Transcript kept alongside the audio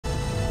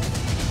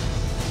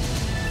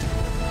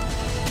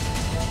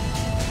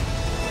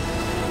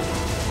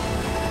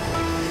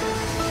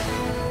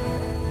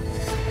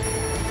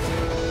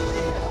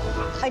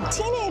A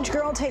teenage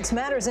girl takes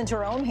matters into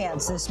her own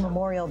hands this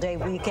Memorial Day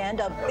weekend.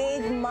 A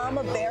big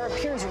mama bear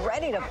appears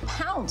ready to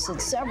pounce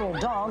at several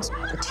dogs.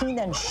 The teen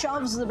then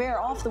shoves the bear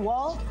off the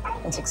wall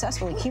and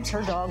successfully keeps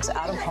her dogs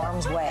out of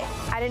harm's way.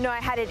 I didn't know I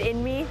had it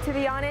in me, to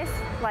be honest.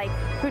 Like,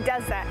 who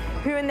does that?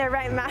 Who in their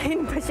right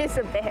mind pushes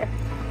a bear?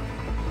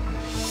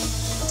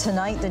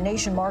 Tonight, the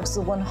nation marks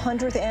the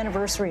 100th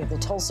anniversary of the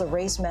Tulsa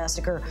race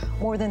massacre.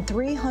 More than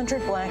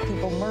 300 black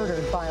people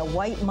murdered by a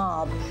white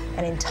mob.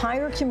 An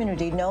entire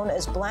community known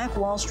as Black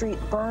Wall Street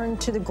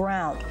burned to the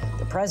ground.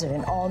 The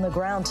president on the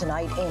ground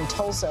tonight in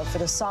Tulsa for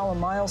the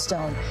solemn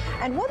milestone.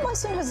 And what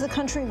lesson has the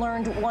country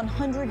learned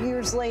 100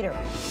 years later?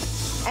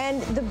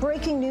 And the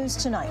breaking news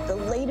tonight, the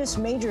latest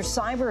major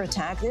cyber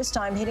attack, this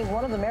time hitting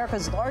one of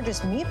America's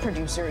largest meat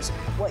producers.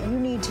 What you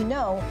need to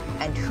know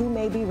and who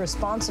may be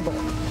responsible.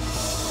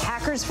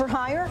 Hackers for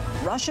hire?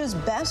 Russia's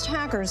best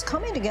hackers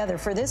coming together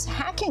for this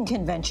hacking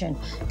convention.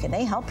 Can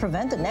they help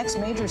prevent the next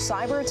major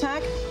cyber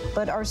attack?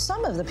 But are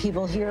some of the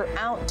people here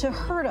out to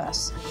hurt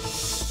us?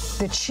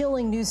 The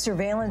chilling new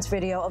surveillance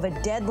video of a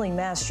deadly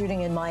mass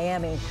shooting in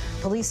Miami.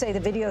 Police say the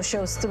video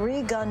shows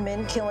 3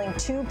 gunmen killing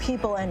 2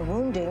 people and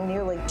wounding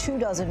nearly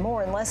 24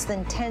 more in less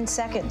than 10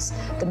 seconds.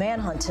 The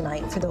manhunt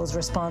tonight for those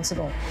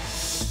responsible.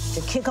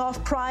 To kick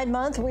off Pride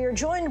Month, we are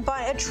joined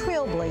by a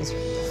trailblazer,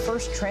 the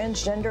first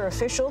transgender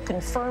official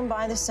confirmed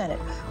by the Senate.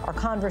 Our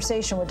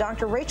conversation with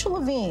Dr. Rachel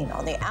Levine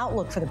on the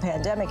outlook for the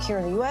pandemic here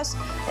in the U.S.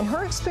 and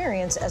her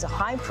experience as a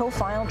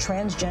high-profile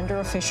transgender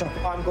official.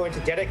 I'm going to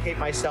dedicate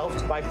myself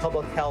to my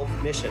public health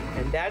mission,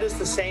 and that is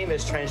the same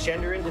as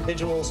transgender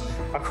individuals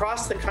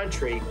across the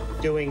country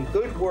doing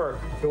good work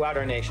throughout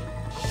our nation.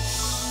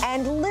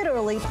 And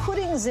literally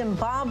putting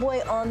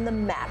Zimbabwe on the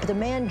map. The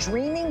man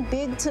dreaming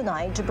big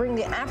tonight to bring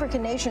the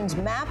African nation's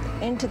map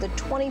into the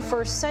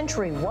 21st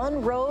century,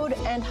 one road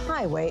and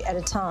highway at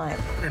a time.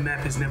 A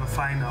map is never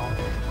final.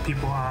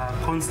 People are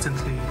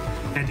constantly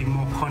adding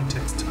more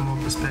context, more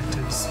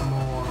perspectives,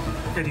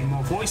 adding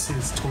more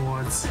voices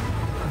towards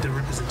the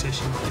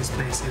representation of these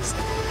places.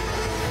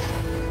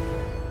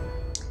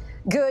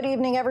 Good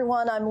evening,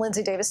 everyone. I'm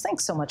Lindsay Davis.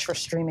 Thanks so much for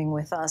streaming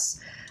with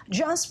us.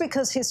 Just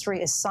because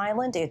history is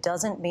silent, it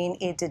doesn't mean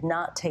it did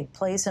not take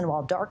place. And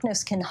while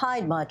darkness can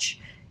hide much,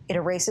 it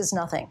erases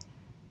nothing.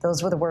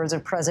 Those were the words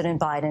of President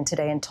Biden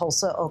today in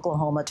Tulsa,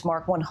 Oklahoma, to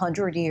mark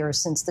 100 years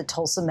since the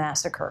Tulsa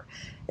massacre.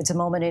 It's a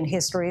moment in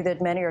history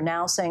that many are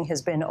now saying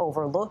has been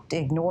overlooked,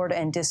 ignored,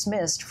 and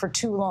dismissed for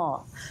too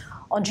long.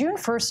 On June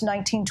 1st,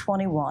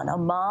 1921, a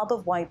mob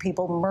of white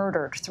people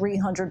murdered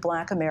 300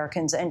 black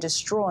Americans and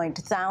destroyed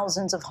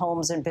thousands of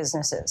homes and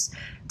businesses.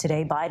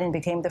 Today, Biden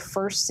became the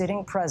first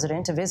sitting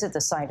president to visit the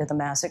site of the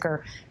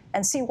massacre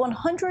and see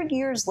 100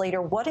 years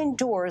later what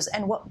endures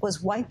and what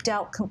was wiped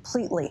out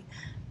completely.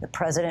 The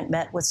president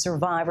met with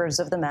survivors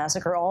of the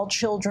massacre, all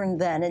children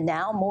then and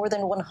now more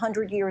than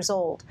 100 years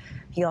old.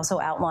 He also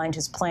outlined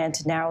his plan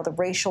to narrow the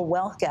racial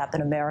wealth gap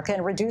in America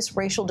and reduce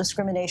racial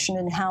discrimination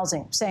in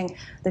housing, saying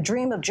the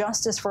dream of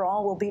justice for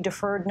all will be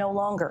deferred no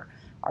longer.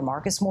 Our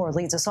Marcus Moore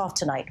leads us off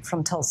tonight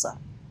from Tulsa.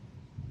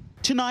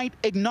 Tonight,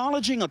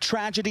 acknowledging a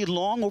tragedy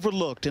long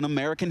overlooked in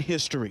American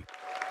history.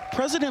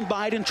 President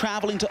Biden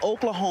traveling to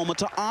Oklahoma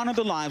to honor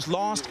the lives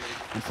lost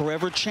and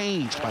forever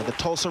changed by the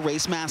Tulsa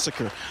race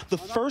massacre, the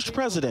first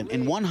president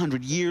in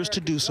 100 years to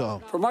do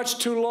so. For much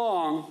too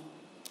long,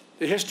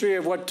 the history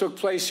of what took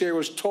place here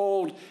was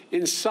told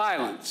in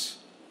silence,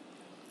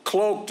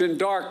 cloaked in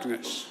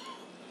darkness.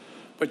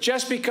 But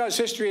just because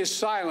history is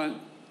silent,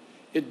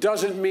 it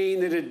doesn't mean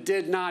that it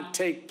did not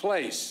take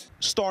place.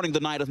 Starting the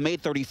night of May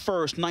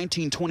 31st,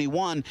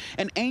 1921,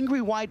 an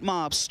angry white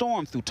mob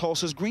stormed through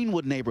Tulsa's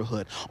Greenwood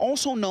neighborhood,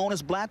 also known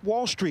as Black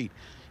Wall Street.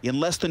 In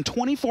less than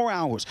 24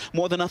 hours,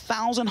 more than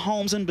 1,000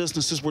 homes and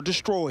businesses were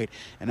destroyed,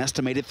 an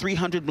estimated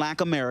 300 black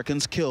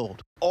Americans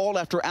killed, all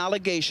after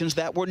allegations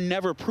that were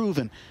never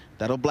proven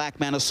that a black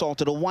man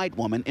assaulted a white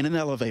woman in an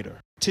elevator.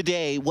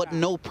 Today, what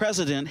no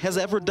president has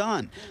ever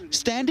done,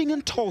 standing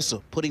in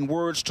Tulsa, putting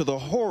words to the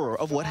horror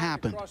of what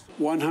happened.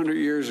 100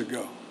 years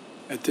ago,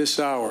 at this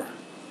hour,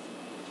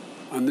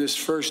 on this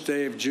first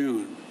day of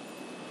June,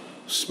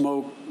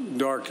 smoke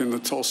darkened the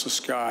Tulsa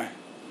sky,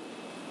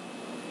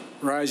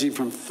 rising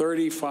from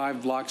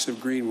 35 blocks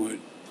of Greenwood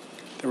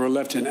that were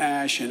left in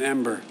ash and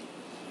ember,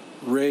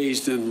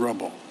 raised in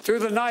rubble. Through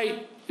the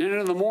night and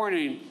into the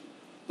morning,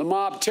 the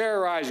mob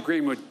terrorized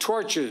Greenwood,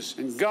 torches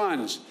and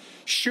guns,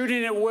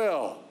 shooting at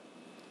will.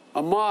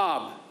 A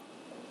mob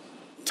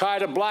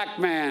tied a black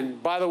man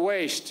by the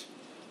waist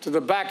to the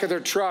back of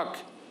their truck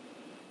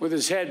with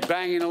his head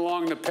banging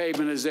along the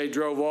pavement as they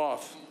drove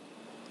off.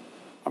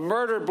 A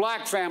murdered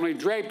black family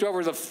draped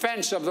over the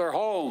fence of their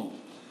home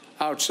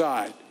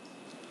outside.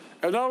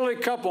 An elderly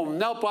couple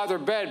knelt by their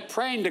bed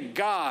praying to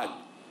God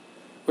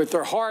with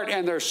their heart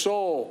and their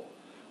soul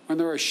when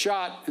they were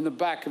shot in the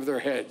back of their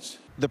heads.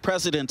 The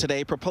president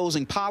today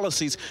proposing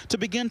policies to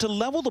begin to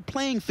level the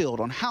playing field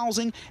on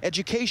housing,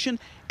 education,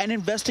 and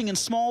investing in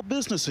small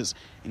businesses,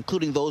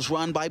 including those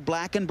run by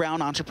black and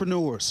brown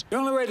entrepreneurs. The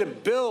only way to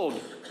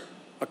build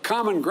A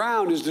common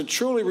ground is to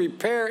truly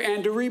repair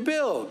and to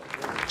rebuild.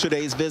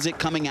 Today's visit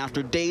coming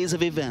after days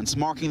of events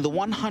marking the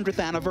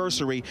 100th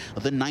anniversary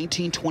of the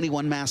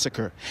 1921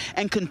 massacre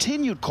and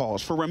continued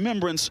calls for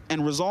remembrance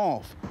and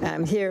resolve.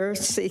 I'm here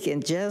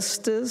seeking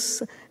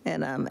justice,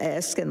 and I'm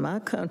asking my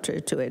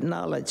country to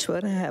acknowledge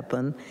what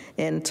happened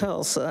in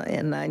Tulsa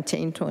in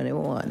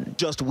 1921.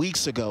 Just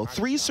weeks ago,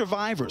 3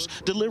 survivors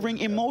delivering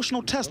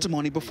emotional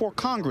testimony before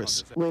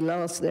Congress. We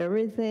lost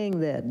everything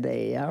that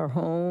day: our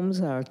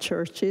homes, our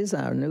churches,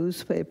 our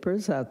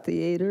newspapers, our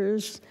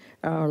theaters,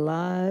 our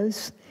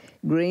lives.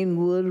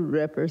 Greenwood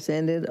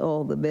represented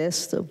all the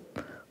best of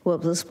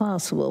what was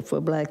possible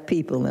for black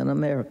people in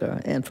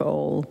America and for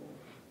all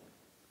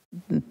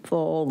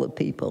the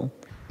people.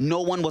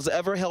 No one was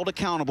ever held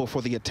accountable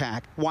for the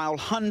attack. While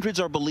hundreds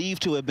are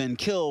believed to have been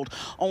killed,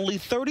 only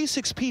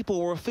 36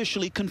 people were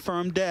officially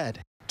confirmed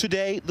dead.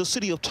 Today, the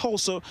city of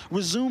Tulsa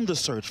resumed the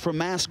search for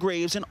mass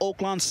graves in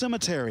Oaklawn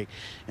Cemetery.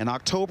 In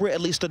October, at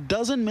least a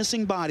dozen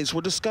missing bodies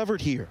were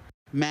discovered here.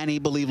 Many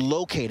believe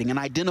locating and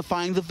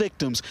identifying the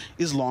victims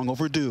is long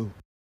overdue.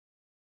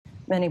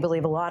 Many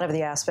believe a lot of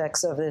the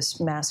aspects of this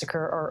massacre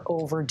are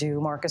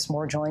overdue. Marcus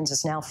Moore joins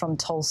us now from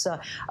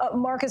Tulsa.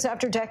 Marcus,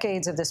 after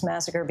decades of this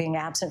massacre being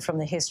absent from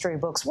the history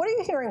books, what are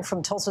you hearing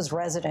from Tulsa's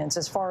residents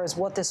as far as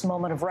what this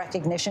moment of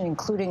recognition,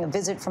 including a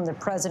visit from the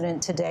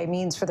president today,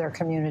 means for their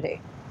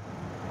community?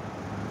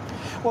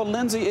 Well,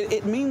 Lindsay,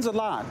 it means a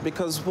lot,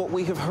 because what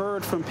we have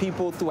heard from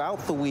people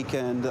throughout the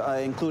weekend,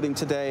 including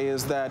today,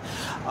 is that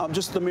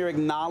just the mere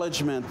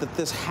acknowledgement that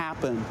this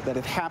happened, that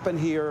it happened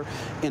here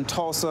in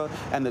Tulsa,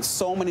 and that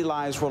so many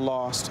lives were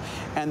lost,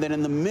 and that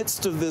in the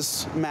midst of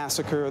this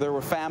massacre, there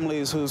were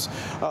families whose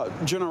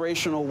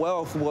generational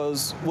wealth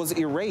was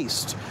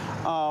erased.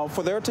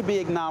 For there to be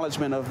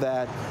acknowledgement of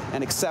that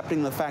and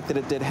accepting the fact that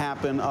it did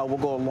happen will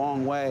go a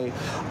long way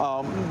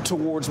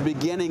towards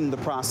beginning the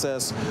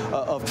process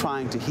of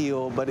trying to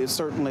heal. But it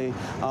certainly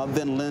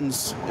then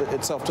lends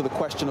itself to the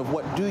question of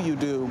what do you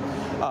do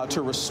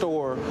to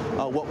restore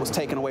what was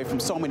taken away from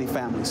so many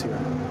families here.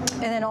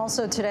 And then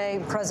also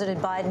today,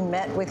 President Biden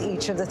met with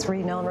each of the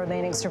 3 known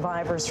remaining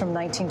survivors from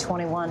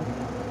 1921.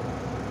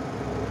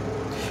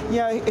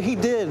 Yeah, he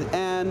did,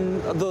 and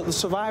the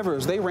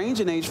survivors, they range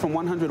in age from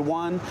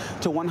 101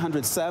 to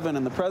 107,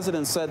 and the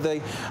president said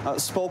they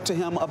spoke to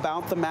him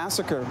about the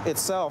massacre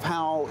itself,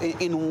 how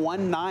in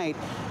one night,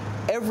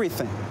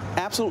 everything,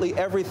 absolutely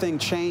everything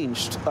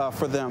changed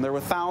for them. There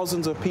were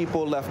thousands of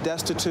people left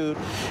destitute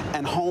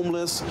and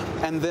homeless,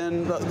 and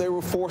then they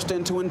were forced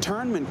into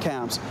internment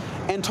camps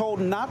and told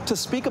not to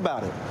speak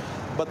about it.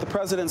 But the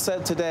president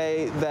said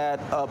today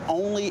that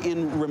only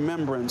in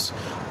remembrance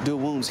do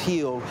wounds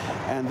heal,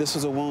 and this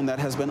is a wound that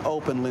has been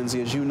open, Lindsay,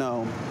 as you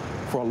know,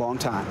 for a long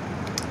time.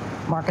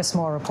 Marcus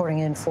Moore reporting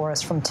in for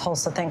us from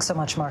Tulsa. Thanks so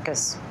much,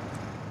 Marcus.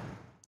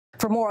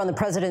 For more on the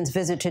president's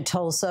visit to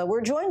Tulsa,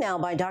 we're joined now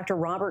by Dr.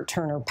 Robert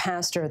Turner,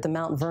 pastor at the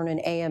Mount Vernon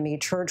AME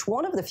Church,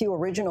 one of the few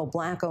original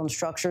black-owned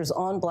structures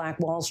on Black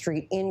Wall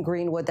Street in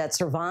Greenwood that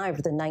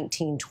survived the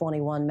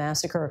 1921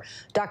 massacre.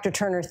 Dr.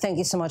 Turner, thank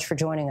you so much for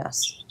joining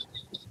us.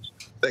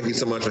 Thank you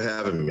so much for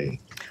having me.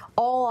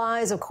 All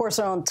eyes, of course,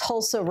 are on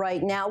Tulsa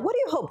right now. What do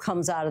you hope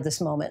comes out of this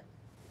moment?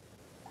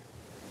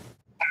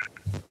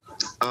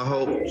 I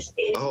hope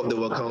that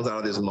what comes out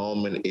of this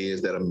moment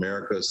is that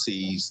America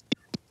sees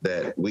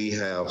that we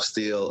have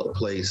still a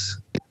place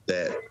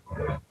that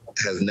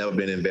has never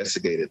been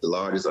investigated, the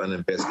largest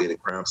uninvestigated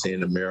crime scene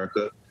in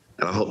America.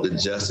 And I hope that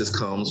justice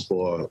comes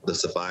for the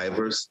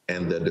survivors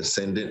and the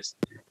descendants.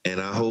 And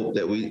I hope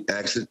that we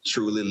actually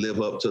truly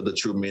live up to the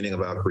true meaning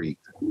of our creed.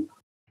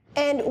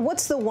 And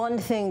what's the one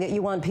thing that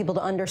you want people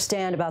to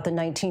understand about the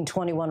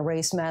 1921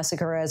 race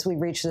massacre as we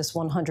reach this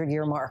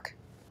 100-year mark?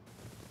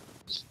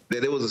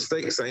 That it was a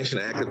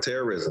state-sanctioned act of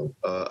terrorism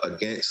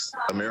against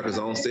America's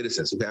own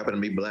citizens who happen to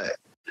be black.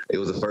 It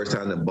was the first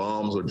time that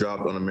bombs were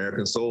dropped on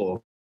American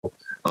soil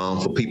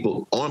on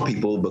people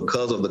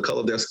because of the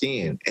color of their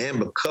skin and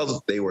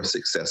because they were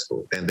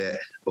successful. And that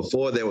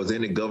before there was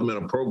any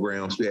governmental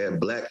programs, we had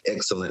black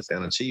excellence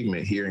and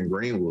achievement here in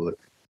Greenwood,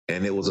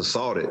 and it was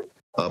assaulted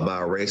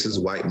by a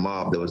racist white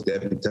mob that was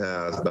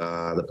deputized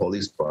by the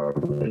police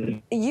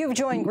department. You've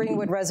joined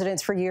Greenwood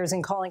residents for years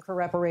in calling for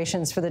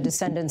reparations for the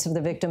descendants of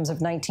the victims of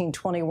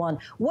 1921.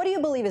 What do you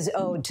believe is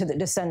owed to the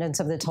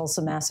descendants of the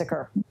Tulsa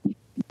massacre?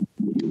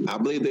 I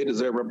believe they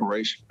deserve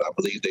reparations. I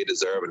believe they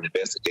deserve an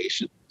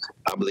investigation.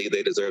 I believe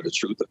they deserve the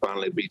truth to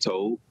finally be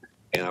told.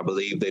 And I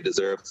believe they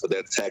deserve for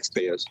their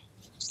taxpayers,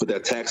 for their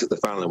taxes to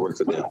finally work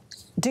for them.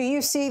 Do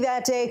you see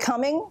that day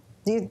coming?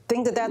 Do you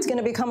think that that's going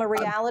to become a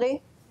reality?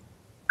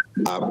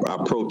 I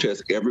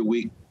protest every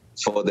week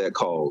for that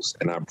cause,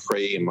 and I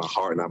pray in my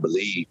heart and I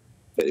believe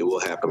that it will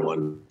happen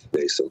one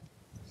day soon.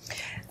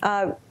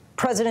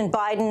 President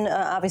Biden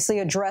obviously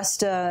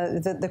addressed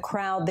the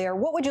crowd there.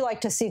 What would you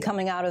like to see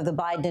coming out of the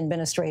Biden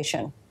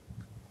administration?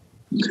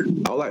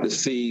 I would like to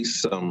see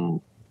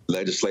some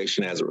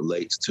legislation as it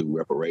relates to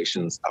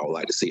reparations. I would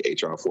like to see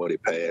H.R. 40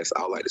 pass.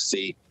 I would like to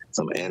see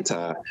some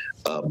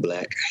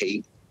anti-black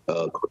hate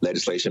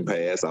legislation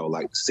passed. I would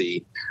like to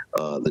see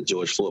the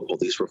George Floyd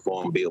police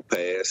reform bill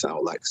passed. I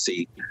would like to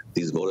see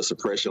these voter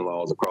suppression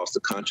laws across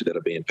the country that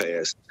are being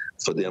passed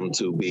for them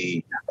to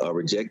be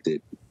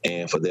rejected,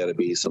 and for there to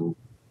be some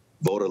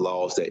voter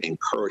laws that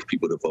encourage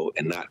people to vote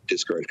and not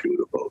discourage people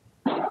to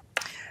vote.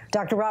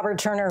 Dr. Robert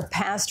Turner,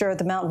 pastor at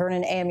the Mount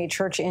Vernon AME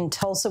Church in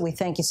Tulsa, we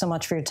thank you so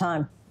much for your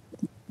time.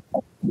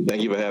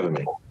 Thank you for having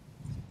me.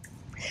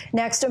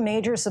 Next, a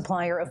major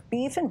supplier of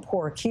beef and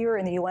pork here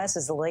in the U.S.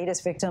 is the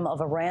latest victim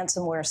of a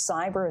ransomware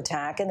cyber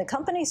attack, and the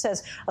company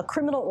says a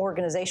criminal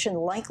organization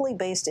likely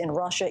based in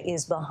Russia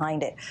is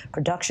behind it.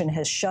 Production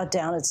has shut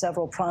down at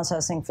several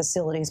processing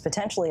facilities,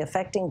 potentially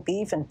affecting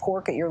beef and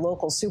pork at your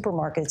local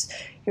supermarkets.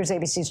 Here's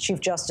ABC's Chief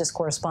Justice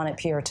correspondent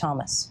Pierre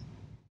Thomas.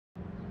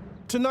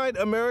 Tonight,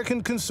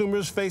 American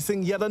consumers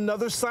facing yet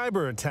another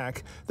cyber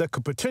attack that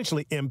could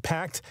potentially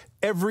impact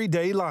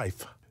everyday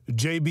life.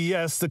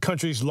 JBS, the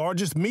country's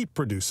largest meat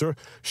producer,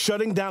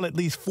 shutting down at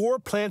least 4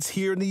 plants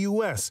here in the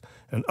U.S.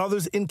 and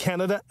others in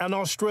Canada and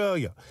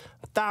Australia.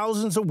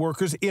 Thousands of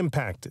workers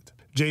impacted.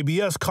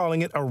 JBS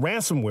calling it a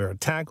ransomware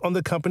attack on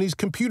the company's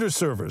computer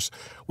servers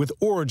with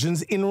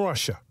origins in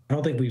Russia. I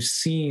don't think we've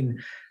seen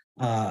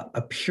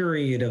a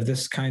period of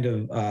this kind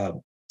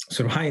of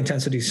sort of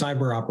high-intensity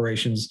cyber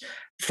operations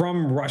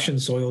from Russian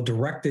soil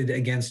directed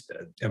against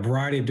a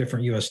variety of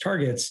different U.S.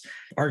 targets,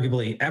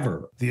 arguably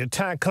ever. The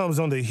attack comes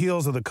on the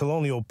heels of the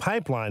Colonial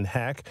Pipeline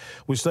hack,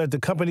 which led the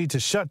company to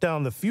shut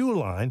down the fuel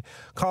line,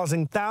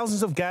 causing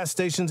thousands of gas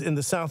stations in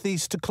the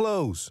Southeast to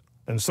close.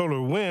 And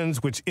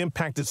SolarWinds, which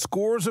impacted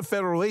scores of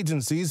federal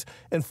agencies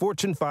and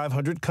Fortune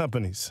 500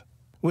 companies.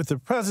 With the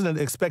president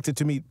expected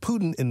to meet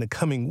Putin in the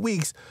coming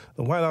weeks,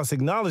 the White House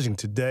acknowledging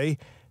today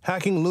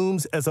hacking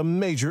looms as a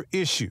major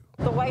issue.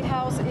 The White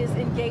House is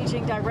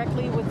engaging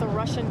directly with the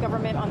Russian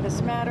government on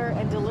this matter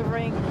and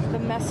delivering the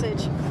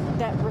message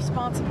that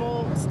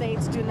responsible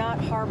states do not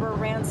harbor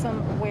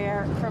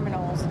ransomware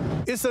criminals.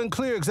 It's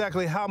unclear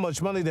exactly how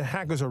much money the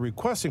hackers are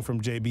requesting from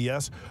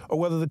JBS or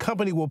whether the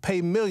company will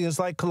pay millions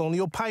like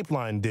Colonial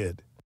Pipeline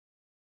did.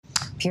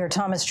 Pierre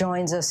Thomas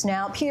joins us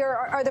now. Pierre,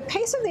 are the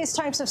pace of these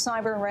types of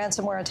cyber and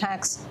ransomware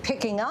attacks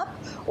picking up,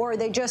 or are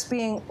they just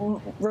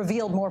being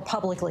revealed more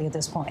publicly at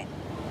this point?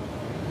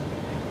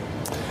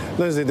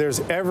 Lindsay, there's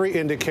every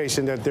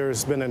indication that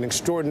there's been an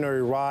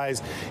extraordinary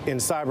rise in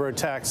cyber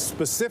attacks,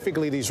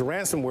 specifically these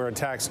ransomware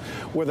attacks,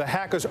 where the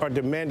hackers are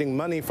demanding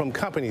money from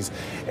companies.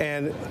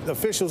 And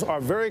officials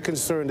are very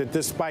concerned that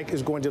this spike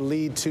is going to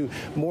lead to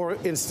more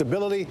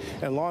instability,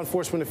 and law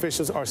enforcement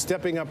officials are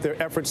stepping up their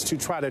efforts to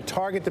try to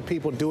target the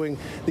people doing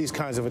these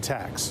kinds of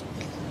attacks.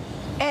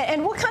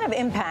 And what kind of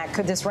impact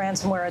could this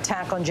ransomware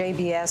attack on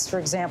JBS, for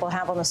example,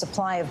 have on the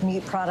supply of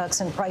meat products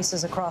and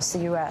prices across the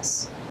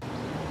U.S.?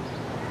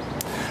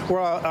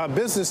 Well, our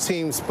business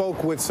team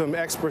spoke with some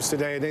experts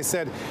today, and they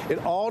said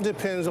it all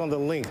depends on the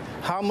length.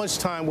 How much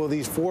time will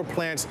these 4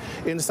 plants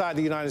inside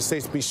the United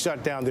States be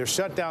shut down? They're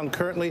shut down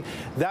currently.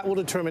 That will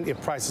determine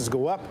if prices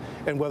go up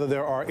and whether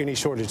there are any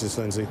shortages,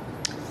 Lindsay.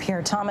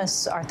 Pierre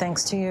Thomas, our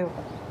thanks to you.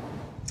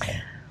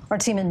 Our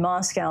team in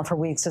Moscow for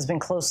weeks has been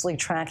closely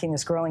tracking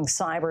this growing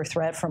cyber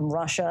threat from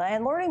Russia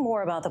and learning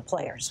more about the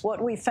players.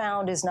 What we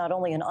found is not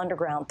only an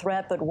underground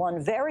threat, but one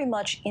very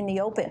much in the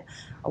open.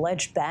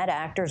 Alleged bad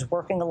actors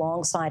working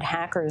alongside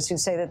hackers who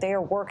say that they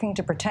are working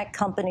to protect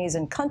companies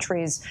and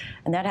countries,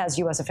 and that has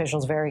U.S.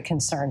 officials very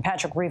concerned.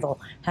 Patrick Reevell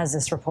has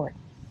this report.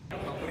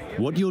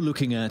 What you're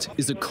looking at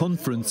is a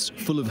conference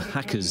full of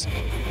hackers.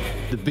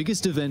 The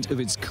biggest event of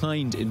its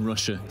kind in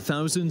Russia.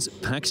 Thousands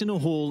packed in a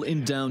hall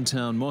in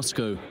downtown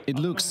Moscow. It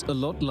looks a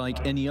lot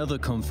like any other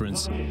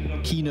conference.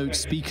 Keynote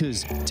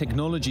speakers,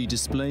 technology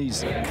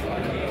displays.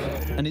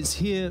 And it's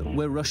here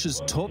where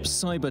Russia's top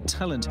cyber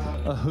talent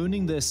are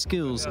honing their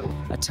skills,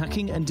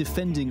 attacking and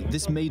defending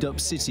this made-up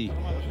city,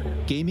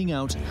 gaming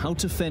out how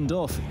to fend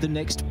off the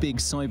next big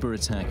cyber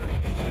attack.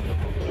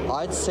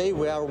 I'd say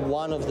we are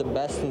one of the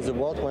best in the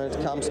world when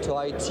it comes to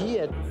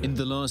IT. In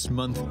the last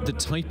month, the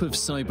type of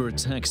cyber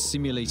attacks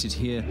simulated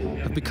here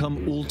have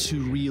become all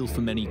too real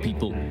for many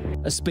people.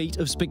 A spate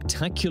of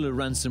spectacular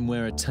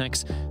ransomware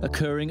attacks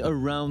occurring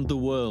around the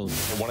world.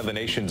 One of the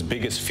nation's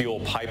biggest fuel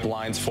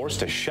pipelines forced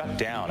to shut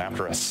down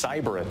after a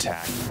cyber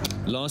attack.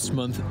 Last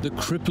month, the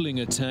crippling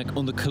attack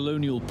on the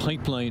Colonial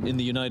Pipeline in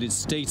the United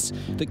States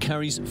that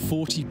carries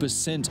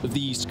 40% of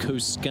the East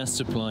Coast's gas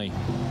supply.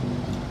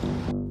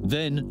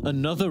 Then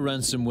another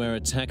ransomware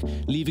attack,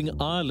 leaving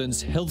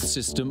Ireland's health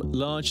system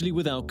largely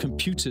without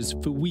computers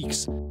for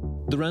weeks.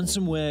 The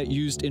ransomware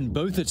used in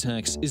both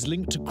attacks is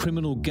linked to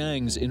criminal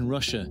gangs in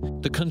Russia,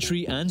 the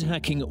country and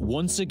hacking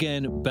once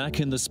again back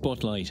in the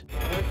spotlight.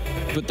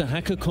 But the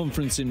hacker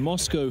conference in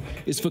Moscow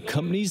is for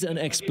companies and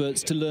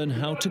experts to learn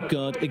how to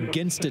guard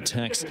against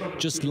attacks,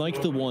 just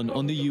like the one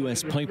on the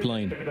US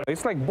pipeline.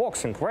 It's like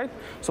boxing, right?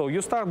 So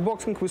you start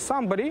boxing with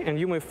somebody and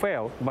you may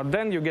fail, but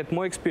then you get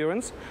more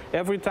experience.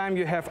 Every time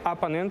you have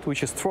opponent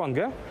which is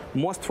stronger,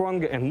 more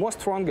stronger,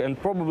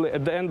 and probably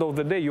at the end of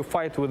the day you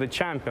fight with a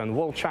champion,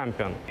 world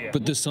champion.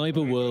 But the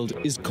cyber world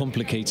is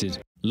complicated.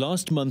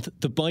 Last month,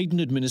 the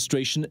Biden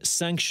administration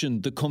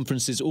sanctioned the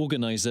conference's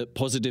organizer,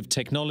 Positive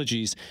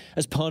Technologies,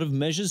 as part of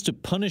measures to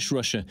punish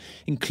Russia,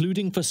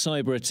 including for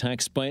cyber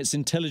attacks by its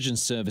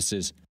intelligence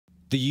services.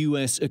 The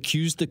US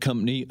accused the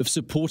company of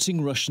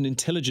supporting Russian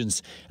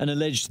intelligence and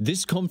alleged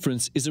this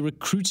conference is a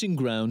recruiting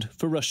ground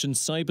for Russian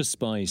cyber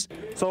spies.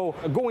 So,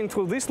 going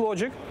through this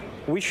logic,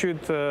 we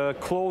should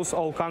close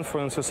all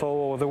conferences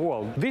all over the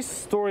world. This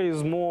story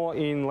is more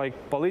in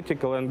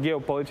political and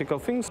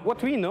geopolitical things.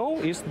 What we know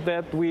is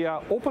that we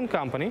are open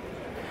company,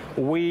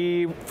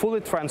 we fully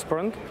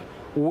transparent,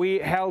 we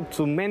help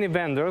to many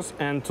vendors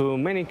and to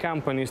many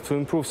companies to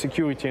improve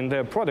security in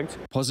their products.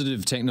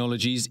 Positive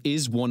Technologies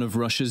is one of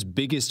Russia's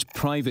biggest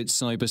private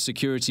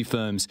cybersecurity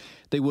firms.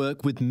 They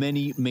work with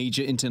many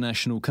major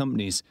international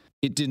companies.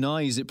 It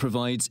denies it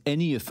provides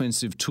any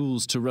offensive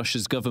tools to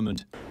Russia's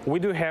government. We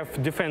do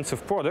have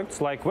defensive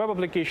products like web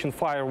application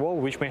firewall,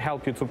 which may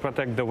help you to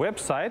protect the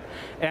website.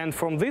 And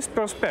from this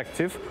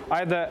perspective,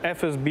 either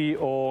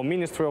FSB or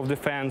Ministry of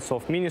Defense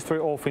or Ministry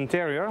of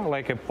Interior,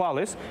 like a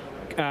police,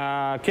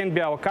 can be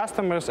our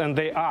customers, and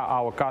they are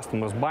our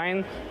customers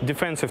buying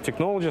defensive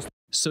technologies.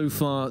 So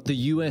far, the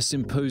US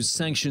imposed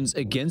sanctions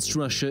against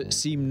Russia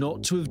seem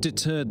not to have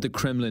deterred the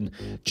Kremlin.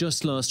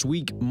 Just last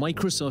week,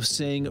 Microsoft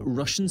saying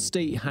Russian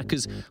state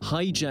hackers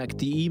hijacked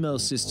the email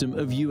system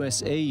of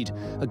USAID,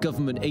 a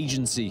government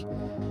agency.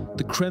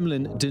 The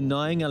Kremlin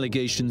denying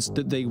allegations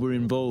that they were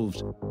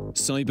involved.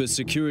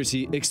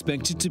 Cybersecurity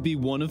expected to be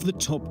one of the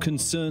top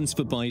concerns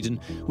for Biden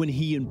when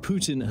he and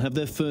Putin have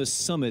their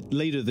first summit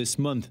later this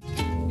month.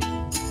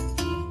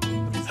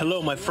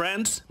 Hello, my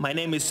friends. My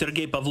name is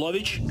Sergey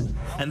Pavlovich,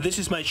 and this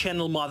is my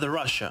channel Mother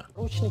Russia.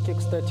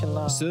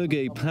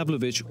 Sergey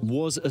Pavlovich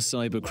was a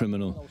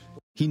cybercriminal.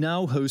 He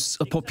now hosts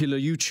a popular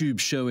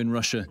YouTube show in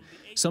Russia,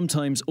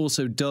 sometimes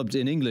also dubbed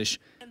in English,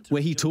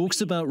 where he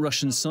talks about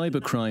Russian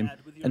cybercrime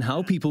and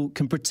how people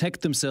can protect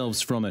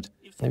themselves from it.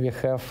 We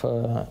have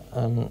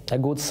a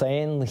good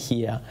saying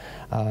here: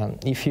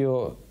 if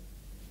you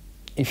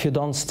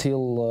don't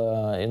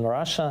steal in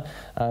Russia,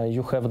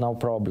 you have no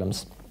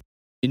problems.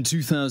 In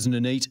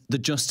 2008, the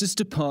Justice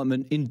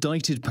Department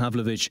indicted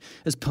Pavlovich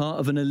as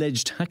part of an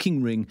alleged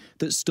hacking ring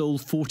that stole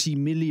 40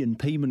 million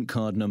payment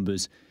card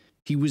numbers.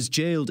 He was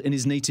jailed in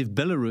his native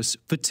Belarus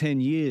for 10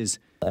 years.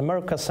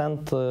 America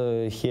sent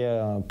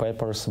here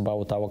papers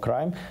about our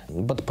crime,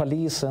 but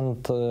police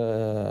and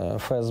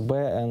FSB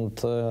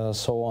and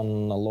so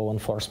on law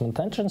enforcement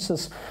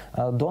agencies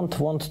don't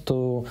want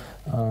to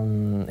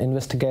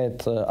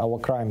investigate our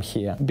crime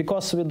here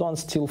because we don't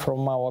steal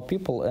from our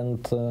people,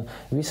 and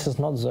this is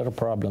not their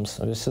problems,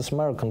 this is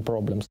American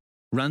problems.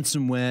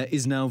 Ransomware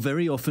is now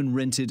very often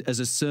rented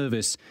as a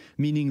service,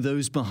 meaning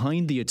those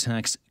behind the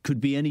attacks could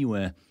be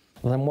anywhere.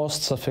 The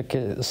most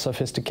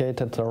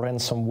sophisticated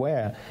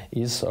ransomware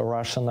is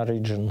Russian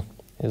origin,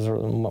 is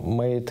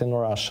made in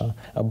Russia.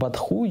 But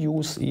who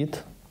uses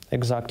it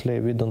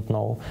exactly, we don't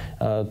know.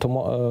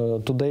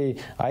 Today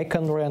I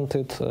can rent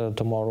it,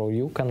 tomorrow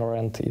you can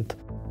rent it.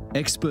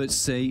 Experts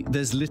say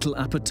there's little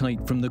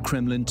appetite from the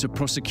Kremlin to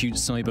prosecute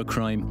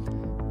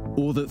cybercrime,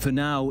 or that for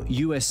now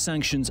US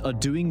sanctions are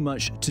doing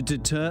much to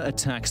deter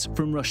attacks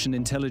from Russian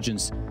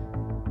intelligence.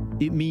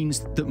 It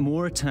means that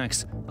more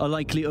attacks are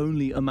likely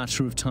only a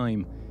matter of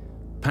time.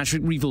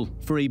 Patrick Reevell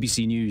for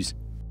ABC News.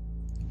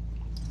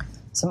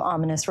 Some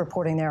ominous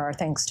reporting there. Our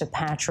thanks to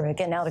Patrick.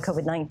 And now to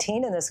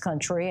COVID-19 in this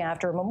country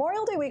after a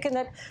Memorial Day weekend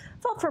that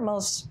felt for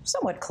most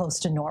somewhat close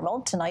to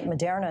normal. Tonight,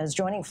 Moderna is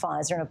joining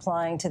Pfizer in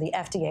applying to the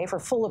FDA for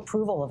full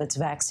approval of its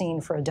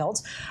vaccine for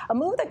adults, a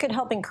move that could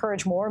help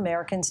encourage more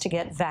Americans to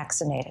get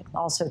vaccinated.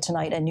 Also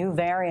tonight, a new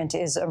variant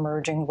is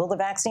emerging. Will the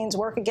vaccines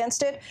work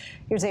against it?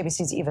 Here's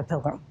ABC's Eva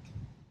Pilgrim.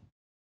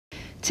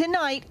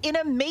 Tonight, in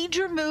a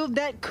major move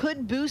that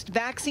could boost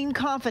vaccine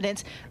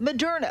confidence,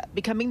 Moderna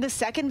becoming the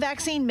second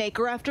vaccine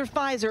maker after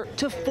Pfizer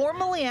to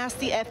formally ask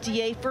the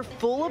FDA for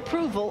full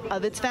approval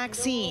of its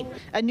vaccine.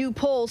 A new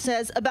poll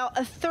says about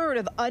a third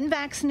of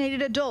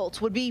unvaccinated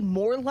adults would be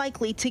more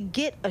likely to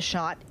get a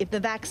shot if the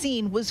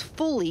vaccine was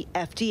fully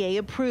FDA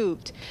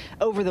approved.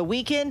 Over the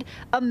weekend,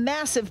 a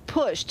massive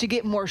push to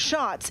get more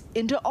shots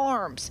into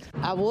arms.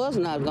 I was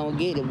not going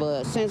to get it,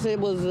 but since it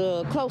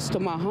was close to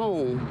my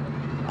home,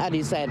 I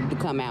decided to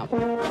come out.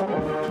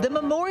 The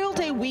Memorial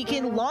Day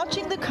weekend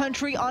launching the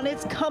country on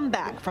its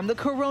comeback from the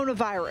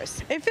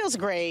coronavirus. It feels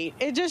great.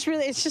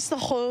 It's just the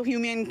whole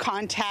human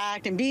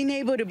contact and being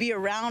able to be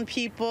around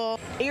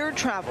people. Air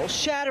travel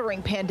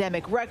shattering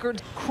pandemic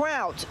records,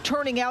 crowds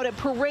turning out at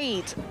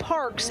parades,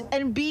 parks,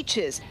 and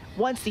beaches.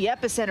 Once the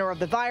epicenter of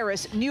the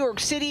virus, New York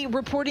City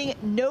reporting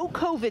no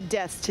COVID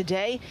deaths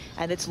today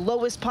and its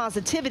lowest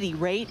positivity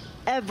rate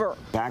ever.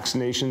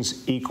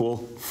 Vaccinations equal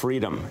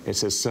freedom.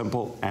 It's as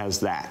simple as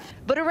that.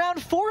 But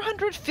around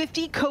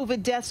 450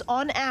 COVID deaths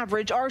on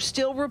average are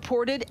still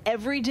reported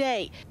every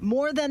day,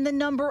 more than the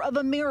number of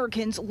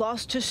Americans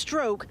lost to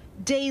stroke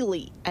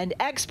daily. And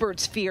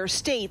experts fear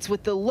states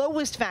with the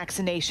lowest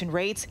vaccination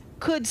rates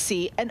could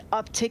see an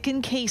uptick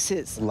in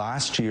cases.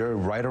 Last year,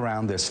 right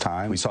around this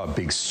time, we saw a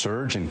big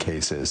surge in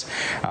cases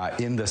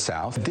in the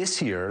South.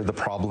 This year, the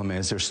problem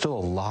is there's still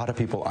a lot of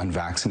people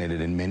unvaccinated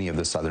in many of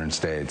the southern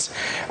states.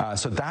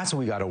 So that's what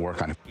we got to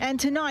work on. And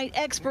tonight,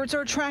 experts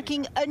are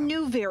tracking a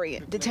new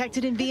variant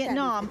detected in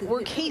Vietnam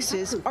where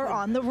cases are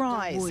on the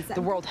rise.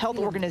 The World Health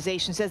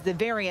Organization says the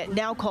variant,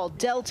 now called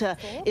Delta,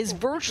 is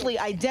virtually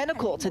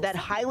identical to that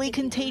highly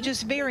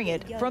contagious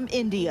variant from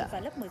India.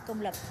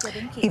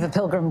 Eva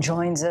Pilgrim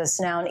joins us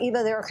now. And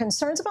Eva, there are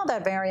concerns about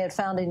that variant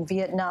found in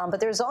Vietnam, but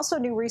there's also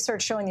new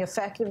research showing the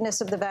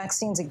effectiveness of the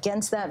vaccines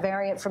against that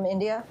variant from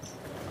India.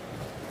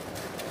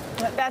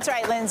 That's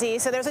right, Lindsay.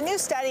 So there's a new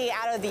study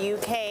out of the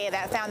UK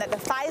that found that the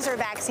Pfizer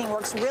vaccine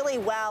works really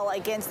well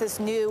against this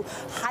new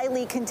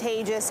highly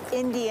contagious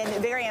Indian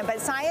variant. But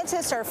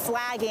scientists are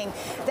flagging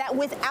that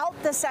without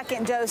the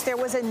second dose, there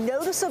was a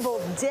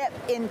noticeable dip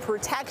in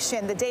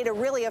protection. The data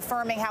really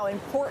affirming how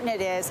important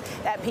it is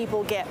that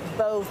people get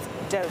both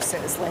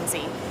doses,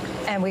 Lindsay.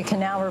 And we can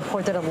now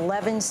report that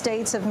 11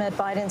 states have met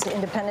Biden's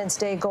Independence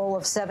Day goal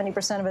of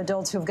 70% of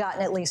adults who've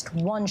gotten at least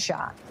one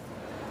shot.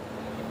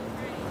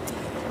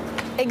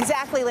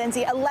 Exactly,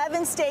 Lindsay.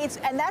 11 states,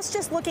 and that's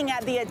just looking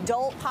at the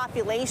adult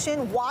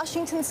population.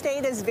 Washington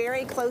State is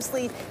very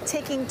closely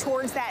ticking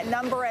towards that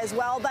number as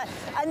well. But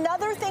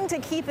another thing to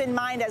keep in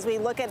mind as we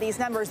look at these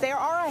numbers, there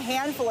are a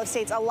handful of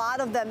states, a lot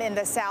of them in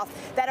the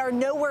South, that are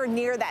nowhere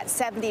near that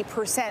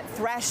 70%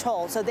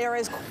 threshold. So there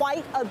is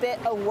quite a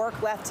bit of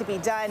work left to be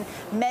done.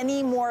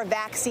 Many more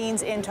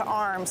vaccines into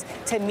arms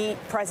to meet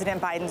President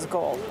Biden's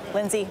goal.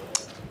 Lindsay.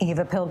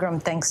 Eva Pilgrim,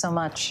 thanks so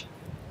much.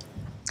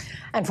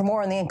 And for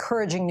more on the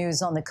encouraging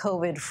news on the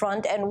COVID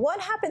front and what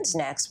happens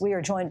next, we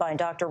are joined by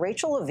Dr.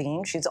 Rachel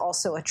Levine. She's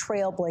also a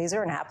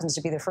trailblazer and happens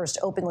to be the first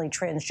openly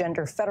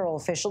transgender federal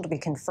official to be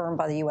confirmed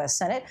by the U.S.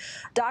 Senate.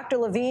 Dr.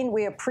 Levine,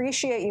 we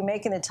appreciate you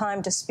making the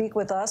time to speak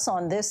with us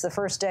on this, the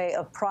first day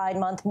of Pride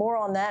Month. More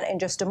on that in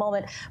just a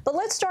moment. But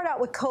let's start out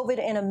with COVID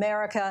in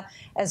America.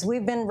 As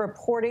we've been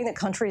reporting, the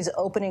country is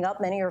opening up.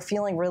 Many are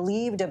feeling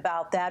relieved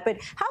about that. But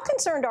how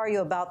concerned are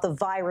you about the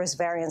virus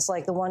variants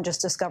like the one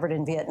just discovered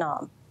in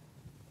Vietnam?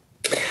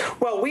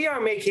 Well, we are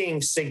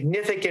making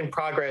significant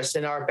progress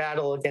in our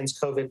battle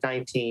against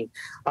COVID-19.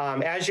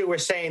 As you were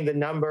saying, the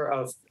number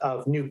of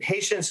new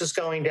patients is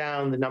going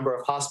down, the number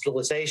of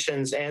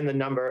hospitalizations, and the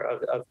number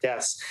of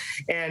deaths.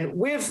 And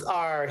with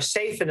our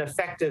safe and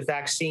effective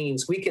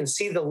vaccines, we can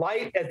see the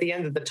light at the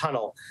end of the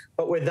tunnel,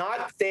 but we're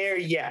not there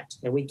yet.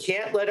 And we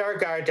can't let our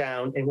guard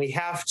down, and we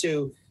have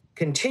to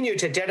continue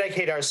to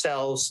dedicate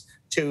ourselves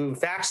to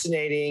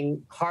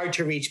vaccinating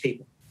hard-to-reach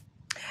people.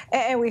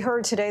 And we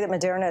heard today that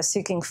Moderna is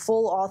seeking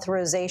full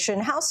authorization.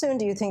 How soon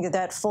do you think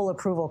that full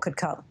approval could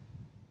come?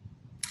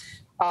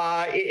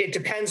 It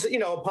depends,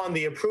 upon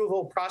the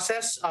approval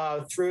process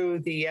through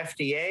the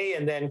FDA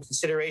and then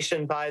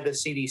consideration by the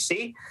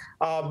CDC.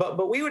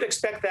 But we would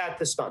expect that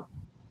this month.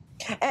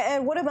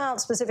 And what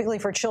about specifically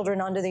for children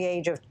under the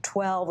age of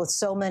 12, with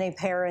so many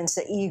parents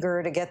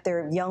eager to get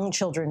their young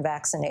children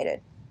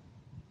vaccinated?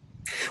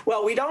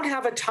 Well, we don't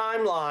have a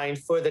timeline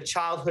for the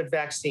childhood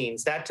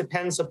vaccines. That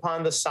depends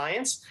upon the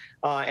science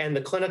and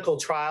the clinical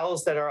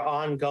trials that are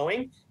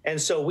ongoing. And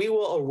so we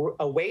will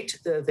await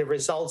the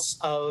results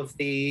of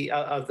the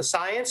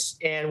science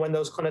and when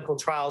those clinical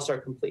trials are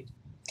complete.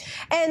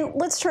 And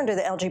let's turn to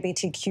the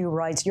LGBTQ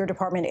rights. Your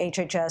department,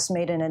 HHS,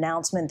 made an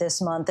announcement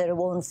this month that it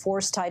will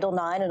enforce Title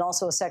IX and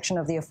also a section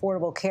of the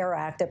Affordable Care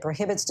Act that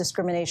prohibits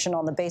discrimination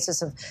on the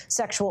basis of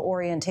sexual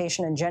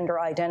orientation and gender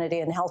identity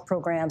in health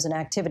programs and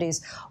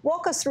activities.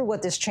 Walk us through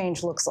what this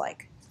change looks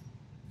like.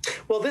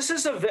 Well, this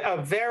is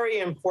a very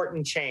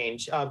important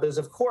change because,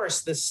 of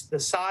course, the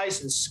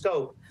size and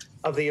scope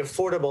of the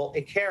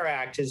Affordable Care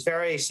Act is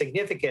very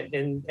significant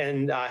in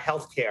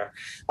healthcare.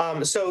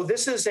 So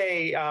this is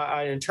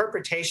an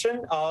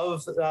interpretation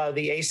of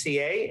the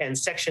ACA and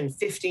Section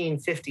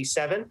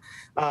 1557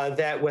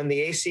 that when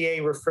the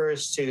ACA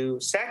refers to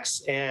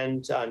sex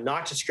and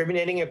not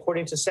discriminating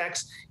according to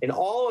sex in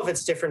all of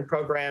its different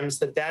programs,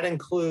 that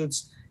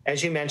includes,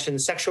 as you mentioned,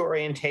 sexual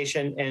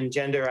orientation and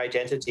gender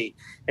identity.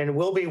 And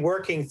we'll be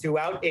working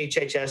throughout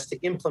HHS to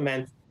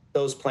implement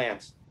those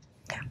plans.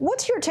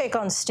 What's your take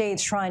on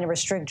states trying to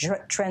restrict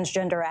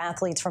transgender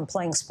athletes from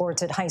playing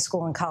sports at high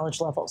school and college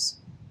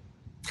levels?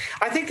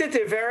 I think that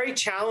they're very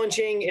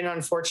challenging and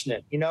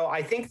unfortunate.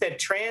 I think that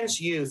trans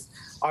youth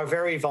are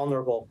very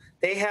vulnerable.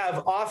 They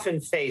have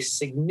often faced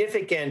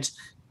significant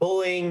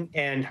bullying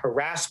and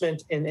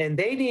harassment, and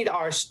they need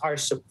our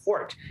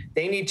support.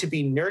 They need to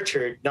be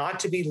nurtured, not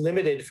to be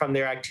limited from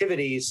their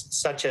activities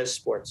such as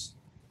sports.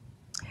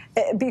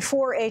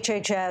 Before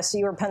HHS,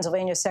 you were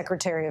Pennsylvania's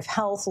Secretary of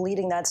Health,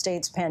 leading that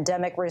state's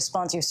pandemic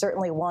response. You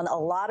certainly won a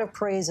lot of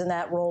praise in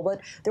that role,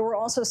 but there were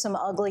also some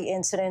ugly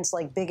incidents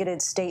like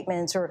bigoted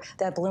statements or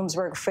that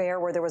Bloomsburg fair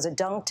where there was a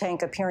dunk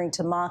tank appearing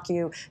to mock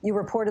you. You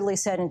reportedly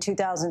said in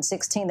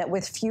 2016 that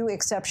with few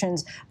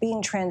exceptions,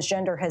 being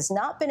transgender has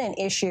not been an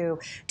issue.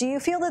 Do you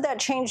feel that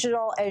changed at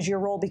all as your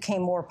role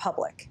became more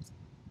public?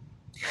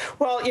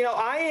 Well, you know,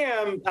 I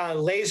am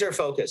laser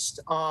focused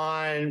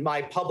on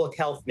my public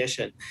health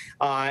mission,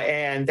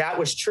 and that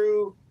was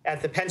true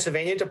at the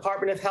Pennsylvania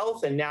Department of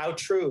Health and now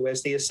true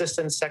as the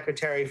Assistant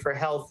Secretary for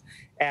Health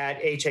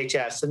at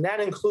HHS. And that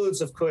includes,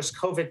 of course,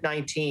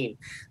 COVID-19,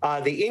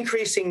 the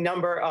increasing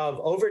number of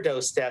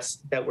overdose deaths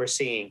that we're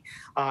seeing,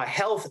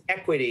 health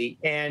equity,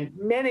 and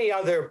many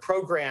other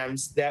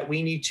programs that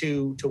we need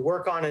to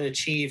work on and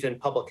achieve in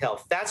public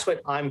health. That's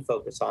what I'm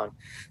focused on.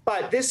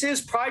 But this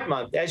is Pride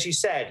Month, as you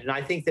said, and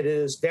I think that it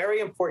is very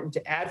important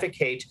to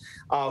advocate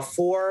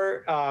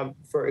for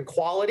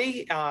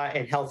equality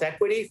and health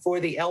equity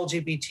for the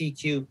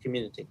LGBTQ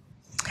community.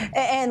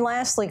 And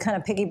lastly, kind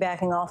of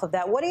piggybacking off of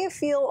that, what do you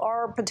feel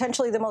are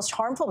potentially the most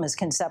harmful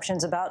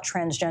misconceptions about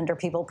transgender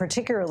people,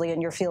 particularly in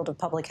your field of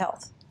public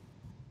health?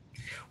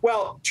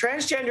 Well,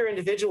 transgender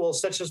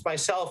individuals such as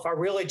myself are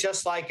really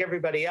just like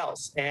everybody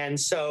else. And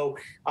so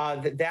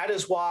that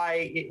is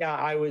why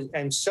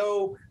I'm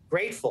so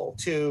grateful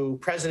to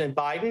President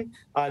Biden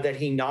that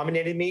he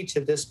nominated me to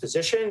this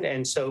position,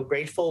 and so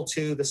grateful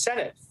to the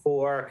Senate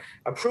for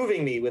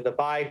approving me with a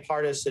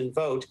bipartisan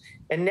vote.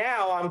 And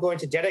now I'm going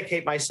to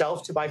dedicate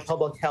myself to my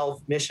public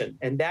health mission.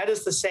 And that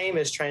is the same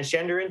as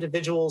transgender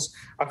individuals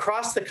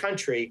across the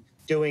country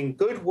doing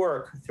good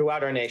work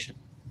throughout our nation.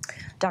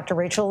 Dr.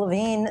 Rachel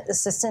Levine,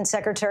 Assistant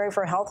Secretary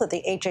for Health at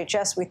the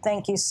HHS, we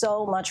thank you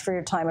so much for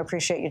your time.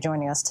 Appreciate you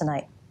joining us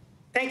tonight.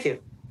 Thank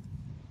you.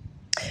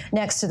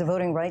 Next to the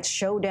voting rights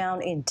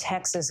showdown in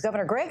Texas,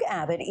 Governor Greg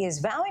Abbott is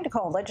vowing to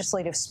call a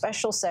legislative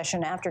special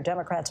session after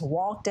Democrats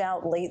walked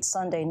out late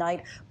Sunday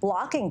night,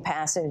 blocking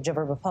passage of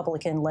a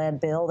Republican-led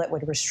bill that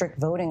would restrict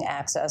voting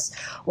access.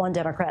 One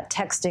Democrat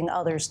texting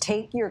others,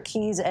 "Take your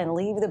keys and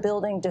leave the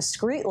building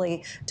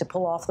discreetly," to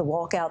pull off the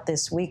walkout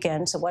this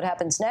weekend. So what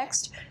happens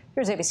next?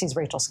 Here's ABC's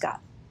Rachel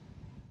Scott.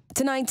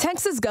 Tonight,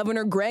 Texas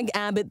Governor Greg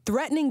Abbott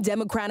threatening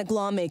Democratic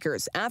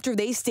lawmakers after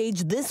they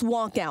staged this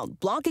walkout,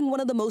 blocking one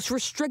of the most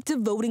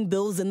restrictive voting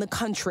bills in the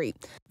country.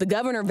 The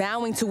governor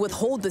vowing to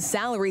withhold the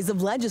salaries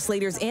of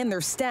legislators and their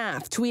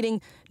staff,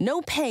 tweeting,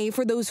 "No pay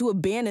for those who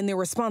abandon their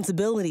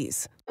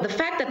responsibilities." The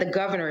fact that the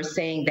governor is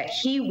saying that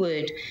he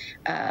would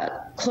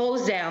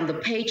close down the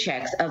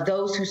paychecks of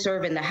those who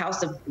serve in the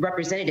House of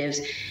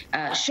Representatives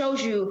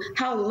shows you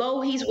how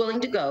low he's willing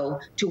to go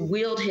to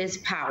wield his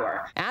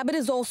power. Abbott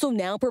is also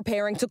now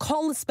preparing to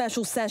call a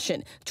special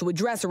session to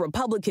address a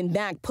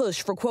Republican-backed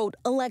push for, quote,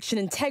 election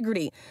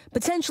integrity,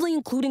 potentially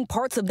including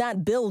parts of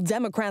that bill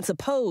Democrats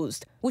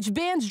opposed, which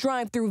bans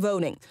drive-through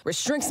voting,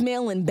 restricts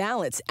mail-in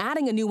ballots,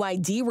 adding a new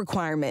ID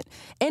requirement,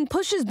 and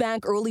pushes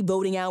back early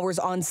voting hours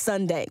on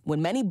Sunday when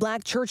many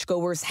black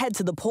churchgoers head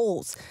to the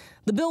polls.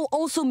 The bill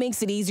also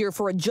makes it easier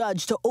for a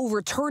judge to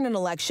overturn an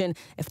election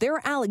if there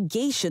are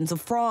allegations of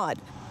fraud.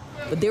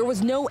 But there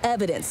was no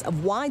evidence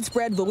of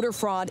widespread voter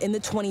fraud in the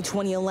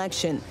 2020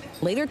 election.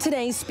 Later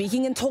today,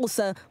 speaking in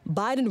Tulsa,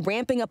 Biden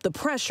ramping up the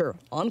pressure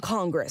on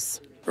Congress.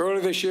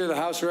 Earlier this year, the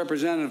House of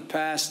Representatives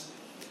passed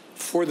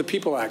For the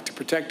People Act to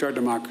protect our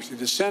democracy.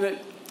 The Senate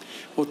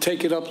will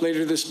take it up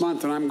later this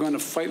month, and I'm going to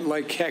fight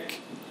like heck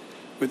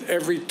with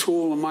every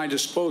tool at my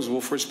disposal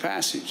for its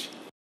passage.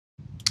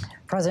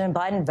 President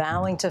Biden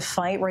vowing to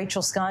fight.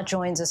 Rachel Scott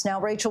joins us now.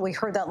 Rachel, we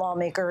heard that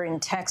lawmaker in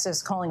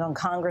Texas calling on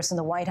Congress and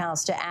the White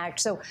House to act.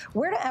 So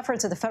where do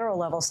efforts at the federal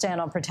level stand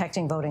on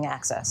protecting voting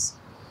access?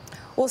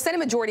 Well, Senate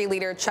Majority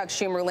Leader Chuck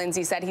Schumer,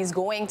 Lindsay, said he's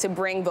going to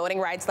bring voting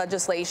rights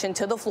legislation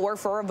to the floor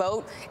for a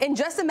vote in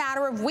just a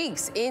matter of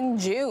weeks in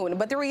June.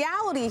 But the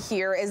reality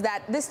here is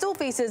that this still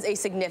faces a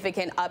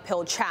significant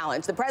uphill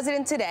challenge. The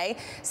president today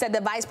said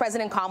that Vice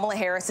President Kamala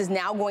Harris is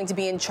now going to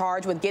be in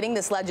charge with getting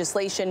this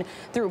legislation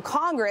through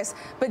Congress.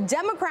 But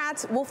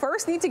Democrats will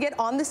first need to get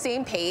on the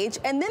same page,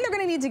 and then they're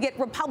going to need to get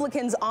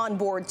Republicans on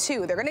board,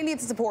 too. They're going to need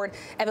the support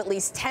of at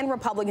least 10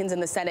 Republicans in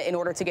the Senate in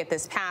order to get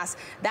this passed.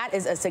 That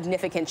is a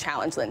significant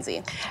challenge, Lindsay.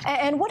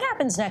 And what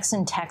happens next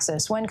in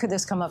Texas? When could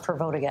this come up for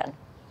vote again?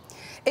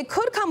 It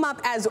could come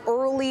up as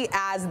early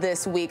as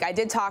this week. I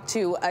did talk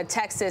to a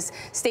Texas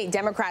state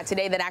Democrat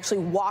today that actually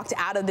walked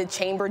out of the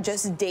chamber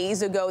just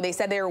days ago. They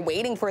said they were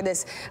waiting for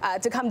this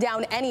to come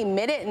down any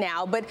minute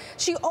now. But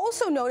she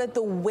also noted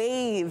the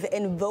wave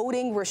in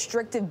voting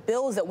restrictive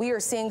bills that we are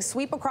seeing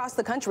sweep across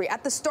the country.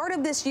 At the start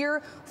of this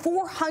year,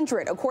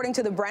 400, according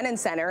to the Brennan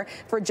Center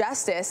for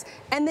Justice.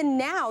 And then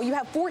now you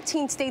have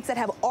 14 states that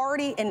have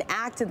already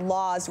enacted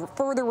laws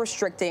further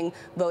restricting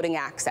voting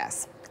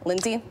access.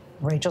 Lindsay?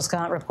 Rachel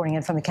Scott reporting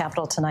in from the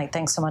Capitol tonight.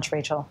 Thanks so much,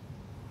 Rachel.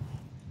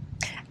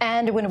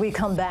 And when we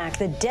come back,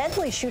 the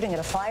deadly shooting at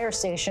a fire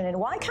station and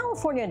why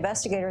California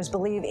investigators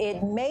believe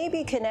it may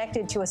be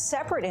connected to a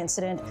separate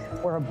incident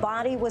where a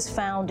body was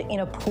found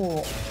in a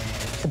pool.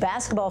 The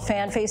basketball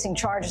fan facing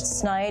charges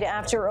tonight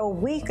after a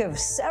week of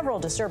several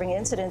disturbing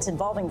incidents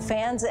involving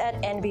fans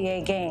at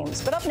NBA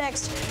games. But up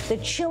next, the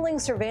chilling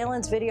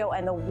surveillance video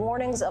and the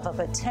warnings of a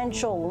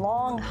potential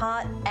long,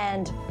 hot,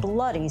 and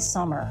bloody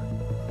summer.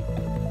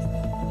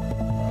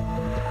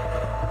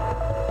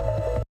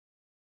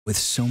 With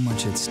so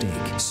much at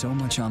stake, so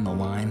much on the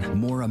line,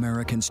 more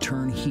Americans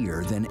turn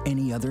here than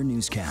any other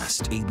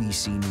newscast.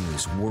 ABC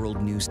News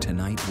World News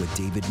Tonight with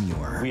David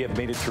Muir. We have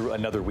made it through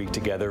another week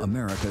together.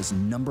 America's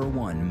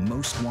 #1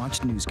 most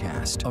watched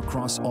newscast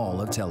across all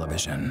of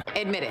television.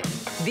 Admit it,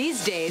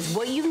 these days,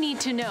 what you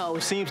need to know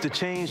seems to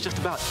change just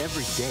about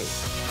every day.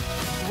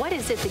 What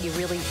is it that you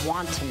really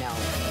want to know,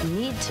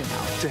 need to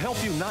know? To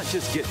help you not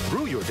just get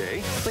through your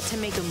day, but to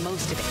make the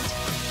most of it.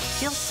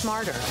 Feel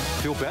smarter.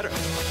 Feel better.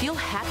 Feel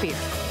happier.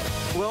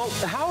 Well,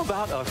 how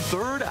about a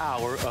third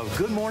hour of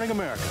Good Morning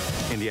America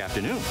in the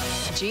afternoon?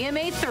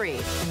 GMA 3,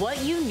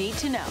 what you need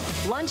to know.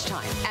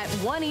 Lunchtime at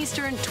 1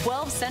 Eastern,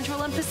 12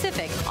 Central and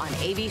Pacific on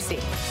ABC.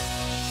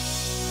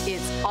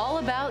 It's all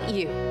about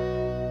you.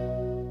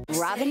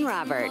 Robin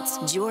Roberts,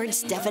 George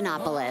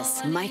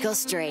Stephanopoulos, Michael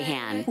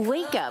Strahan.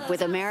 Wake up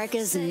with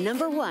America's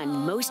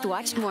 #1 most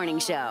watched morning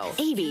show.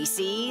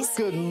 ABC's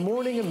Good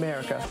Morning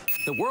America.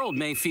 The world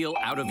may feel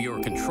out of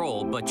your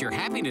control, but your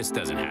happiness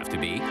doesn't have to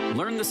be.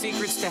 Learn the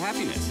secrets to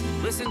happiness.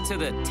 Listen to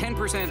the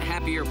 10%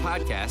 Happier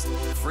podcast,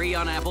 free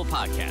on Apple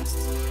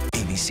Podcasts.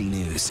 ABC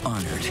News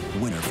honored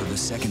winner for the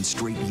second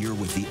straight year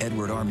with the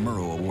Edward R.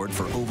 Murrow Award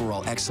for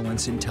Overall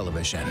Excellence in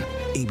Television.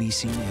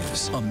 ABC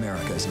News,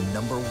 America's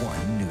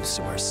 #1 news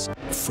source.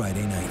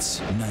 Friday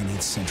nights,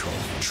 9/8 Central.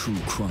 True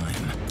crime,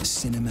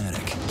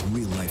 cinematic,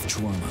 real-life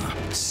drama,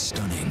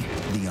 stunning,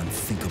 the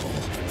unthinkable.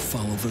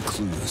 Follow the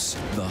clues,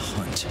 The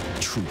Hunt,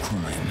 True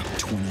Crime,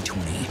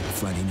 2020.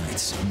 Friday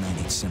nights,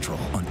 9/8 Central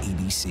on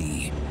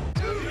ABC.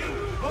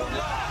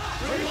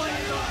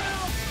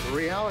 The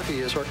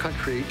reality is our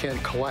country can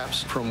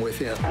collapse from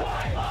within.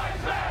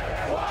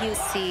 You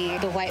see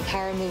the white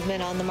power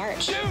movement on the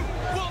march.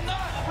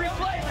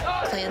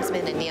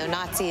 Klansmen and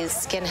neo-Nazis,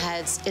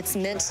 skinheads, it's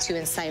meant to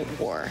incite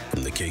war.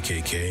 From the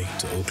KKK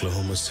to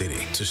Oklahoma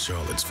City to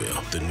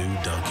Charlottesville, the new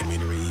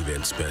documentary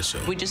event special.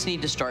 We just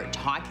need to start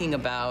talking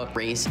about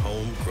race.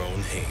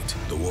 Homegrown hate,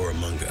 the war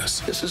among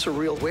us. This is a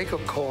real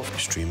wake-up call.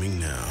 Streaming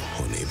now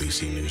on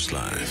ABC News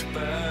Live.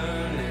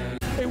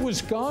 It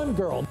was Gone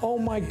Girl. Oh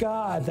my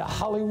God, the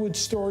Hollywood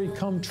story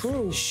come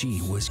true.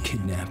 She was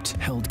kidnapped,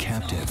 held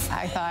captive.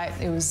 I thought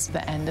it was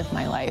the end of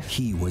my life.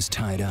 He was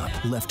tied up,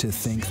 left to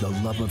think the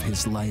love of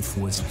his life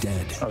was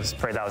dead. I was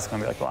afraid that was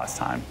going to be like the last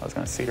time I was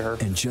going to see her.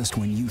 And just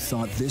when you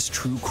thought this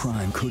true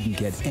crime couldn't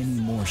get any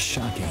more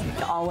shocking.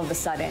 All of a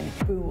sudden,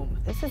 boom,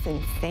 this is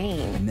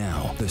insane.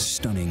 Now, the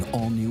stunning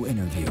all-new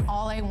interview.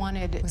 All I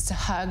wanted was to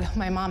hug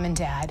my mom and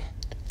dad.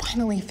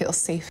 Finally feel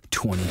safe.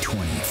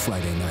 2020,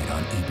 Friday night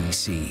on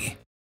ABC.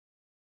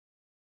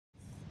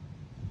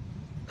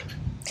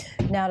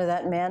 Now to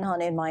that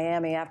manhunt in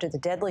Miami after the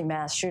deadly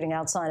mass shooting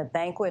outside a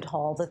banquet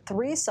hall. The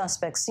 3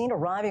 suspects seen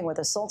arriving with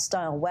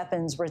assault-style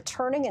weapons,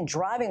 returning and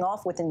driving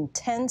off within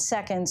 10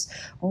 seconds.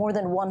 More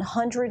than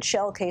 100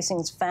 shell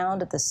casings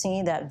found at the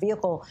scene. That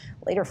vehicle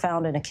later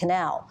found in a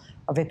canal.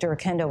 Our Victor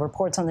Akendo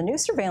reports on the new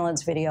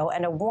surveillance video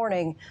and a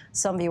warning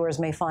some viewers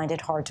may find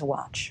it hard to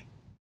watch.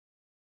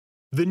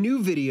 The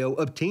new video,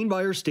 obtained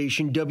by our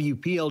station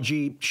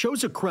WPLG,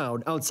 shows a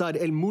crowd outside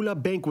El Mula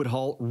Banquet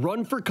Hall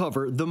run for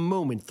cover the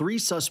moment 3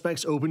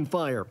 suspects open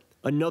fire.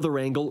 Another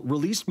angle,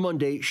 released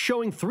Monday,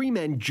 showing 3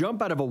 men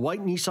jump out of a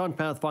white Nissan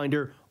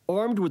Pathfinder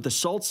armed with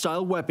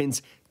assault-style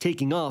weapons,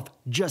 taking off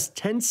just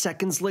 10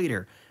 seconds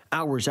later.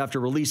 Hours after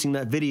releasing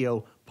that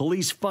video,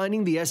 police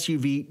finding the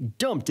SUV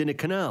dumped in a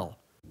canal.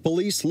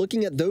 Police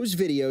looking at those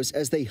videos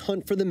as they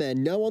hunt for the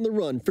men now on the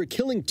run for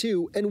killing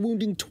 2 and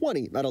wounding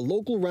 20 at a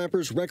local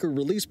rapper's record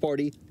release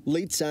party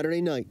late Saturday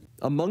night.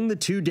 Among the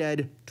 2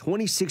 dead,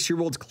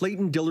 26-year-old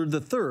Clayton Dillard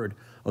III.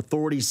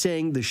 Authorities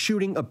saying the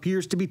shooting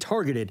appears to be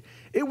targeted.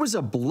 It was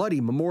a bloody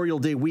Memorial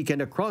Day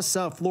weekend across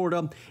South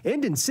Florida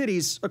and in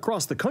cities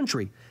across the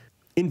country.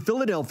 In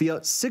Philadelphia,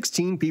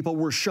 16 people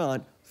were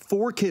shot,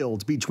 4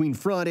 killed between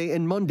Friday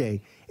and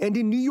Monday. And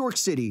in New York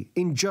City,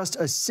 in just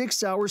a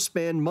 6-hour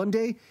span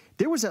Monday,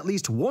 there was at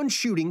least 1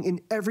 shooting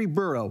in every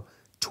borough,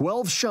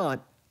 12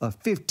 shot, a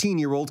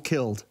 15-year-old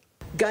killed.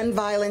 Gun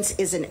violence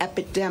is an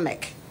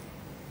epidemic,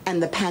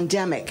 and the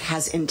pandemic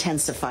has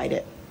intensified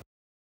it.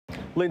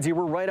 Lindsay,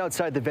 we're right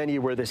outside the venue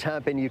where this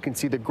happened. You can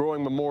see the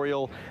growing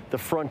memorial. The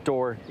front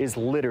door is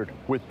littered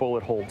with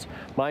bullet holes.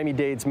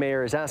 Miami-Dade's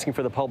mayor is asking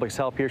for the public's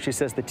help here. She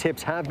says the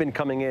tips have been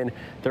coming in.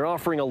 They're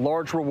offering a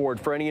large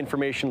reward for any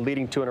information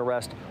leading to an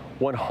arrest,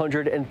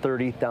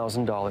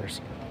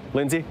 $130,000.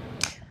 Lindsay?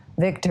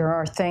 Victor,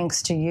 our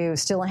thanks to you.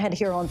 Still ahead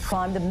here on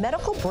Prime, the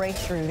medical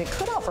breakthrough that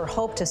could offer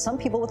hope to some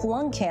people with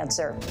lung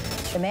cancer.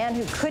 The man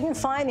who couldn't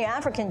find the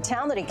African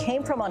town that he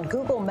came from on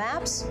Google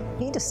Maps,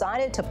 he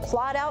decided to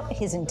plot out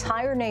his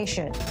entire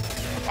nation.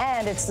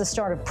 And it's the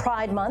start of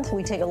Pride Month.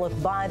 We take a look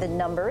by the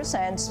numbers.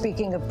 And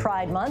speaking of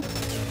Pride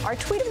Month, our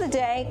tweet of the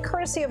day,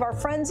 courtesy of our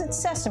friends at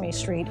Sesame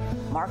Street,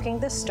 marking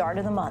the start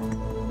of the month.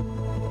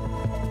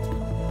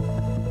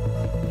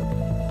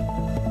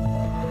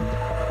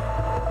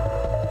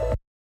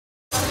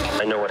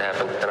 I know what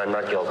happened, and I'm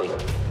not guilty.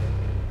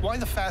 Why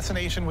the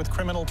fascination with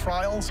criminal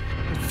trials?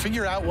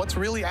 Figure out what's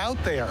really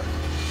out there.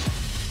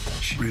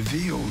 She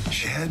revealed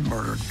she had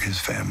murdered his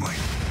family.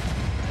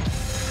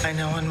 I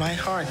know in my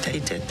heart they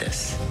did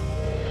this.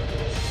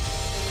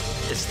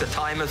 It's the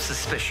time of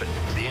suspicion.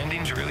 The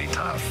ending's really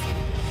tough.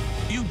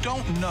 You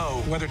don't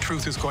know whether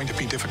truth is going to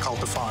be difficult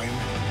to find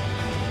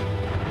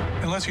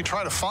unless you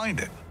try to find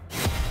it.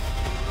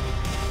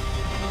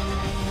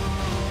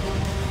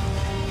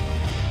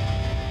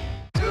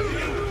 The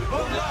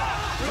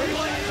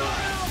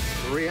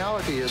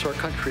reality is our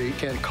country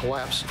can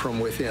collapse from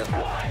within.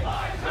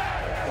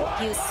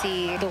 You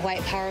see the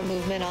white power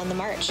movement on the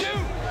march.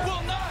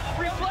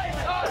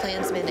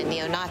 Klansmen and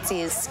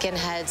neo-Nazis,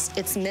 skinheads,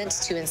 it's meant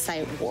to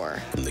incite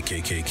war. From the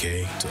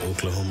KKK to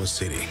Oklahoma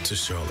City to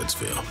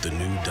Charlottesville, the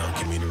new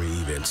documentary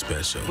event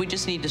special. We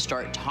just need to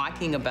start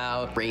talking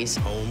about race.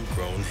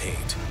 Homegrown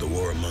hate, the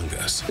war among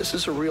us. This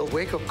is a real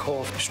wake-up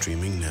call.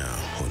 Streaming now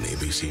on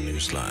ABC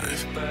News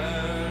Live.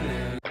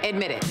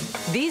 Admit it,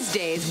 these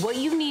days, what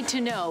you need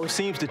to know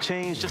seems to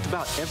change just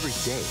about every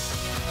day.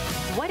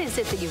 What is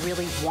it that you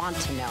really want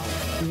to know,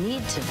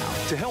 need to know?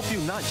 To help you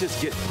not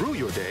just get through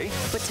your day,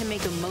 but to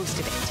make the most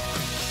of it.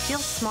 Feel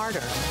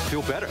smarter.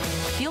 Feel better.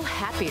 Feel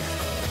happier.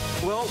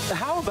 Well,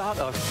 how about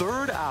a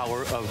third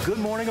hour of Good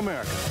Morning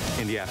America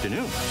in the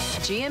afternoon?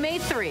 GMA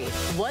 3,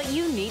 what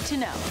you need to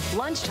know.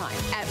 Lunchtime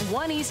at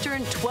 1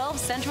 Eastern, 12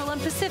 Central and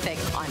Pacific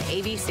on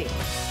ABC.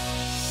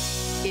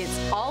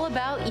 It's all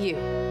about you.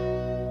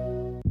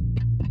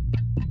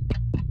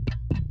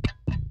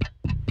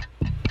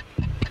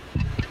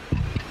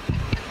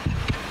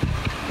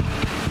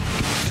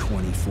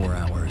 24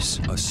 hours,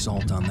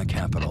 assault on the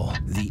Capitol.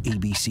 The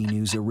ABC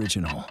News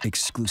original,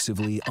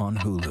 exclusively on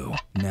Hulu.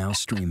 Now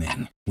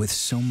streaming. With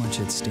so much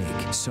at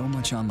stake, so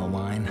much on the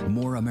line,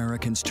 more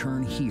Americans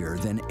turn here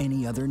than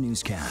any other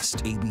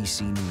newscast.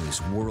 ABC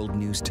News World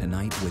News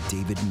Tonight with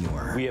David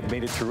Muir. We have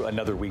made it through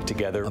another week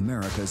together.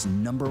 America's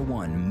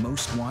 #1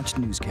 most watched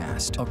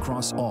newscast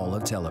across all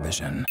of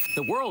television.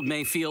 The world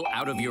may feel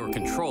out of your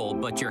control,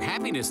 but your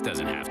happiness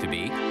doesn't have to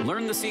be.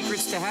 Learn the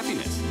secrets to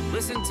happiness.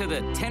 Listen to the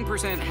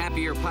 10%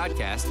 Happier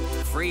podcast,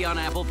 free on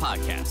Apple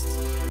Podcasts.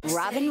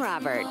 Robin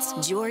Roberts,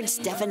 George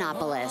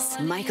Stephanopoulos,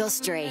 Michael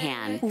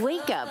Strahan.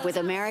 Wake up with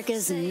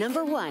America's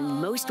 #1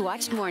 most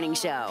watched morning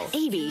show.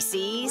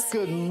 ABC's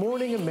Good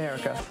Morning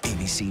America.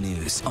 ABC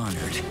News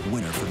honored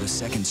winner for the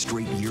second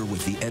straight year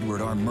with the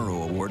Edward R.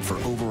 Murrow Award for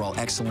overall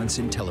excellence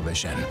in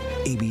television.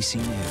 ABC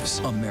News,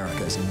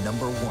 America's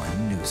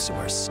 #1 news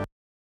source.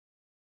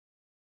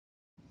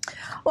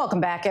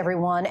 Welcome back,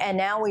 everyone. And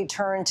now we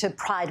turn to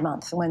Pride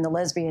Month, when the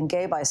lesbian,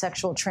 gay,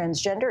 bisexual,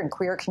 transgender, and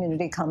queer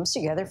community comes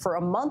together for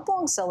a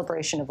month-long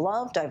celebration of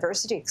love,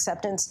 diversity,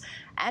 acceptance,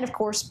 and, of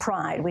course,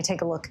 pride. We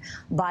take a look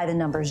by the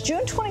numbers.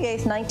 June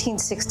 28th,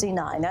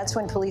 1969. That's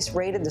when police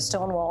raided the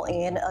Stonewall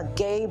Inn, a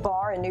gay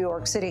bar in New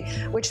York City,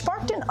 which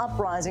sparked an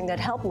uprising that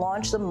helped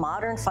launch the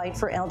modern fight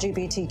for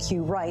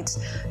LGBTQ rights.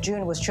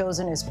 June was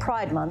chosen as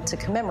Pride Month to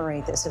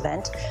commemorate this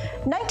event.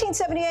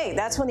 1978,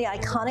 that's when the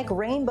iconic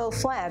rainbow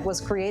flag was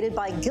created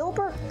by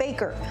Gilbert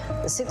Baker.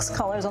 The 6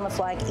 colors on the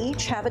flag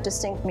each have a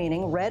distinct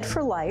meaning: red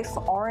for life,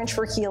 orange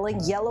for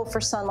healing, yellow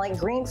for sunlight,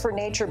 green for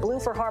nature, blue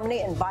for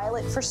harmony, and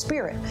violet for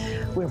spirit.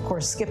 We're, of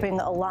course, skipping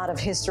a lot of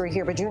history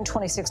here, but June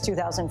 26,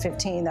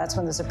 2015, that's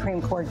when the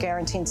Supreme Court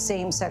guaranteed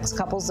same-sex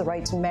couples the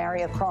right to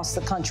marry across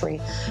the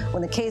country.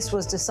 When the case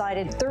was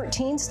decided,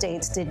 13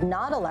 states did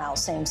not allow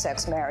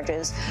same-sex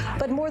marriages,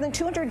 but more than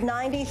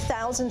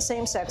 290,000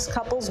 same-sex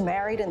couples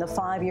married in the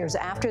 5 years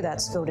after that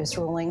SCOTUS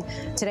ruling.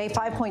 Today,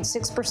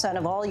 5.6%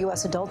 of all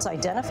U.S. adults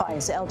identify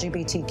as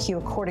LGBTQ,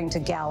 according to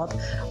Gallup.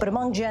 But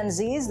among Gen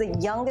Zs, the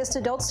youngest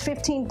adults,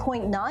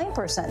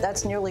 15.9%,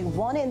 that's nearly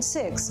 1 in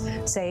 6,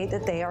 say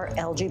that they are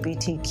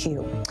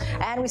LGBTQ.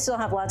 And we still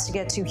have lots to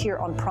get to here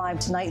on Prime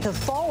tonight. The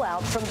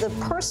fallout from the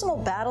personal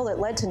battle that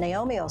led to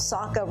Naomi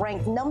Osaka,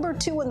 ranked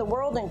 #2 in the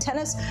world in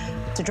tennis,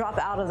 to drop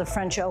out of the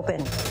French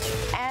Open.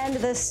 And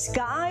the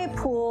Sky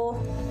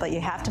Pool, but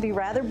you have to be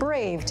rather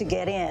brave to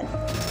get in.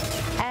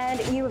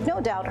 And you have no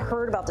doubt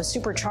heard about the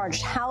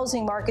supercharged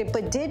housing market,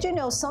 but did you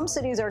know some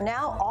cities are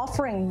now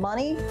offering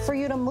money for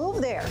you to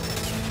move there?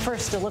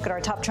 First, a look at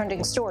our top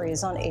trending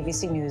stories on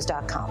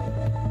abcnews.com.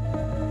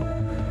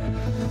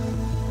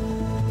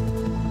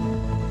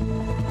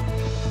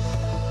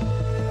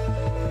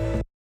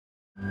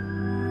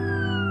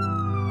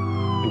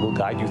 We will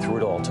guide you through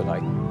it all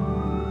tonight.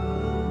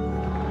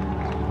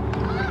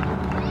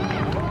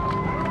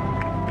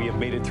 We have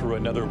made it through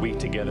another week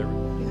together.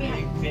 Give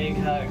me a big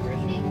hug,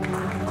 Brittany.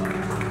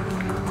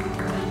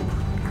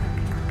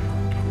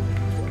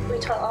 We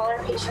tell all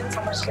our patients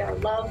how much they're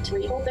loved.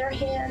 We hold their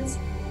hands.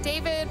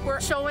 David, we're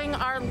showing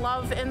our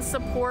love and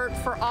support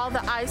for all the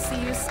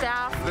ICU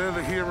staff. They're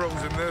the heroes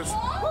in this.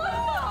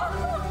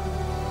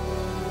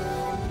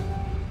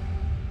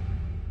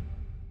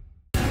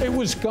 It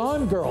was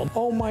Gone Girl.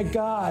 Oh my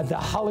God, the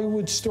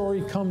Hollywood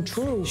story come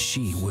true.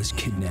 She was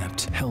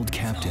kidnapped, held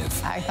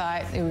captive. I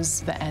thought it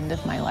was the end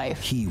of my life.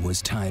 He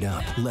was tied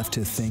up, left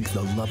to think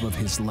the love of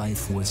his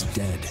life was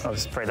dead. I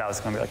was afraid that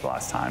was going to be like the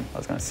last time I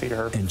was going to see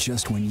her. And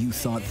just when you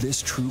thought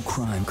this true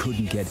crime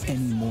couldn't get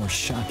any more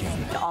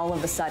shocking, all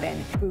of a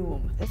sudden,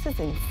 boom. This is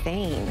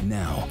insane.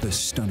 Now, the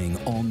stunning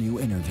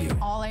all-new interview.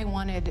 All I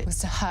wanted was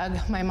to hug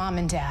my mom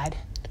and dad.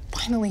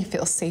 Finally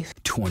feel safe.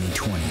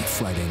 2020,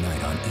 Friday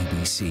night on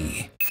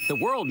ABC. The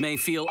world may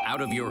feel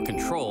out of your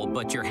control,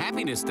 but your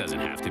happiness doesn't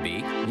have to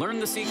be. Learn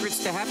the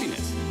secrets to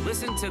happiness.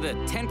 Listen to the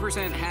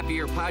 10%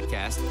 Happier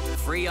podcast,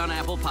 free on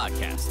Apple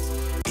Podcasts.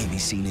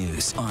 ABC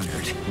News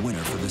honored winner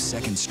for the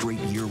second straight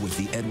year with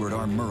the Edward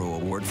R. Murrow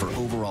Award for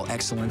overall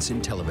excellence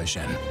in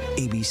television.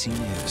 ABC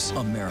News,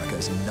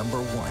 America's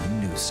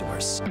 #1 news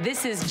source.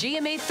 This is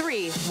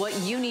GMA3, what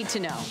you need to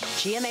know.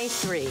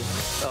 GMA3.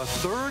 A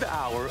third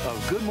hour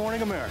of Good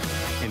Morning America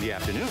in the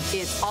afternoon.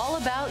 It's all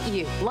about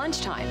you.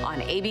 Lunchtime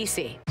on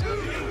ABC.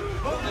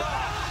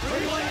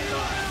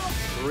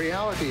 The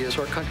reality is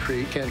our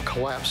country can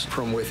collapse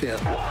from within.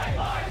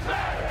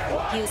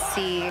 You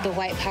see the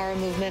white power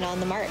movement on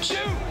the march.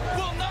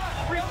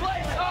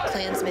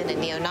 Klansmen and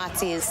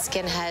neo-Nazis,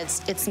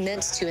 skinheads, it's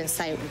meant to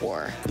incite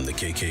war. From the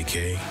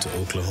KKK to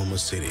Oklahoma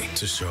City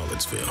to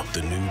Charlottesville,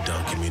 the new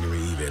documentary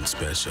event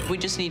special. We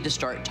just need to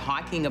start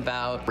talking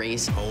about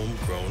race.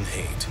 Homegrown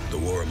hate, the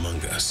war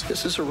among us.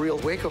 This is a real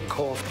wake-up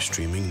call.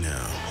 Streaming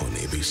now on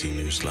ABC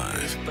News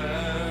Live.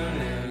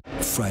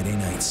 Friday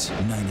nights,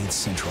 9/8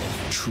 Central.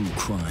 True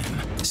crime,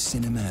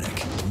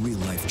 cinematic,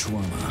 real-life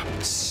drama,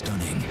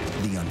 stunning,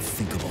 the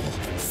unthinkable.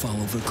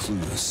 Follow the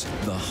clues,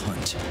 The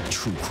Hunt,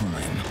 True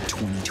Crime,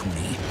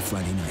 2020.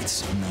 Friday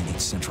nights, 9/8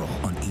 Central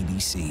on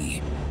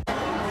ABC.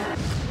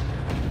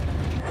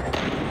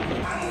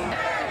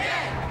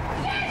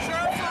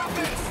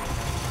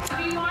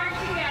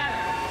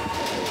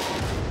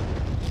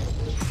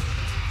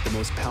 The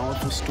most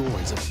powerful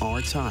stories of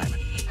our time,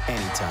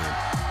 anytime.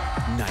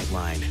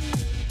 Nightline.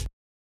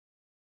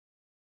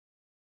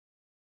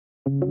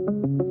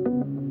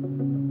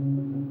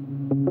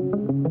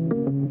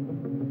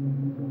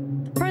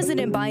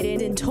 President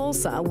Biden in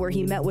Tulsa, where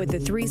he met with the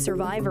 3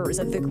 survivors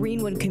of the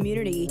Greenwood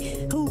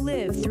community who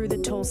lived through the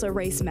Tulsa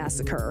race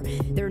massacre.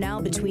 They're now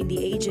between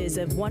the ages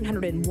of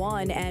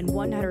 101 and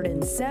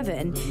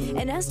 107.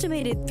 An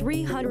estimated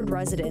 300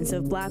 residents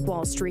of Black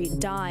Wall Street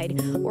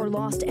died or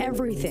lost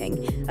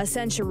everything a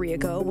century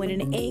ago when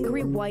an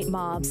angry white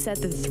mob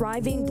set the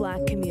thriving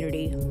black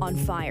community on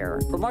fire.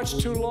 For much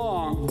too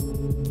long,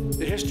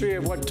 the history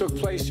of what took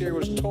place here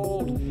was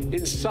told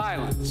in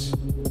silence,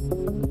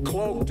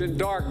 cloaked in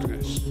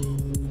darkness.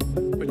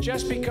 But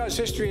just because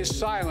history is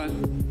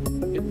silent,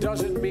 it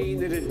doesn't mean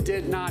that it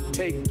did not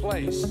take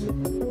place.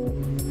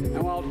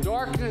 And while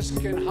darkness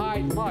can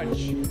hide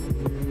much,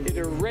 it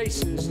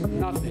erases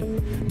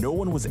nothing. No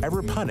one was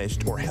ever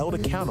punished or held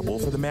accountable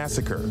for the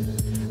massacre.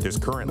 There's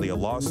currently a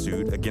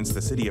lawsuit against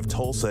the city of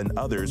Tulsa and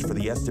others for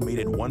the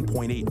estimated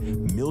 $1.8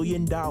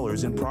 million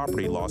in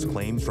property loss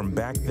claims from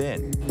back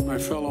then. My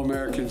fellow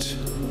Americans,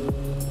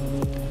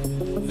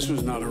 this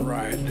was not a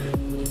riot.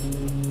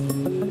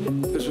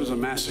 This was a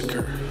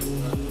massacre.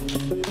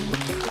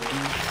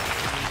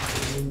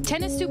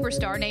 Tennis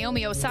superstar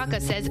Naomi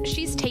Osaka says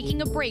she's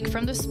taking a break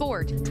from the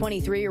sport.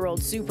 23-year-old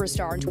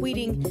superstar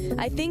tweeting,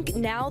 "I think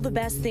now the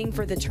best thing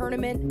for the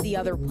tournament, the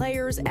other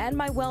players, and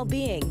my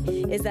well-being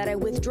is that I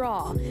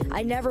withdraw.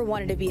 I never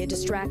wanted to be a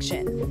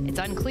distraction." It's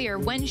unclear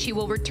when she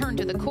will return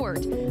to the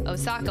court.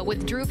 Osaka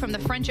withdrew from the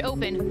French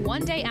Open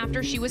one day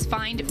after she was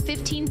fined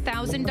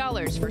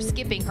 $15,000 for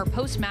skipping her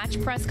post-match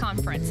press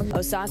conference.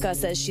 Osaka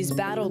says she's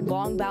battled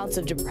long bouts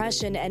of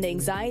depression and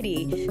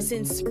anxiety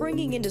since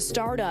springing into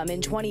stardom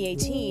in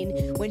 2018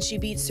 when she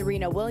beat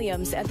Serena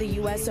Williams at the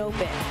U.S.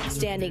 Open,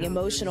 standing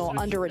emotional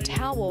under a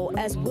towel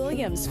as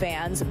Williams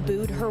fans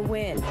booed her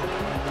win.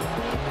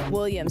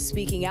 Williams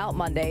speaking out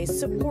Monday,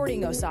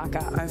 supporting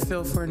Osaka. I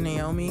feel for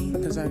Naomi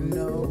because I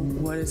know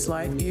what it's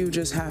like. You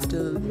just have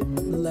to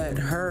let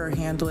her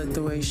handle it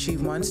the way she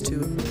wants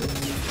to.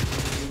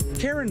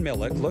 Karen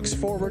Millick looks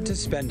forward to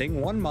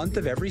spending 1 month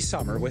of every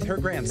summer with her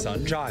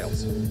grandson,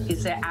 Giles.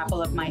 He's the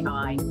apple of my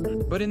eye.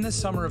 But in the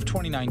summer of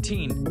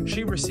 2019,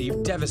 she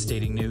received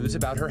devastating news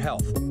about her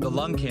health. The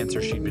lung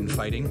cancer she'd been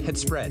fighting had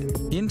spread.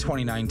 In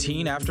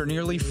 2019, after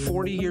nearly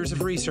 40 years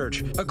of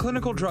research, a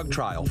clinical drug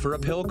trial for a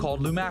pill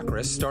called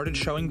Lumacris started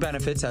showing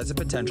benefits as a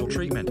potential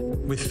treatment.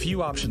 With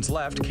few options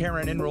left,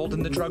 Karen enrolled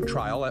in the drug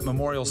trial at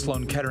Memorial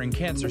Sloan Kettering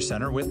Cancer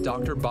Center with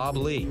Dr. Bob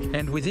Lee.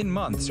 And within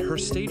months, her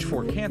stage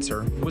 4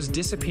 cancer was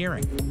disappearing.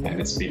 And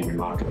it's been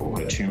remarkable.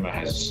 The tumor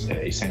has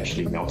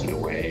essentially melted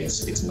away.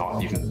 It's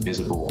not even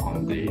visible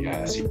on the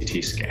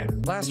CT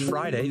scan. Last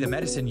Friday, the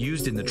medicine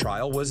used in the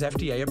trial was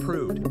FDA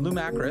approved.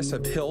 Lumacris, a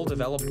pill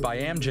developed by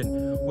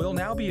Amgen, will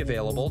now be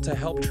available to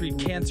help treat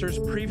cancers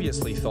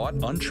previously thought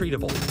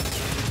untreatable.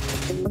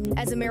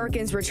 As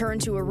Americans return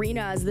to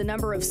arenas, the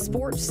number of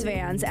sports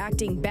fans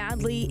acting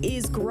badly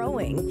is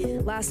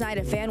growing. Last night,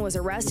 a fan was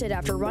arrested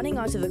after running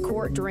onto the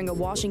court during a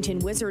Washington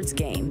Wizards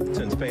game.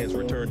 Since fans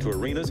returned to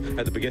arenas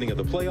at the beginning of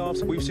the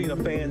playoffs, we've seen a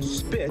fan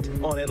spit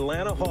on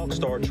Atlanta Hawks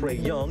star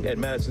Trae Young at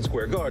Madison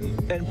Square Garden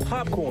and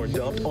popcorn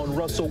dumped on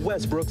Russell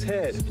Westbrook's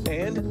head.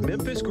 And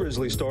Memphis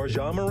Grizzlies star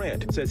Ja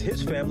Morant says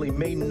his family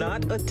may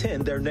not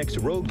attend their next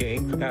road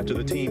game after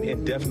the team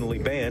indefinitely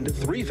banned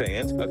 3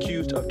 fans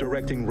accused of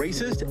directing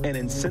racist and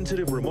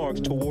insensitive remarks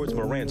towards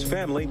Morant's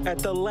family at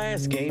the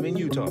last game in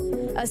Utah.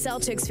 A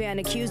Celtics fan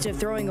accused of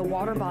throwing a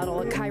water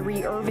bottle at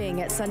Kyrie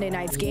Irving at Sunday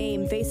night's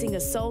game, facing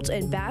assault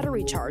and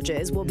battery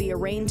charges, will be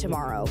arraigned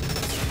tomorrow.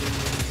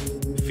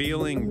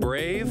 Feeling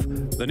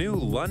brave? The new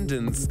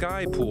London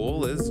Sky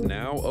Pool is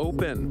now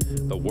open.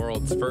 The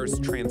world's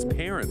first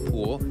transparent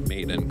pool,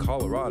 made in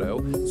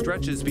Colorado,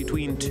 stretches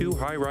between 2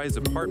 high-rise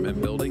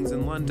apartment buildings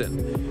in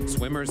London.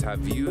 Swimmers have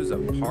views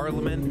of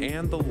Parliament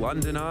and the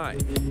London Eye.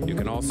 You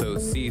can also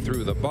see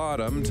through the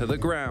bottom to the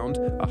ground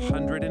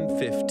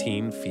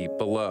 115 feet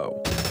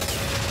below.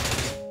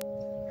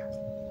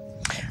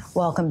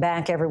 Welcome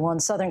back,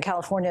 everyone. Southern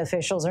California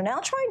officials are now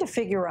trying to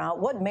figure out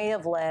what may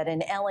have led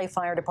an LA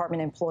Fire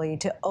Department employee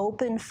to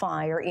open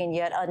fire in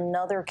yet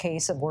another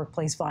case of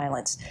workplace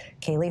violence.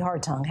 Kaylee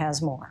Hartung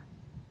has more.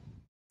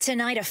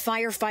 Tonight, a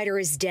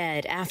firefighter is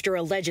dead after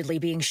allegedly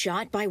being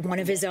shot by one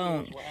of his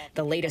own.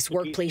 The latest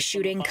workplace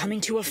shooting coming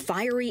to a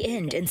fiery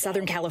end in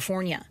Southern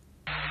California.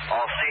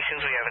 All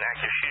stations, we have an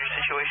active shooter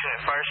situation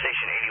at Fire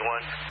Station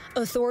 81.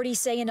 Authorities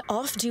say an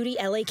off-duty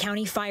LA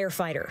County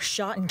firefighter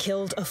shot and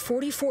killed a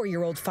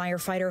 44-year-old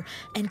firefighter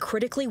and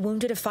critically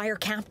wounded a fire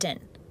captain.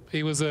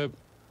 He was a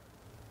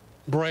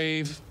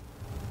brave,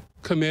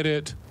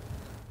 committed,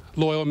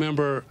 loyal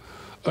member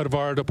of the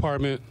fire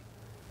department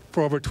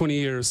for over 20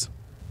 years.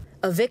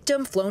 A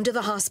victim flown to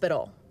the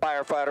hospital.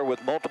 Firefighter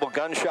with multiple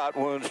gunshot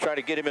wounds, trying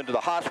to get him into the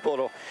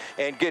hospital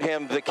and get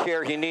him the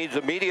care he needs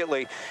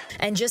immediately.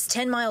 And just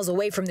 10 miles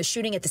away from the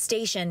shooting at the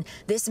station,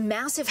 this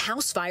massive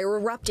house fire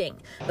erupting,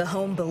 the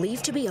home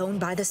believed to be owned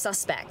by the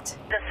suspect.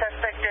 The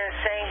suspect is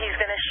saying he's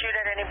going to shoot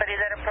at anybody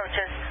that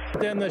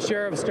approaches. Then the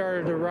sheriff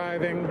started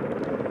arriving,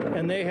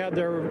 and they had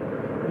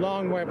their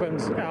long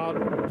weapons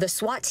out. The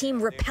SWAT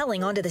team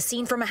rappelling onto the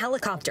scene from a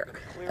helicopter.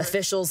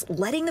 Officials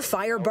letting the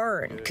fire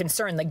burn,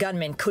 concerned the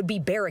gunman could be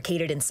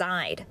barricaded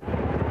inside.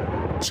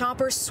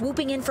 Choppers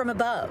swooping in from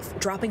above,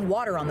 dropping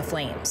water on the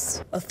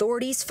flames.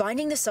 Authorities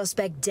finding the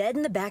suspect dead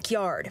in the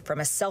backyard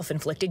from a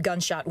self-inflicted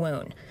gunshot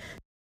wound.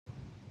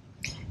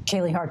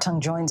 Kaylee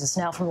Hartung joins us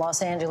now from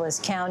Los Angeles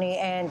County.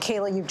 And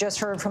Kaylee, you've just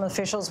heard from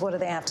officials. What do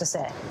they have to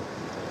say?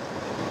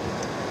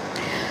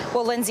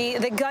 Well, Lindsay,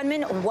 the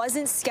gunman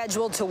wasn't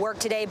scheduled to work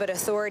today, but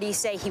authorities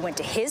say he went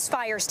to his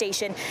fire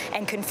station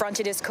and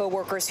confronted his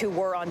coworkers who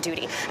were on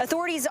duty.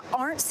 Authorities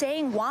aren't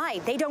saying why.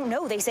 They don't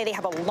know. They say they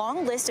have a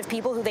long list of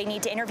people who they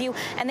need to interview,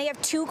 and they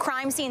have 2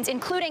 crime scenes,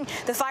 including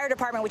the fire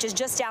department, which is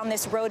just down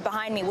this road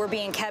behind me. We're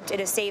being kept at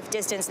a safe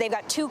distance. They've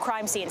got 2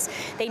 crime scenes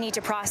they need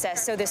to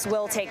process, so this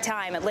will take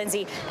time.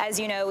 Lindsay, as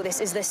you know,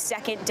 this is the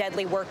 2nd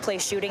deadly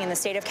workplace shooting in the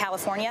state of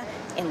California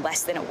in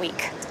less than a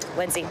week.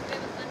 Lindsay.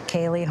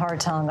 Kaylee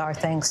Hartung, our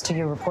thanks to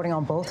you reporting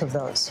on both of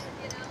those.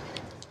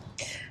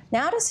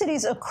 Now to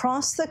cities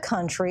across the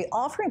country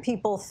offering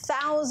people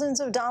thousands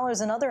of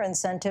dollars and other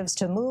incentives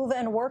to move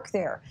and work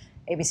there.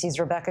 ABC's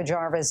Rebecca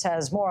Jarvis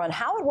has more on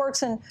how it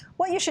works and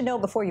what you should know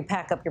before you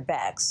pack up your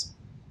bags.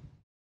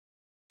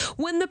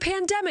 When the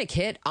pandemic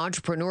hit,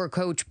 entrepreneur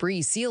coach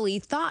Bree Seeley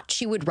thought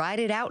she would ride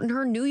it out in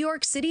her New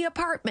York City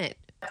apartment.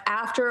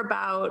 After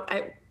about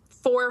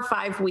 4 or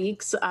 5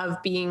 weeks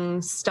of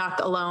being stuck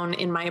alone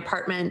in my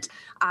apartment,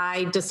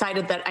 I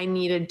decided that I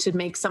needed to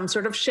make some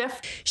sort of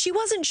shift. She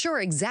wasn't sure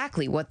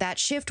exactly what that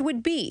shift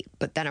would be,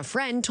 but then a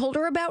friend told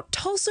her about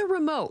Tulsa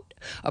Remote,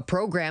 a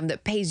program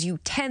that pays you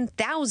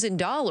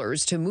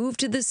 $10,000 to move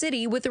to the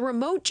city with a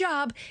remote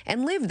job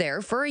and live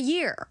there for a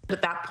year.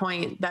 At that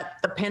point, that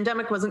the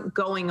pandemic wasn't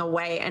going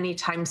away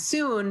anytime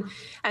soon,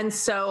 and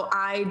so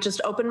I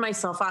just opened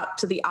myself up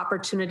to the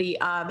opportunity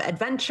of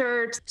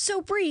adventure.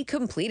 So Bree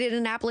completed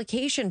an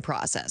application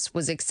process,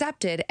 was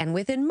accepted, and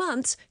within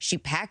months, she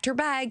packed her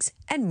bags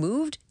and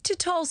moved to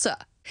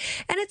Tulsa.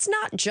 And it's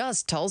not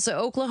just Tulsa,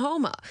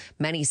 Oklahoma.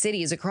 Many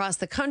cities across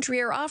the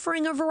country are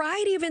offering a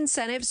variety of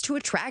incentives to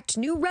attract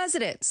new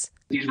residents.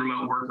 These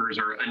remote workers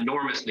are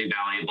enormously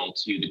valuable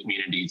to the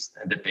communities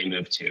that they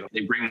move to.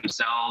 They bring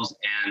themselves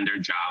and their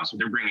jobs.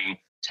 They're bringing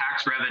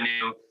tax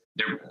revenue.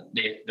 They're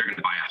going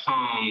to buy a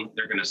home,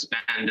 they're going to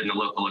spend in the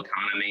local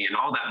economy, and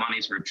all that money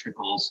sort of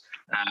trickles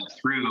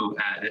through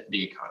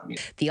the economy.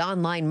 The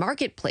online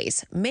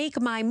marketplace,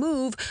 Make My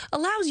Move,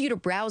 allows you to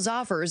browse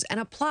offers and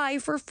apply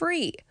for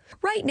free.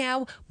 Right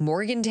now,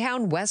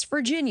 Morgantown, West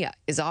Virginia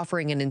is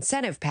offering an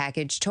incentive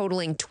package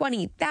totaling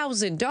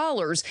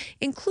 $20,000,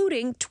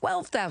 including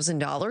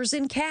 $12,000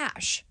 in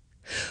cash.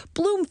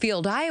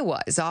 Bloomfield,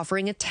 Iowa is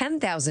offering a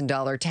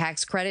 $10,000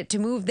 tax credit to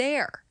move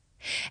there.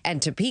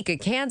 And Topeka,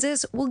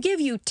 Kansas will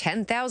give you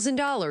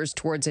 $10,000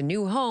 towards a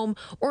new home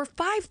or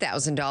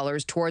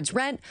 $5,000 towards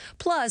rent,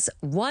 plus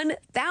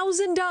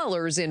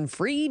 $1,000 in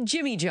free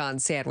Jimmy John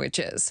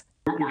sandwiches.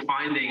 What we're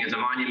finding is a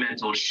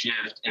monumental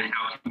shift in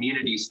how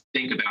communities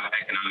think about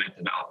economic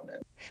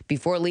development.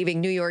 Before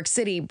leaving New York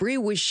City, Bree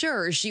was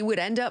sure she would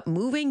end up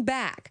moving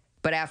back.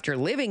 But after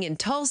living in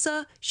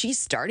Tulsa, she's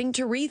starting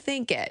to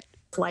rethink it.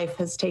 Life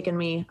has taken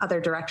me other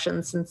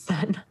directions since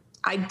then.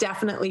 I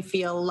definitely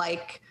feel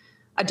like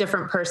a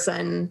different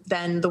person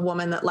than the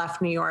woman that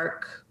left New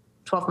York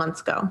 12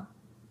 months ago.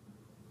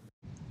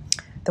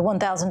 The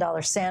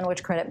 $1,000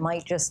 sandwich credit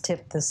might just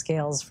tip the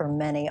scales for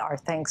many. Our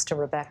thanks to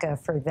Rebecca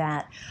for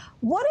that.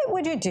 What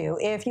would you do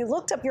if you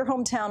looked up your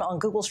hometown on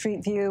Google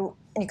Street View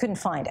and you couldn't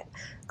find it?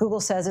 Google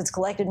says it's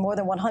collected more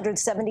than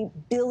 170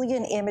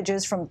 billion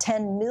images from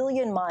 10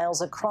 million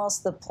miles across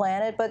the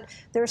planet, but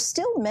there are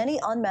still many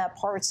unmapped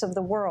parts of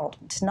the world.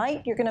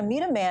 Tonight, you're going to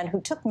meet a man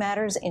who took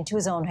matters into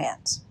his own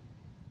hands.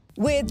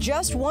 With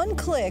just one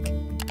click,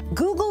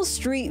 Google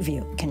Street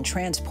View can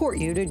transport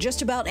you to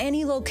just about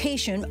any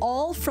location,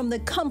 all from the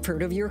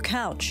comfort of your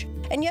couch.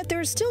 And yet there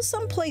are still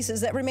some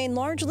places that remain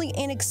largely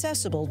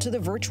inaccessible to the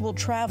virtual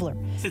traveler.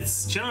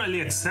 It's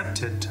generally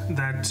accepted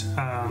that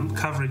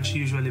coverage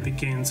usually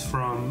begins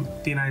from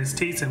the United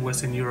States and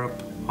Western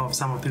Europe of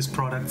some of these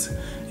products,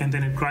 and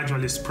then it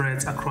gradually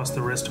spreads across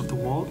the rest of the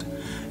world.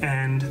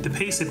 And the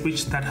pace at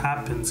which that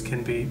happens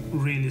can be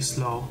really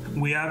slow.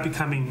 We are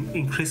becoming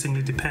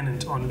increasingly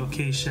dependent on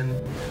location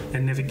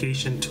and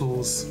navigation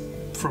tools,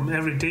 from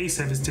everyday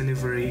service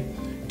delivery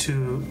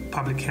to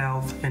public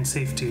health and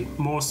safety,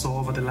 more so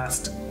over the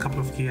last couple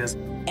of years.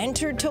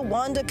 Enter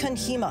Tawanda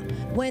Kanhima.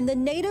 When the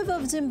native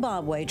of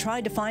Zimbabwe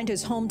tried to find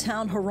his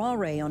hometown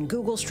Harare on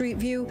Google Street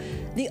View,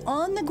 the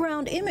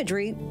on-the-ground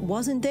imagery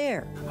wasn't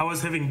there. I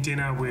was having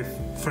dinner with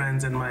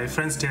friends, and my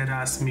friend's dad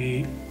asked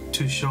me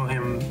to show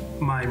him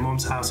my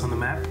mom's house on the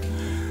map.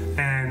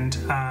 And,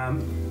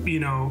 you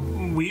know,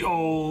 we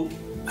all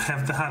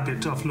have the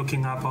habit of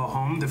looking up our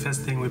home. The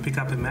first thing we pick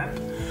up a map.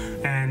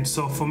 And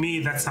so for me,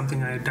 that's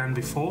something I had done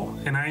before.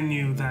 And I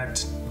knew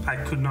that I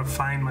could not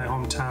find my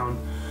hometown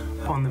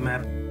on the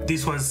map.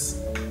 This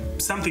was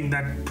something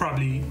that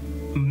probably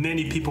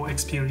many people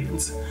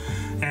experience.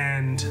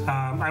 And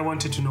I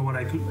wanted to know what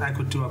I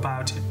could do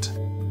about it.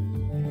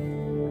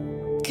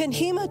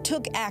 Kanhima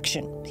took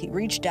action. He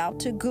reached out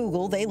to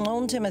Google. They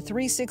loaned him a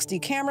 360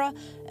 camera,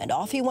 and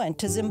off he went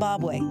to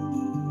Zimbabwe.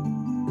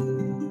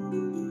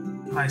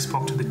 I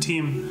spoke to the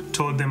team,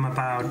 told them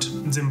about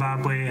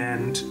Zimbabwe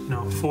and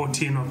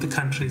 14 of the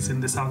countries in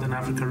the Southern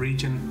Africa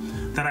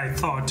region that I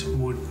thought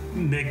would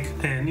make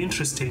an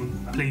interesting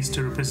place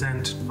to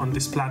represent on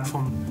this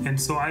platform.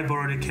 And so I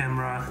borrowed a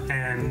camera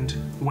and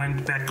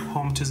went back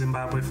home to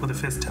Zimbabwe for the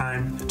first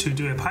time to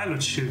do a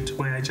pilot shoot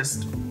where I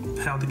just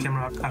held the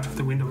camera out of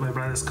the window of my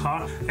brother's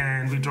car,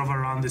 and we drove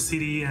around the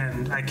city,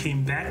 and I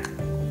came back.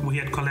 We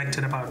had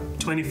collected about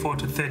 24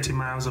 to 30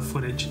 miles of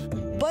footage.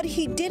 But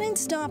he didn't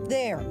stop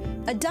there.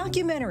 A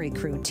documentary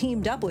crew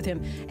teamed up with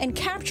him and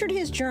captured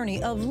his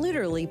journey of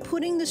literally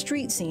putting the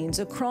street scenes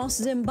across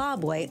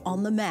Zimbabwe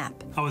on the map.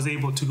 I was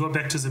able to go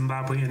back to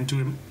Zimbabwe and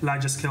do a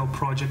larger scale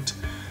project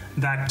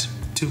that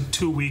took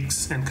 2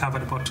 weeks and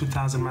covered about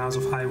 2,000 miles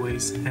of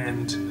highways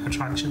and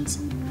attractions.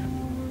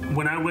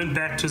 When I went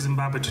back to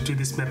Zimbabwe to do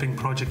this mapping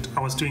project, I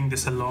was doing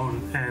this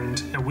alone.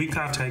 And a week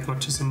after I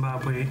got to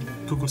Zimbabwe,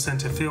 Google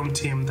sent a film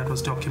team that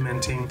was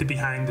documenting the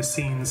behind the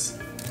scenes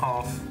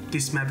of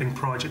this mapping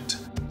project.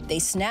 They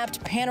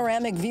snapped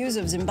panoramic views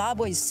of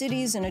Zimbabwe's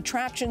cities and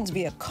attractions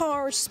via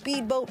car,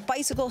 speedboat,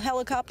 bicycle,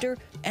 helicopter,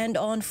 and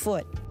on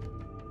foot.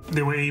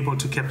 They were able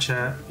to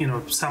capture,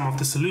 some of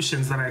the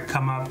solutions that I'd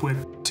come up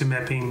with to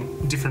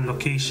mapping different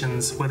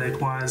locations, whether it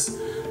was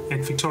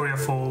at Victoria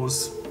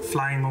Falls,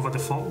 flying over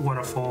the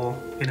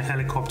waterfall in a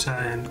helicopter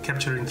and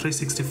capturing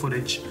 360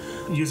 footage,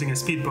 using a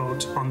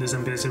speedboat on the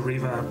Zambezi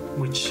River,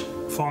 which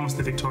forms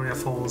the Victoria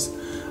Falls,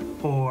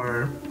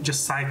 or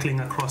just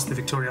cycling across the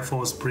Victoria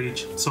Falls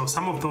Bridge. So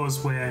some of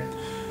those were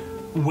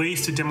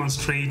ways to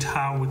demonstrate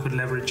how we could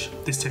leverage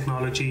this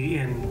technology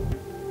in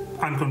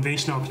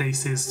unconventional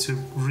places to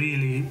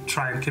really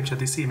try and capture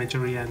this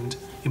imagery and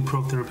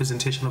improve the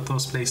representation of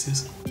those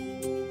places.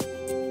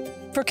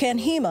 For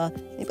Kanhima,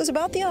 it was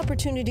about the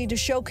opportunity to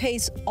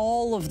showcase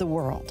all of the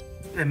world.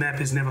 A map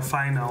is never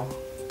final.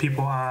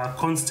 People are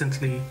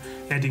constantly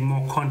adding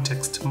more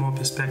context, more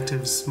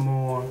perspectives,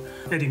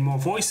 adding more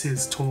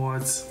voices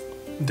towards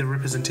the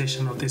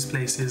representation of these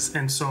places.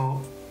 And so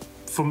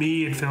for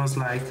me, it feels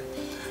like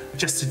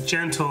just a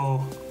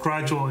gentle,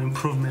 gradual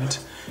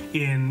improvement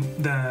in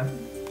the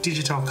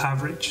digital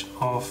coverage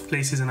of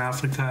places in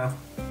Africa.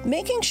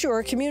 Making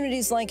sure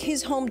communities like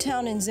his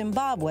hometown in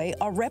Zimbabwe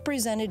are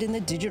represented in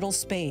the digital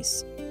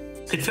space.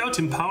 It felt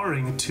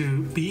empowering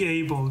to be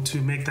able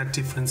to make that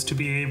difference, to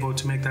be able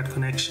to make that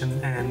connection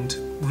and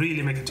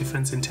really make a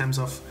difference in terms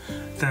of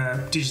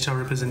the digital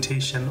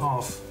representation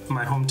of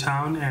my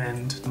hometown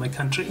and my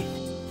country.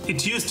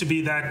 It used to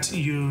be that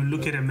you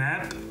look at a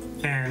map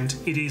and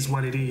it is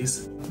what it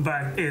is.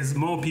 But as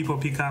more people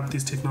pick up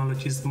these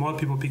technologies, more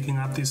people picking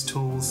up these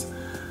tools,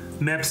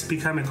 maps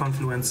become a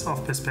confluence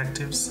of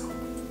perspectives.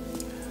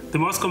 The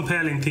most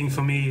compelling thing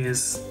for me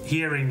is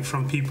hearing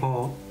from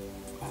people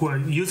who are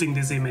using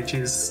these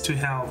images to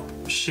help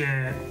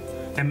share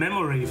a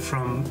memory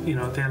from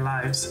their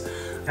lives.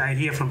 I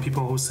hear from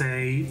people who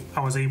say, I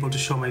was able to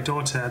show my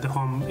daughter the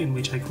home in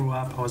which I grew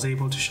up. I was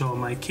able to show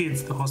my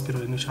kids the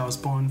hospital in which I was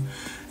born.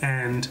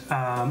 And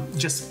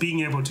just being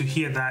able to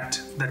hear that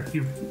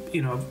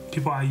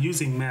people are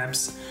using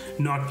maps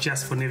not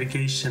just for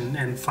navigation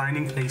and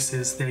finding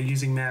places. They're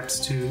using maps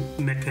to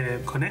make a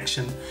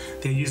connection.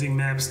 They're using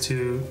maps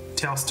to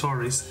tell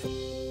stories.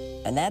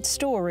 And that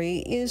story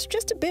is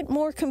just a bit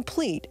more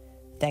complete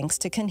thanks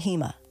to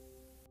Conhema.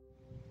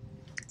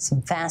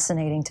 Some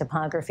fascinating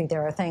topography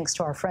there. Thanks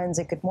to our friends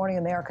at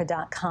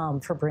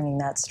GoodMorningAmerica.com for bringing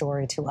that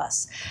story to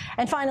us.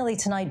 And finally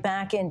tonight,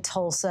 back in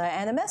Tulsa,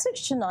 and a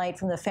message tonight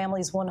from the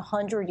family's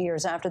 100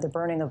 years after the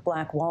burning of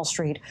Black Wall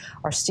Street.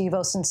 Our Steve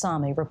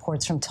Osinsami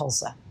reports from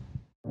Tulsa.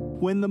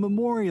 When the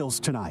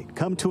memorials tonight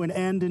come to an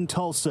end in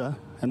Tulsa,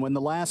 and when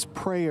the last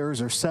prayers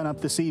are sent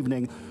up this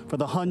evening for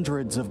the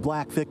hundreds of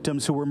black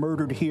victims who were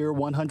murdered here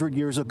 100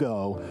 years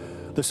ago,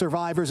 the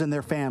survivors and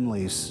their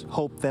families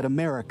hope that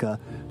America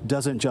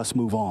doesn't just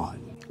move on.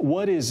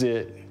 What is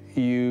it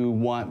you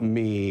want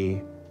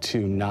me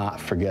to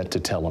not forget to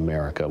tell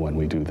America when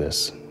we do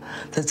this?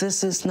 That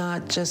this is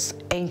not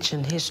just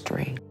ancient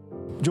history.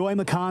 Joy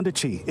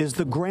McConaughey is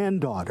the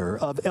granddaughter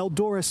of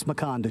Eldoris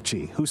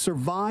McConaughey, who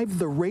survived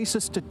the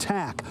racist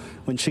attack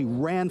when she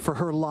ran for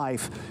her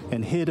life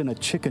and hid in a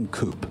chicken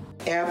coop.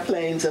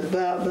 Airplanes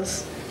above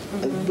us,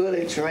 the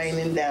bullets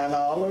raining down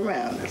all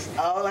around us.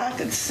 All I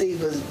could see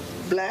was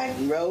black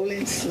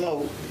rolling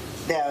smoke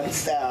down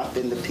south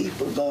and the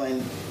people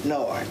going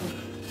north.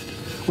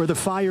 Where the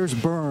fires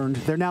burned,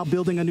 they're now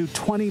building a new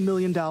 $20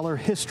 million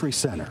history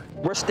center.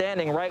 We're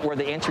standing right where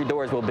the entry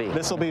doors will be.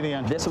 This will be the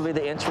entry. This will be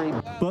the entry.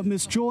 But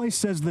Miss Joy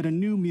says that a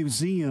new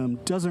museum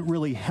doesn't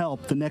really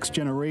help the next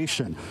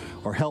generation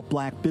or help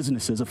black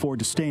businesses afford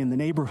to stay in the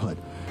neighborhood.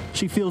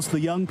 She feels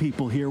the young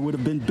people here would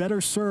have been better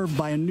served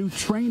by a new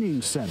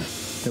training center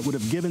that would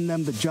have given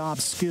them the job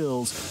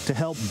skills to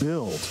help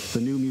build the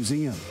new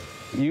museum.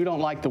 You don't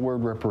like the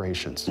word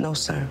reparations? No,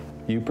 sir.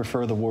 You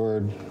prefer the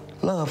word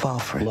love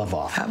offering. Love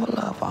offering. Have a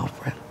love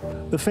offering.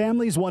 The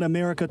families want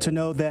America to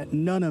know that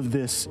none of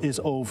this is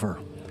over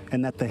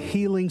and that the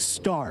healing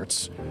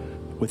starts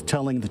with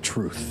telling the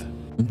truth.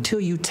 Until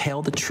you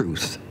tell the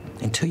truth,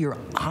 until you're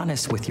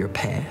honest with your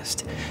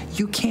past,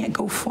 you can't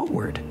go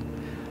forward.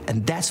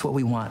 And that's what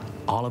we want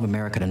all of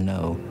America to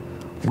know.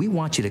 We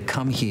want you to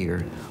come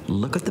here,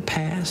 look at the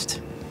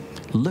past,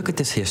 look at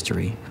this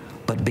history,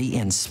 but be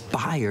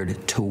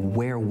inspired to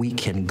where we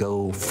can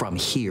go from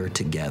here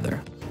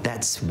together.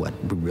 That's what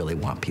we really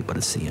want people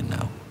to see and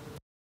know.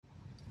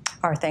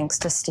 Our thanks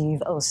to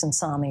Steve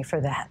Osinsami for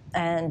that.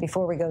 And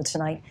before we go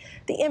tonight,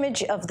 the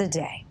image of the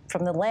day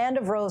from the land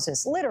of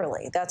roses.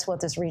 Literally, that's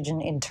what this region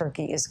in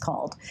Turkey is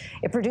called.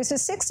 It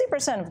produces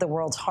 60% of the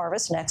world's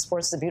harvest and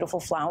exports the beautiful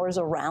flowers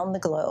around the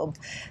globe.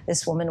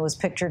 This woman was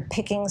pictured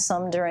picking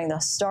some during the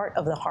start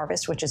of the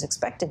harvest, which is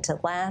expected to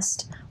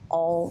last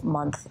all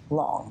month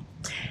long.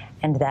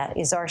 And that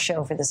is our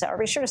show for this hour.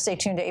 Be sure to stay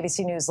tuned to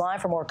ABC News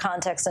Live for more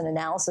context and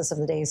analysis of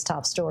the day's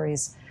top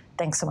stories.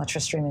 Thanks so much for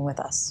streaming with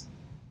us.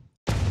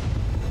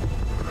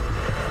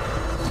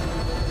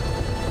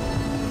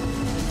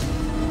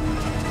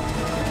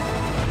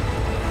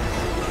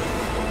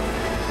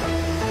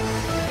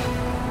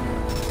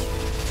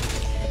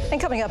 And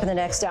coming up in the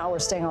next hour,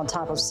 staying on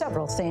top of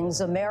several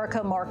things,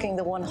 America marking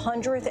the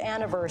 100th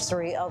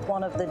anniversary of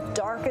one of the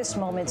darkest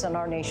moments in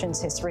our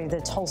nation's history, the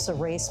Tulsa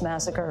race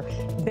massacre,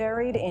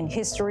 buried in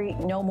history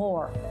no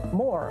more.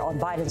 More on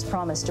Biden's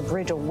promise to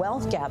bridge a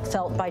wealth gap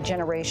felt by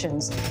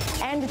generations,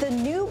 and the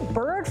new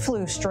bird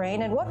flu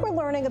strain and what we're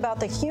learning about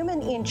the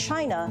human in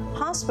China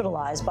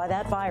hospitalized by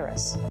that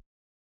virus.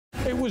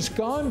 It was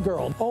Gone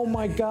Girl. Oh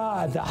my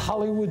God, the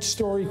Hollywood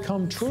story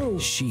come true.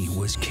 She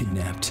was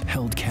kidnapped,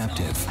 held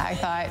captive. I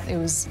thought it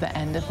was the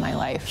end of my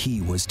life.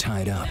 He was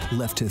tied up,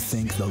 left to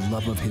think the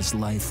love of his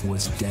life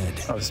was dead.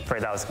 I was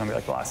afraid that was going to be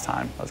like the last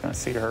time I was going to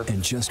see her.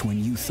 And just when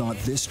you thought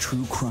this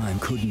true crime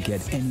couldn't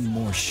get any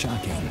more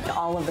shocking.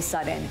 All of a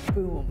sudden,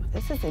 boom,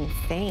 this is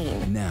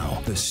insane.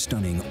 Now, the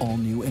stunning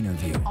all-new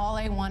interview. All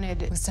I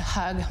wanted was to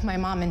hug my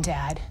mom and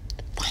dad.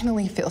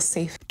 Finally feel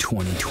safe.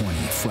 2020,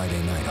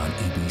 Friday night on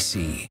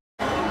ABC.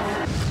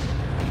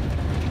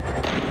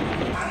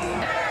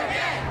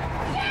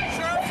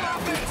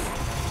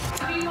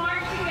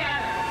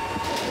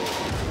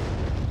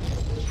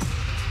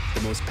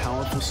 The most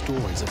powerful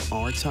stories of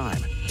our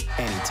time,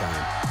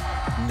 anytime.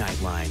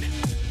 Nightline.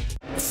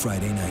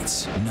 Friday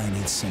nights,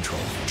 9/8 Central.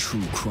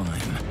 True crime,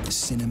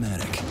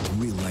 cinematic,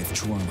 real-life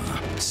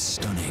drama,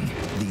 stunning,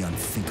 the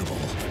unthinkable.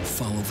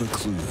 Follow the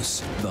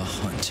clues. The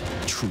Hunt.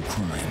 True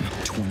crime.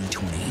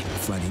 2020.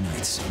 Friday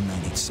nights,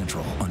 9/8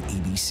 Central on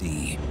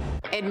ABC.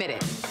 Admit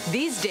it.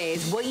 These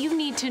days, what you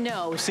need to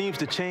know seems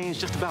to change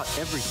just about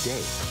every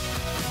day.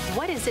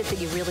 What is it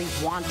that you really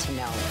want to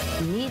know,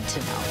 need to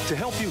know? To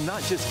help you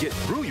not just get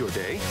through your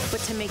day,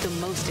 but to make the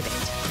most of it.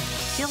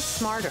 Feel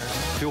smarter.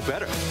 Feel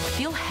better.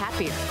 Feel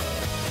happier.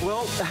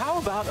 Well, how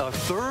about a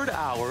third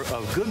hour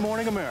of Good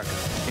Morning America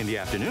in the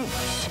afternoon?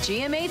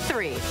 GMA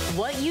 3,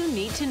 what you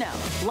need to know.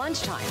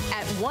 Lunchtime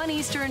at 1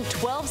 Eastern,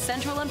 12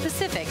 Central and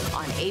Pacific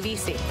on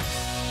ABC.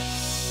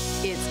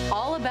 It's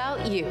all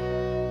about you.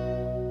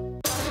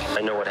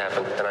 I know what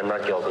happened, and I'm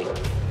not guilty.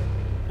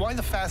 Why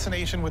the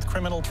fascination with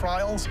criminal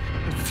trials?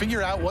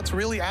 Figure out what's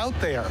really out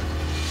there.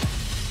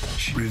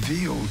 She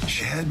revealed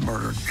she had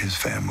murdered his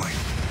family.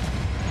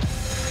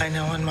 I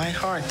know in my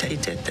heart they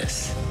did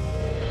this.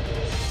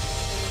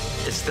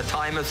 It's the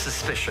time of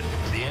suspicion.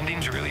 The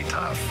ending's really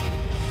tough.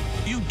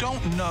 You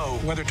don't know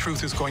whether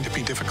truth is going to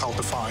be difficult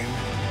to find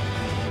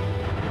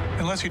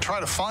unless you try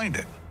to find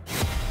it.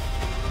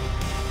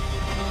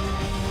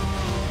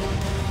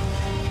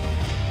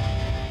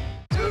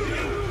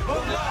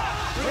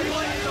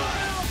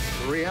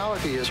 The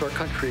reality is our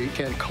country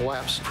can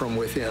collapse from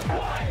within.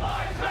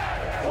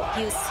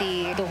 You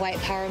see the white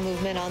power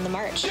movement on the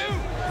march.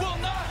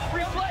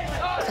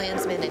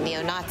 Klansmen and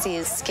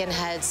neo-Nazis,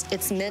 skinheads,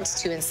 it's meant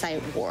to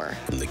incite war.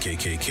 From the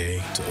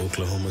KKK to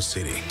Oklahoma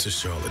City to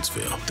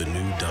Charlottesville, the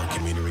new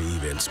documentary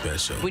event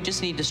special. We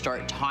just need to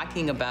start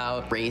talking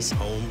about race.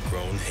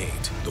 Homegrown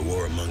hate, the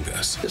war among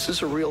us. This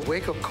is a real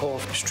wake-up call.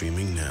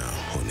 Streaming now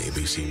on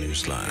ABC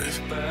News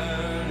Live.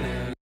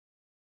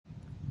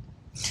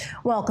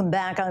 Welcome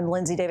back. I'm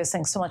Lindsay Davis.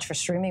 Thanks so much for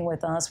streaming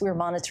with us. We're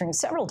monitoring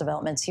several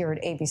developments here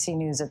at ABC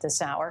News at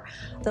this hour.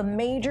 The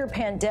major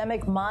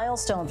pandemic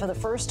milestone for the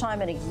first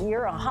time in a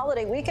year, a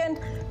holiday weekend,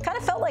 kind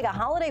of felt like a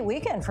holiday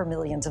weekend for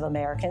millions of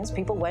Americans.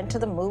 People went to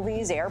the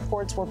movies,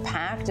 airports were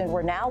packed, and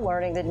we're now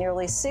learning that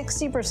nearly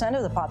 60%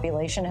 of the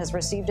population has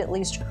received at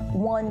least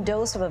one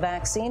dose of a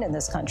vaccine in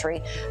this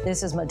country.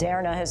 This is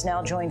Moderna has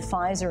now joined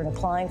Pfizer in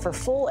applying for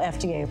full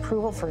FDA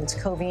approval for its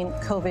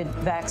COVID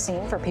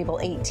vaccine for people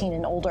 18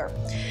 and older.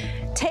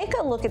 Take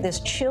a look at this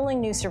chilling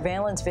new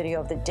surveillance video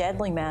of the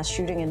deadly mass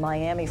shooting in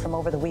Miami from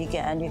over the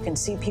weekend. You can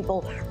see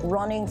people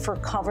running for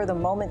cover the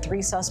moment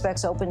 3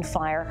 suspects opened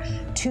fire.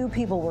 2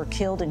 people were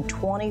killed and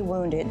 20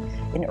 wounded.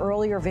 In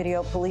earlier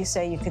video, police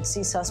say you could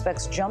see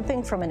suspects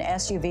jumping from an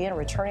SUV and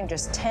returning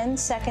just 10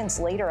 seconds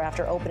later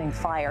after opening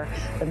fire.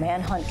 The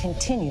manhunt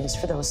continues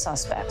for those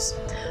suspects.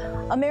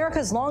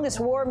 America's longest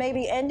war may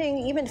be ending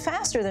even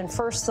faster than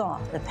first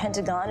thought. The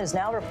Pentagon is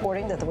now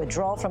reporting that the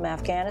withdrawal from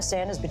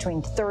Afghanistan is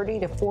between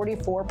 30 to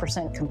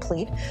 44%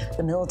 complete.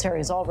 The military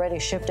has already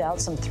shipped out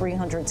some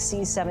 300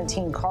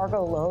 C-17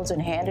 cargo loads and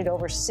handed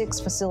over 6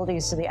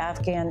 facilities to the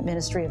Afghan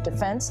Ministry of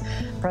Defense.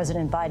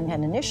 President Biden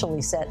had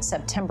initially set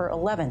September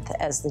 11th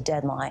as the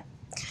deadline.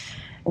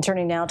 And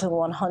turning now to the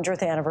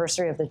 100th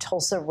anniversary of the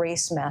Tulsa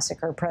race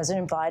massacre,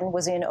 President Biden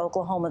was in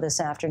Oklahoma this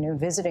afternoon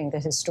visiting the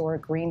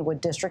historic Greenwood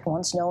district,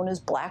 once known as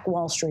Black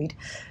Wall Street.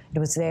 It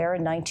was there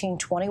in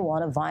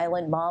 1921 a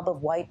violent mob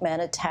of white men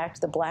attacked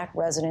the black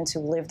residents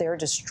who lived there,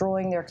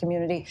 destroying their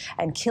community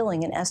and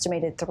killing an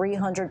estimated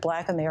 300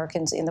 black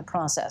Americans in the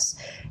process.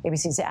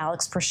 ABC's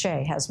Alex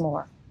Perche has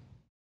more.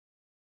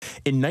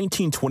 In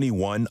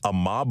 1921, a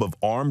mob of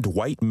armed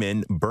white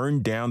men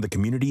burned down the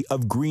community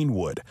of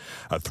Greenwood,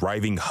 a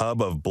thriving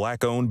hub of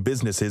black-owned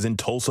businesses in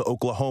Tulsa,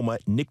 Oklahoma,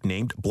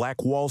 nicknamed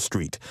Black Wall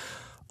Street.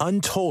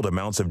 Untold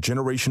amounts of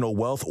generational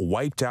wealth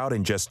wiped out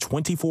in just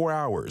 24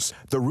 hours.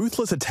 The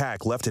ruthless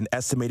attack left an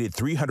estimated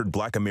 300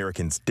 black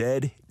Americans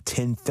dead,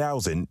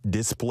 10,000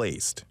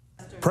 displaced.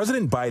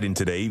 President Biden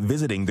today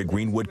visiting the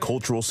Greenwood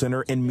Cultural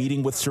Center and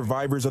meeting with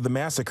survivors of the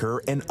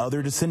massacre and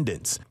other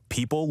descendants,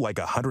 people like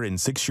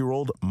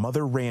 106-year-old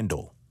Mother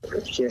Randall.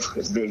 It's just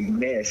a big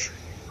mess.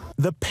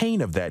 The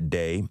pain of that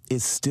day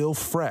is still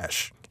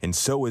fresh, and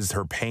so is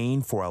her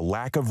pain for a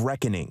lack of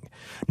reckoning.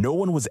 No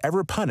one was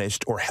ever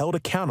punished or held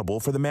accountable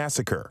for the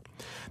massacre.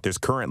 There's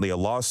currently a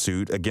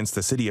lawsuit against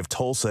the city of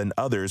Tulsa and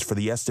others for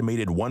the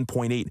estimated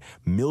 $1.8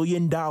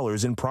 million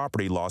in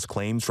property loss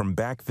claims from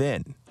back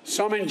then.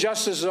 Some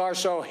injustices are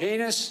so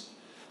heinous,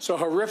 so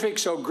horrific,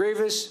 so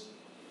grievous,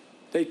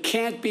 they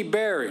can't be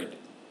buried,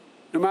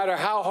 no matter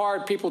how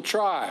hard people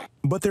try.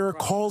 But there are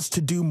calls to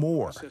do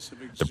more.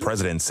 The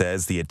president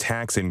says the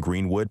attacks in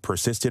Greenwood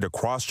persisted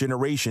across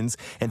generations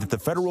and that the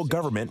federal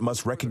government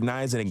must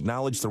recognize and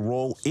acknowledge the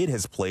role it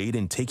has played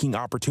in taking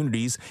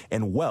opportunities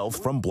and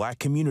wealth from black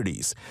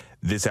communities.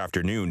 This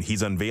afternoon,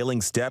 he's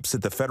unveiling steps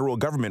that the federal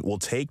government will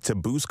take to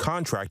boost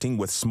contracting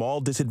with small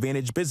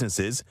disadvantaged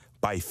businesses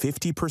by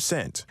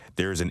 50%.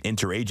 There's an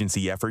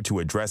interagency effort to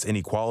address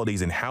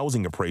inequalities in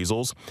housing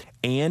appraisals.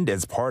 And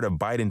as part of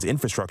Biden's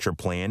infrastructure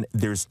plan,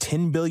 there's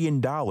 $10 billion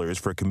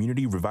for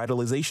community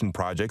revitalization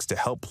projects to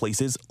help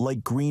places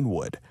like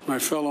Greenwood. My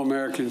fellow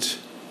Americans,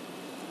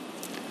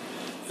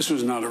 This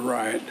was not a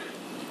riot.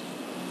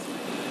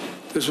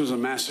 This was a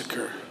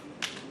massacre.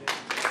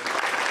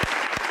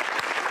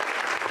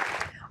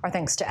 Our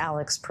thanks to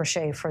Alex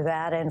Prochet for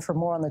that. And for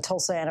more on the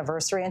Tulsa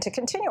anniversary and to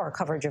continue our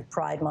coverage of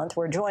Pride Month,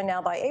 we're joined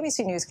now by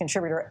ABC News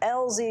contributor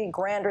LZ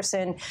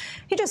Granderson.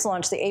 He just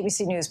launched the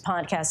ABC News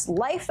podcast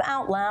Life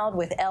Out Loud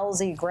with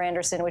LZ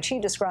Granderson, which he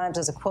describes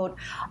as a, quote,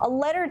 a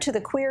letter to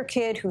the queer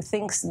kid who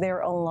thinks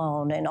they're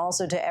alone, and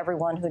also to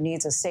everyone who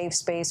needs a safe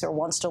space or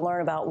wants to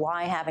learn about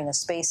why having a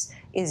space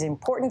is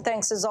important.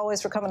 Thanks, as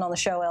always, for coming on the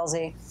show,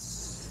 LZ.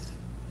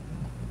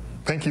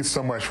 Thank you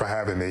so much for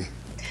having me.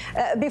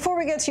 Before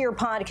we get to your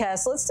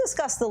podcast, let's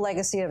discuss the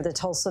legacy of the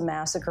Tulsa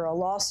massacre. A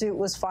lawsuit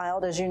was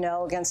filed, as you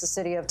know, against the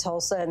city of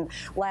Tulsa, and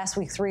last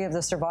week 3 of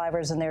the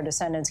survivors and their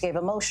descendants gave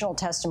emotional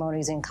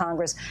testimonies in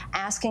Congress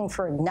asking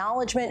for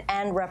acknowledgement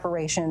and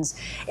reparations.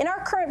 In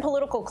our current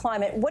political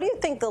climate, what do you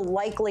think the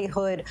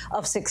likelihood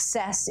of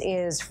success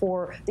is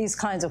for these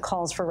kinds of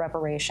calls for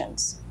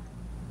reparations?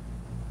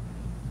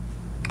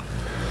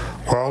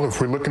 Well, if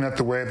we're looking at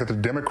the way that the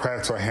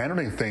Democrats are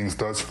handling things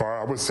thus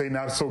far, I would say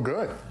not so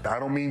good. I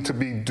don't mean to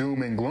be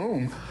doom and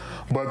gloom,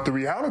 but the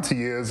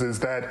reality is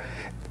that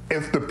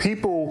if the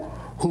people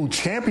who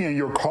champion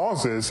your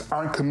causes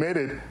aren't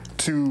committed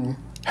to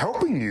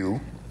helping you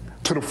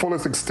to the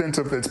fullest extent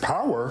of its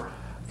power,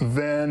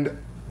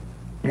 then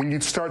when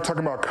you start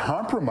talking about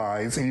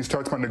compromise and you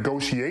start talking about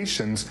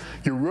negotiations,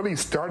 you're really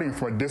starting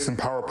from a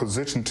disempowered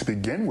position to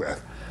begin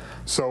with.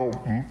 So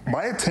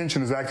my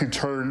attention is actually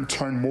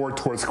turned more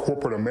towards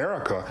corporate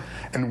America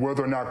and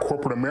whether or not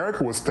corporate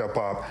America will step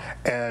up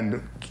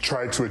and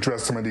try to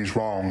address some of these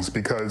wrongs,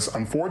 because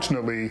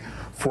unfortunately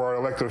for our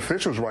elected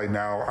officials right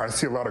now, I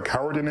see a lot of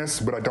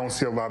cowardliness, but I don't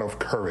see a lot of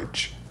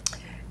courage.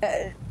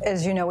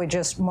 As you know, we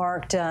just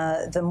marked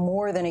the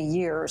more than a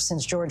year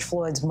since George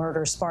Floyd's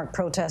murder sparked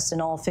protests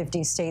in all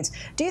 50 states.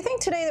 Do you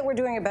think today that we're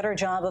doing a better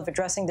job of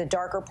addressing the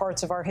darker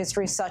parts of our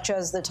history, such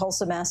as the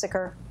Tulsa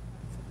massacre?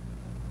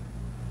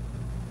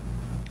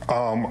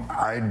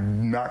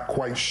 I'm not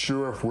quite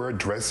sure if we're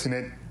addressing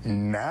it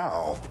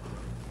now.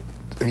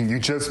 I mean, you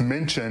just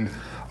mentioned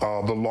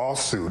the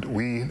lawsuit.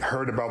 We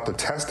heard about the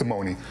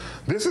testimony.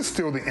 This is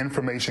still the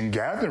information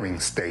gathering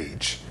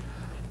stage.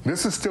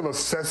 This is still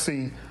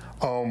assessing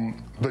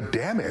the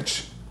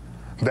damage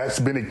that's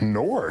been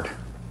ignored.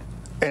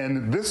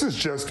 And this is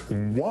just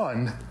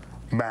one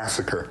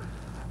massacre.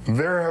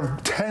 There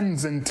have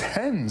tens and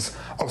tens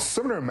of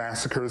similar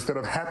massacres that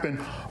have happened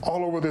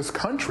all over this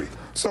country.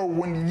 So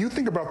when you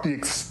think about the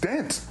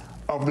extent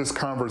of this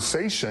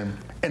conversation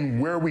and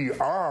where we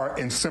are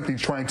in simply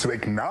trying to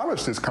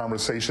acknowledge this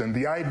conversation,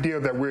 the idea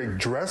that we're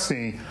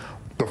addressing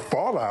the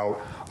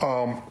fallout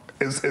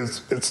is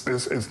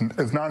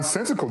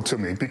nonsensical to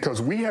me,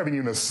 because we haven't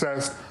even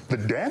assessed the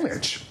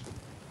damage.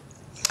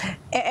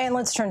 And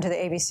let's turn to the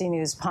ABC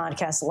News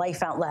podcast,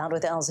 Life Out Loud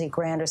with LZ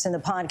Granderson. The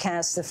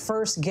podcast, the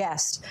first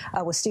guest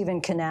was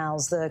Stephen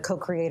Canals, the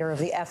co-creator of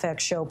the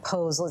FX show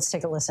Pose. Let's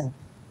take a listen.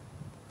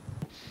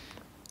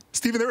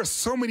 Stephen, there are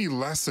so many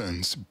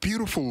lessons,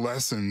 beautiful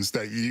lessons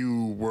that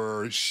you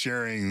were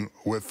sharing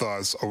with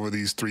us over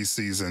these 3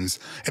 seasons.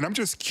 And I'm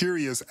just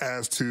curious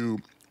as to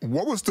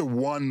what was the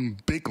one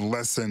big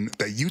lesson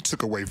that you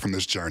took away from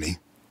this journey?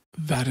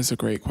 That is a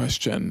great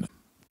question.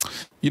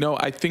 You know,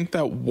 I think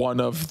that one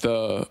of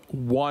the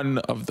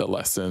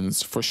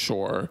lessons for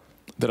sure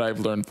that I've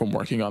learned from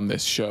working on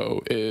this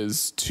show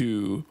is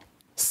to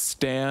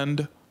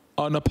stand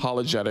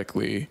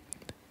unapologetically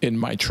in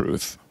my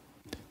truth,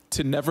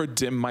 to never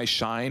dim my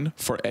shine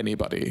for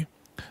anybody.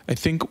 I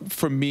think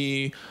for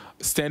me,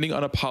 standing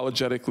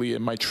unapologetically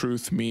in my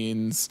truth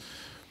means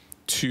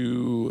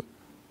to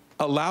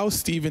allow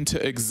Stephen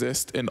to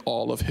exist in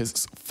all of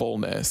his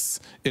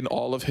fullness, in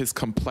all of his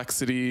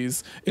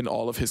complexities, in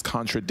all of his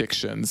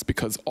contradictions,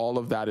 because all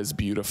of that is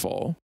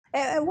beautiful.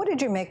 And what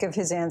did you make of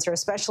his answer,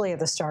 especially at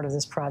the start of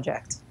this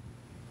project?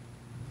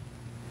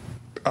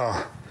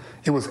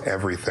 It was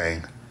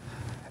everything.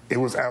 It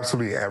was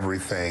absolutely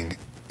everything.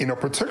 You know,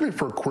 particularly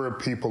for queer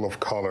people of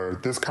color,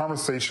 this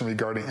conversation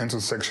regarding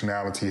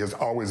intersectionality has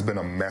always been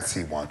a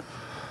messy one.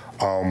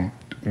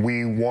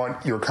 We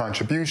want your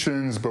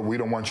contributions, but we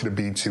don't want you to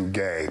be too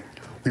gay.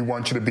 We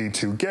want you to be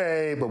too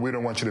gay, but we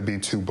don't want you to be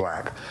too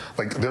black.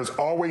 Like, there's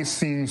always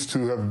seems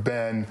to have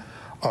been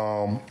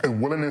a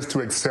willingness to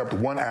accept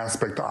one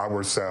aspect of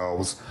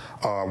ourselves,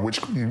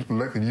 which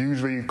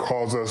usually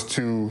causes us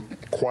to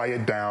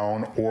quiet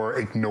down or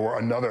ignore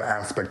another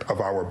aspect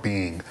of our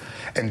being.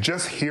 And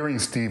just hearing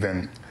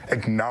Stephen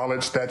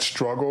acknowledge that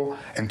struggle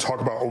and talk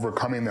about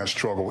overcoming that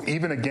struggle,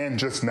 even again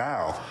just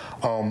now,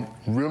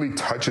 really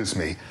touches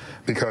me,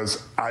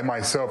 because I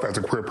myself, as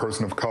a queer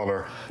person of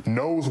color,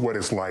 knows what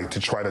it's like to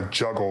try to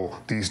juggle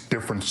these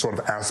different sort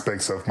of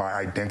aspects of my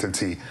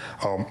identity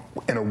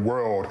in a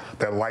world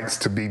that likes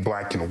to be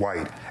black and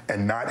white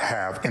and not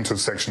have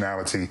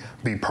intersectionality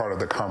be part of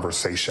the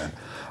conversation.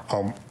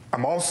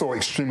 I'm also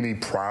extremely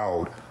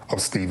proud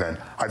of Stephen.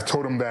 I've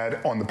told him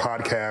that on the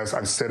podcast.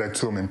 I've said that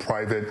to him in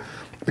private,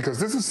 because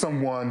this is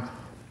someone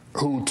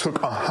who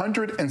took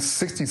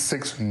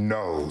 166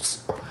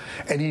 no's,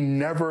 and he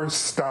never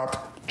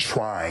stopped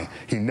trying.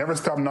 He never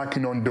stopped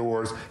knocking on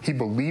doors. He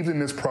believed in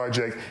this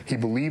project. He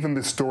believed in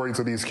the stories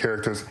of these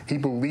characters. He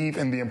believed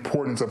in the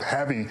importance of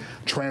having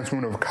trans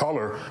women of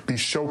color be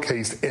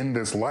showcased in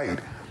this light.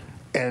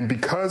 And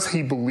because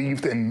he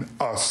believed in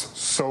us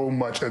so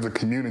much as a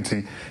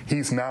community,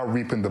 he's now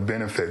reaping the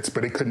benefits,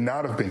 but it could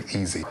not have been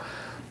easy.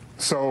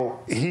 So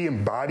he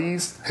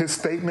embodies his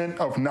statement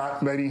of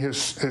not letting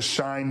his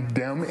shine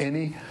dim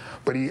any,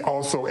 but he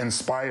also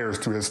inspires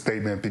through his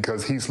statement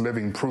because he's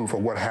living proof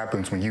of what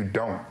happens when you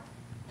don't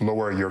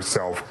lower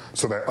yourself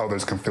so that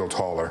others can feel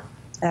taller.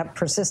 That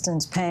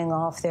persistence paying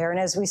off there. And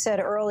as we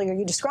said earlier,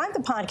 you described the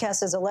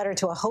podcast as a letter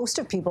to a host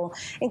of people,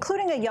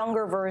 including a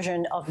younger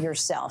version of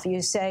yourself.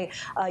 You say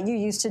you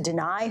used to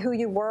deny who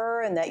you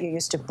were and that you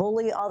used to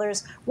bully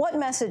others. What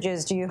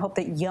messages do you hope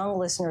that young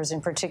listeners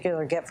in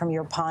particular get from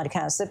your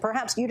podcast that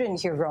perhaps you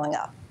didn't hear growing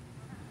up?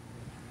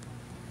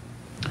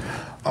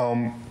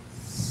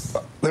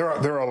 There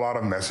are a lot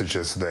of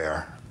messages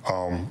there.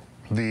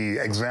 The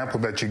example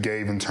that you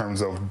gave in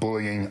terms of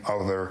bullying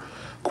other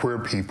queer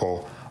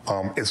people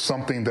is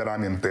something that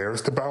I'm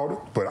embarrassed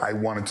about, but I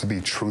want it to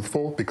be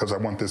truthful because I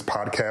want this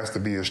podcast to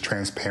be as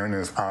transparent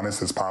and as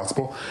honest as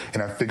possible.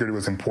 And I figured it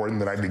was important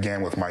that I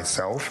began with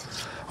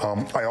myself.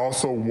 I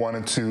also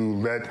wanted to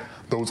let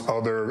those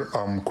other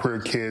queer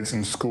kids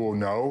in school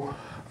know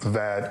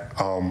that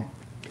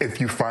if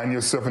you find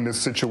yourself in this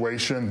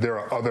situation, there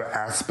are other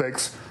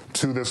aspects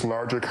to this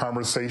larger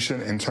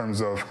conversation in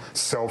terms of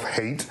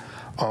self-hate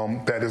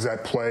that is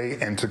at play,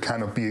 and to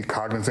kind of be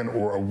cognizant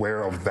or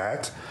aware of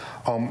that.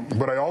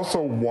 But I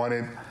also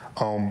wanted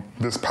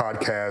this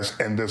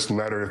podcast and this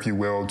letter, if you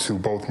will, to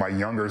both my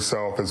younger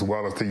self as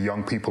well as the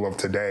young people of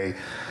today,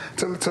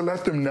 to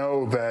let them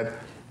know that,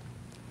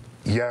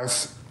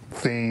 yes,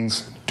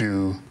 things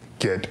do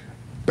get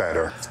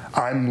better.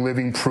 I'm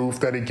living proof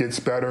that it gets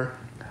better.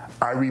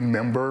 I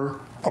remember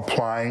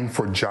applying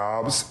for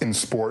jobs in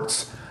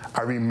sports.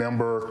 I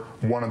remember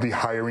one of the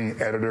hiring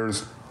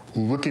editors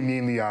looking me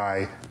in the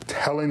eye,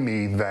 telling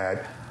me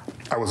that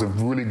I was a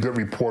really good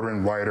reporter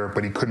and writer,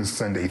 but he couldn't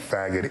send a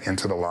faggot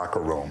into the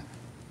locker room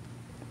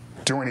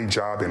during a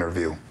job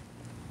interview.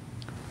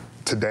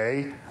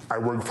 Today, I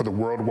work for the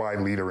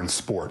worldwide leader in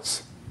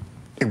sports.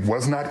 It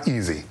was not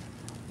easy.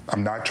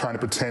 I'm not trying to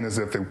pretend as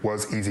if it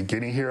was easy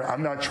getting here.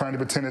 I'm not trying to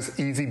pretend it's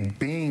easy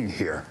being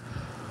here.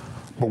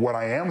 But what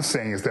I am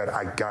saying is that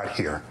I got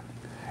here.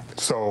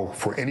 So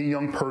for any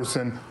young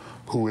person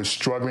who is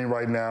struggling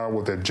right now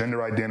with their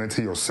gender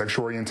identity or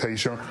sexual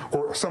orientation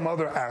or some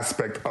other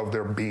aspect of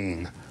their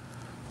being,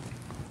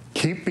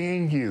 keep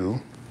being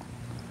you,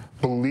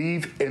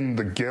 believe in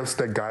the gifts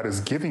that God is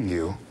giving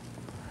you,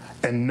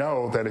 and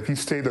know that if you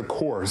stay the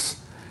course,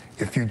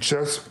 if you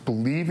just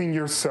believe in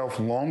yourself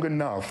long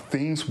enough,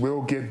 things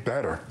will get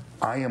better.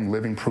 I am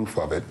living proof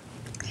of it.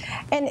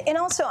 And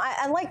also,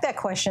 I like that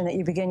question that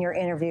you begin your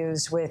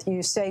interviews with.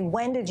 You say,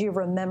 when did you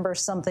remember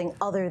something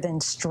other than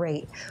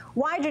straight?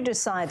 Why did you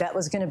decide that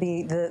was going to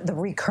be the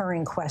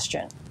recurring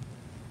question?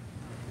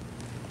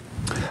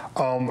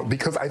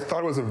 Because I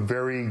thought it was a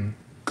very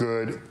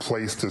good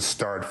place to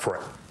start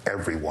for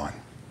everyone.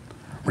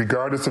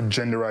 Regardless of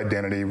gender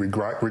identity,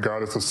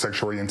 regardless of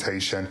sexual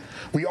orientation,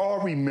 we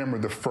all remember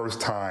the first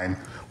time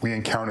we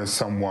encountered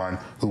someone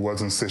who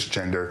wasn't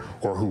cisgender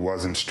or who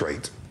wasn't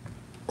straight.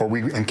 Or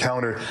we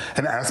encountered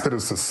an aspect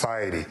of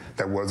society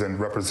that wasn't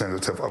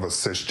representative of a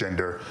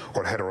cisgender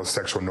or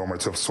heterosexual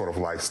normative sort of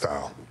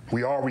lifestyle.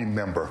 We all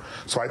remember.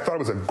 So I thought it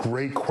was a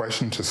great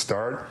question to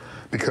start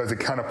because it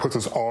kind of puts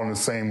us all on the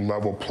same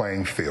level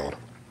playing field.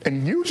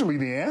 And usually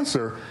the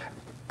answer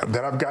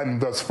that I've gotten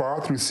thus far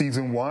through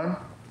season 1,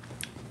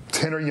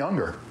 10 or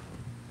younger.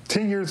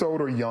 10 years old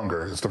or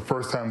younger is the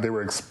first time they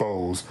were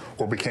exposed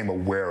or became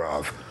aware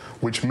of,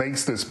 which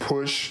makes this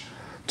push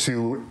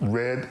to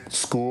rid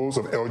schools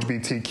of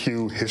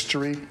LGBTQ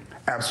history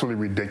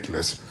absolutely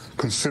ridiculous,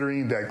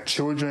 considering that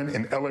children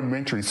in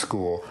elementary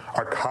school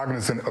are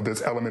cognizant of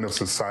this element of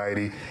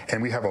society,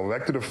 and we have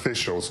elected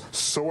officials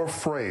so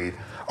afraid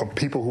of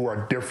people who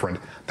are different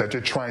that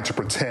they're trying to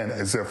pretend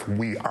as if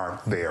we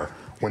aren't there,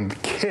 when the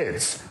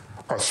kids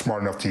are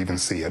smart enough to even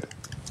see it.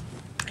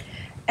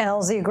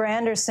 LZ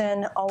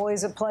Granderson,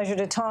 always a pleasure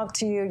to talk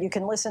to you. You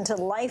can listen to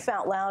Life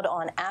Out Loud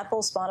on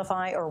Apple,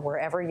 Spotify, or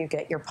wherever you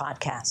get your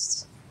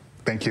podcasts.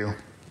 Thank you.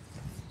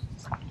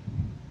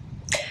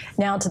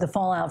 Now to the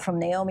fallout from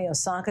Naomi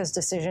Osaka's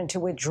decision to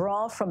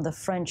withdraw from the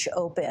French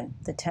Open.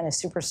 The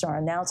tennis superstar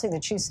announcing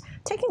that she's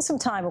taking some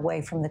time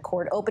away from the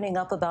court, opening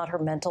up about her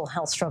mental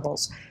health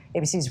struggles.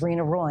 ABC's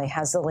Rena Roy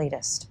has the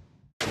latest.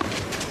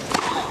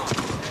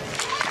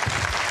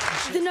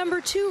 The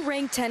 #2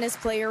 ranked tennis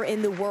player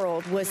in the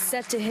world was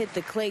set to hit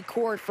the clay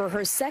court for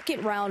her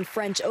second-round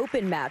French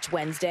Open match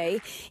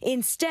Wednesday.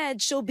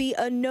 Instead, she'll be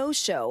a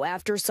no-show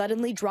after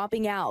suddenly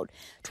dropping out.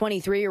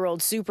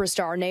 23-year-old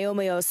superstar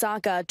Naomi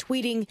Osaka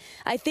tweeting,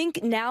 "I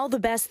think now the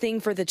best thing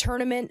for the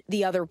tournament,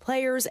 the other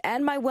players,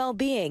 and my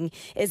well-being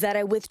is that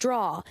I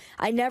withdraw.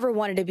 I never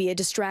wanted to be a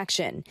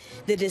distraction."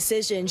 The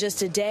decision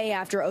just a day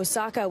after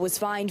Osaka was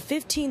fined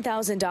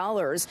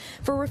 $15,000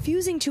 for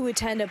refusing to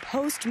attend a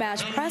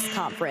post-match press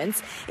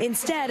conference,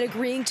 instead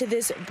agreeing to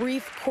this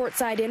brief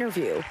courtside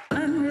interview.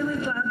 I'm really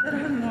glad that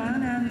I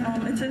won,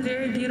 and it's a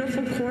very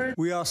beautiful court.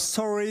 We are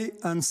sorry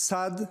and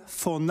sad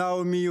for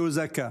Naomi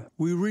Osaka.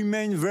 We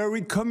remain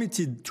very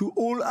committed to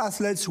all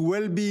athletes'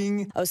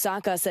 well-being.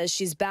 Osaka says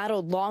she's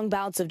battled long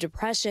bouts of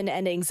depression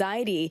and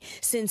anxiety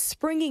since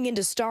springing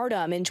into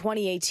stardom in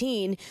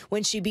 2018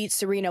 when she beat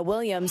Serena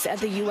Williams at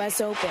the U.S.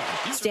 Open,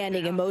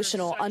 standing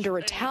emotional under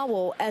a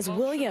towel as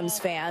Williams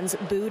fans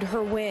booed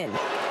her win.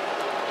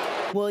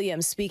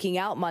 Williams speaking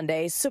out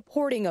Monday,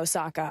 supporting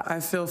Osaka. I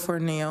feel for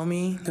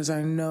Naomi because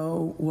I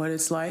know what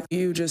it's like.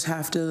 You just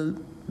have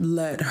to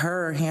let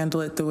her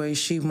handle it the way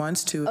she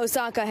wants to.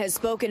 Osaka has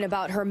spoken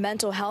about her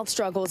mental health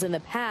struggles in the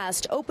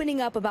past,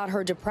 opening up about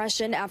her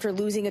depression after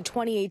losing a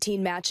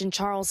 2018 match in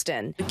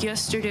Charleston. Like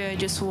yesterday, I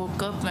just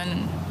woke up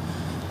and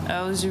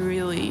I was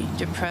really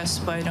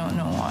depressed, but I don't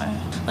know why.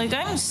 Like,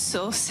 I'm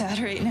so sad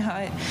right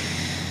now.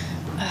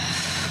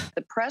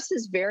 The press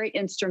is very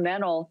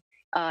instrumental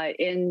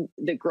in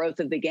the growth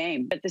of the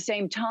game. At the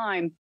same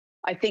time,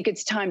 I think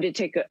it's time to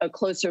take a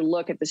closer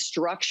look at the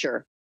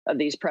structure of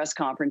these press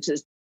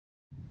conferences.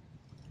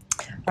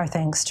 Our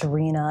thanks to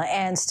Rena.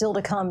 And still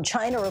to come,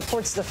 China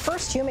reports the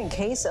first human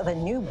case of a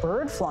new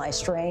bird fly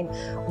strain,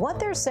 what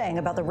they're saying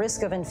about the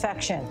risk of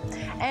infection.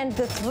 And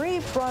the 3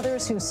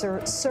 brothers who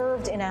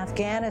served in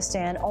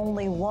Afghanistan,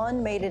 only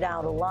one made it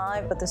out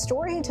alive. But the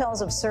story he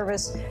tells of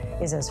service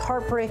is as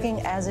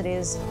heartbreaking as it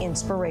is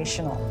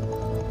inspirational.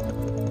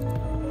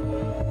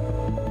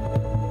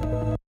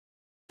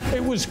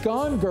 It was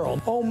Gone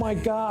Girl. Oh my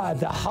God,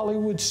 the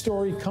Hollywood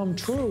story come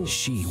true.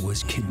 She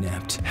was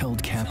kidnapped,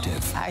 held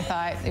captive. I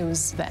thought it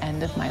was the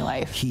end of my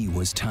life. He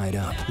was tied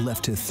up,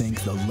 left to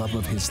think the love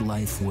of his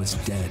life was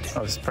dead. I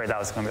was afraid that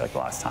was going to be like the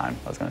last time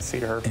I was going to see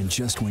her. And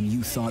just when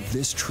you thought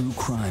this true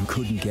crime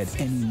couldn't get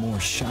any more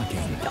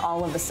shocking,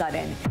 all of a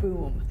sudden,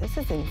 boom, this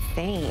is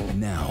insane.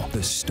 Now,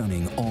 the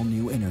stunning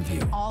all-new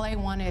interview. All I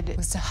wanted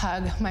was to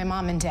hug my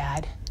mom and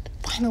dad,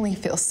 finally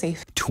feel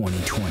safe.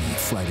 2020,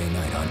 Friday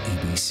night on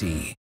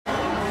ABC.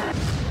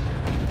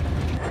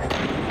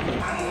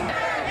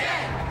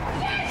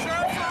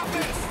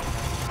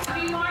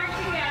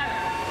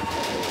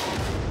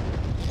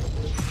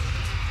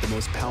 The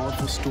most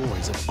powerful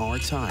stories of our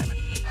time,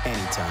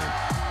 anytime.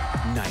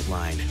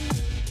 Nightline.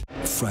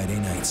 Friday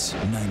nights,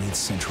 9/8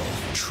 Central.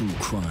 True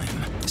crime,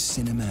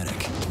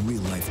 cinematic,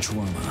 real-life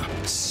drama,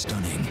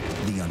 stunning,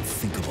 the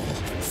unthinkable.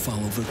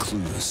 Follow the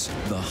clues.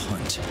 The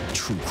Hunt.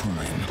 True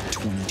crime.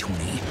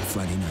 2020.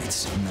 Friday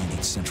nights,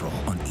 9/8 Central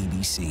on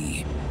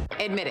ABC.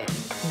 Admit it.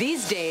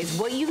 These days,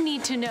 what you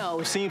need to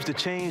know seems to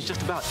change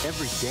just about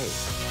every day.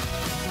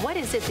 What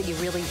is it that you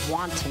really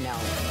want to know,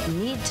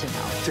 need to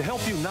know? To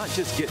help you not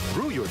just get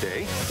through your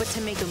day, but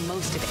to make the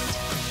most of it.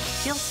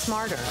 Feel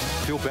smarter.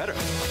 Feel better.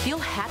 Feel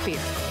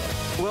happier.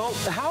 Well,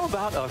 how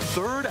about a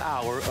third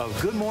hour of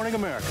Good Morning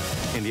America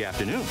in the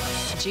afternoon?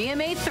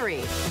 GMA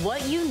 3,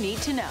 what you need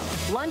to know.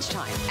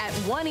 Lunchtime at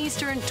 1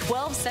 Eastern,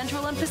 12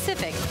 Central and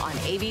Pacific on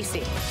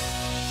ABC.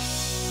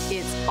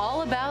 It's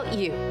all about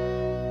you.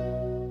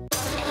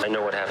 I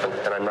know what happened,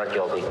 and I'm not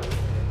guilty.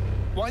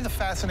 Why the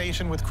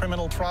fascination with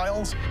criminal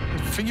trials?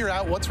 Figure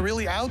out what's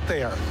really out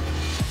there.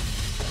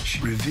 She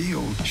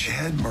revealed she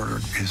had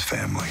murdered his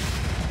family.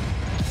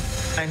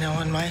 I know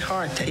in my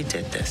heart they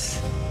did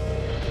this.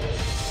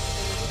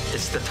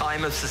 It's the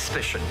time of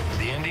suspicion.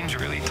 The ending's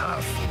really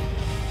tough.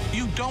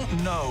 You don't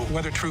know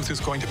whether truth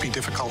is going to be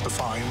difficult to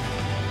find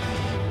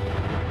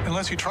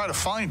unless you try to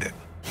find it.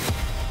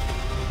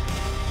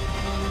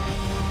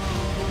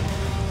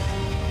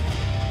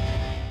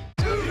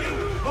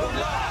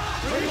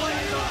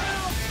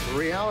 The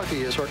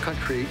reality is our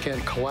country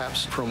can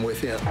collapse from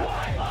within.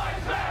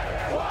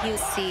 You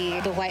see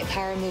the white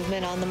power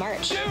movement on the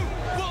march.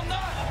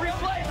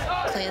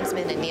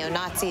 Klansmen and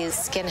neo-Nazis,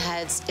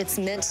 skinheads, it's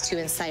meant to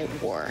incite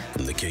war.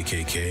 From the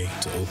KKK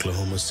to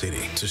Oklahoma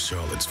City to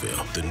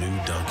Charlottesville, the new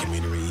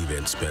documentary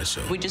event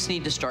special. We just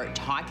need to start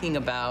talking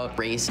about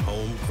race.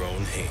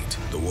 Homegrown hate,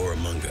 the war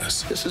among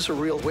us. This is a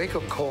real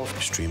wake-up call.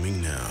 Streaming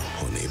now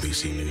on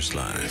ABC News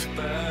Live.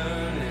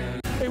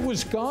 It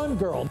was Gone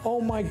Girl. Oh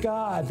my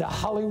God, the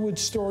Hollywood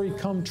story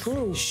come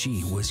true.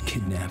 She was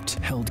kidnapped,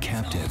 held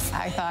captive.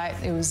 I thought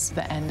it was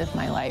the end of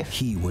my life.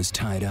 He was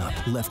tied up,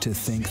 left to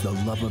think the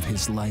love of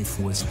his life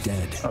was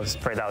dead. I was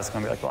afraid that was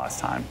going to be like the last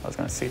time I was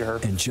going to see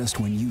her. And just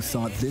when you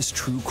thought this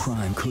true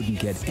crime couldn't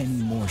get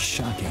any more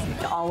shocking,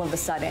 all of a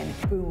sudden,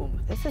 boom,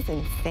 this is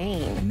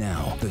insane.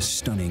 Now, the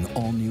stunning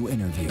all-new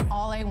interview.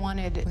 All I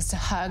wanted was to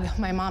hug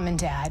my mom and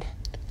dad,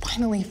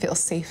 finally feel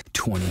safe.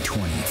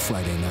 2020,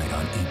 Friday night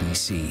on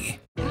ABC.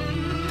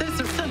 There's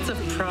a sense of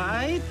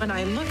pride when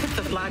I look at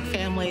the Black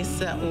families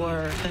that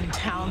were in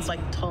towns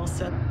like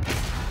Tulsa.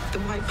 The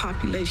white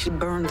population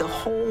burned the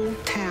whole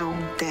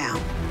town down.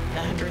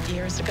 100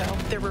 years ago,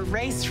 there were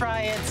race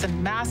riots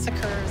and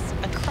massacres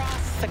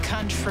across the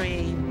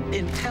country.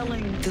 In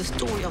telling the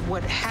story of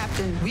what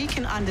happened, we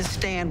can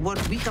understand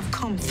what we have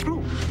come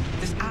through.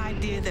 This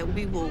idea that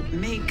we will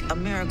make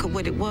America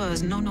what it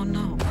was, no, no,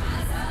 no.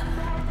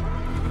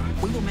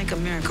 We will make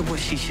America what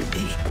she should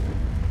be.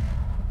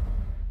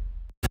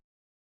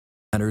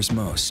 Matters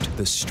most,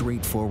 the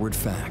straightforward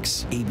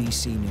facts.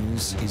 ABC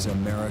News is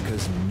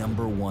America's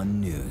 #1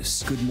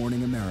 news. Good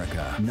Morning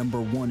America,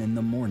 #1 in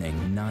the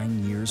morning,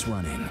 9 years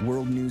running.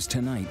 World News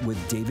Tonight with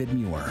David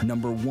Muir,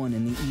 #1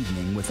 in the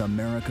evening with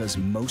America's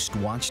most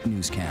watched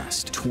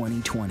newscast.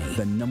 2020,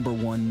 the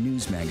 #1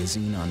 news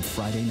magazine on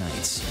Friday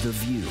nights. The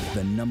View,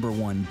 the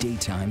 #1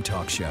 daytime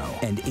talk show.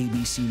 And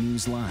ABC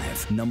News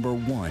Live,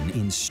 #1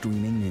 in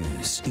streaming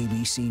news.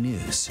 ABC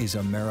News is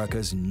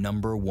America's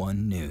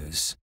 #1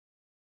 news.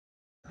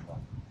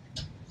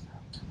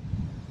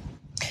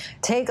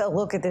 Take a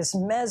look at this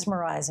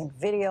mesmerizing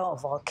video of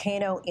a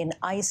volcano in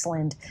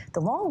Iceland. The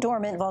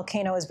long-dormant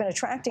volcano has been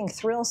attracting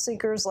thrill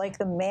seekers like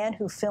the man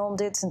who filmed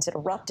it since it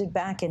erupted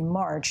back in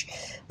March.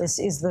 This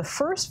is the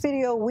first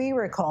video we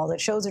recall that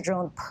shows a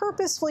drone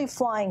purposefully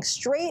flying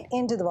straight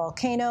into the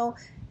volcano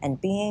and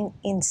being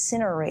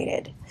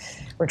incinerated.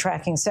 We're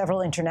tracking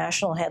several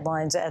international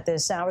headlines at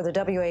this hour. The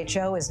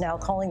WHO is now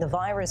calling the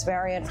virus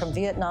variant from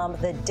Vietnam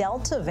the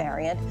Delta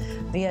variant.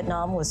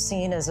 Vietnam was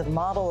seen as a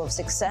model of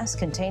success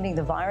containing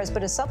the virus,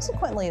 but has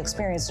subsequently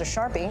experienced a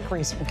sharp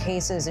increase in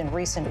cases in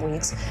recent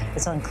weeks.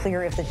 It's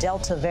unclear if the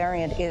Delta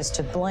variant is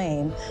to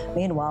blame.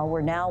 Meanwhile,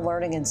 we're now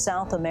learning in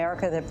South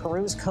America that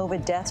Peru's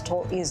COVID death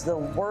toll is the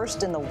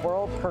worst in the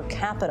world per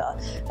capita.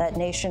 That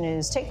nation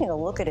is taking a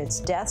look at its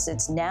deaths.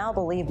 It's now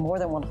believed more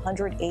than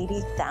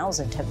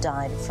 180,000 have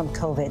died from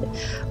COVID.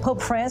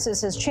 Pope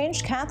Francis has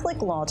changed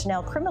Catholic law to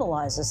now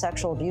criminalize the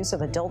sexual abuse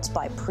of adults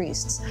by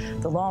priests.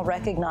 The law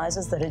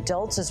recognizes that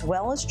adults as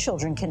well as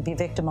children can be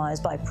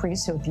victimized by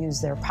priests who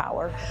abuse their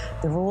power.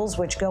 The rules,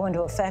 which go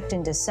into effect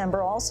in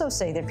December, also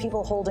say that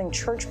people holding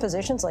church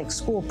positions like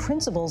school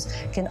principals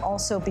can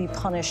also be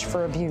punished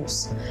for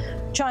abuse.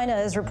 China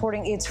is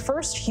reporting its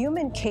first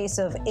human case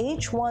of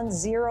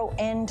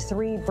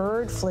H1N1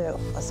 bird flu.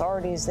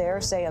 Authorities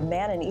there say a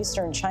man in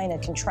eastern China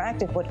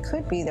contracted what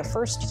could be the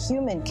first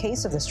human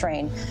case of the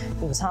strain.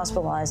 He was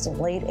hospitalized in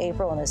late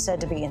April and is said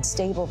to be in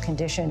stable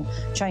condition.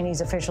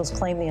 Chinese officials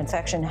claim the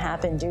infection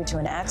happened due to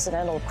an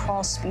accidental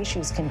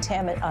cross-species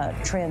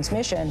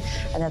transmission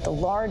and that the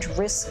large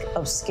risk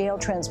of scale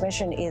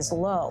transmission is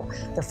low.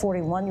 The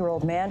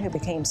 41-year-old man who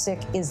became sick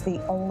is the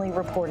only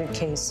reported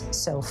case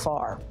so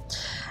far.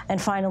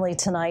 And finally,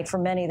 tonight, for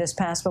many, this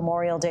past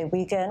Memorial Day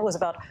weekend was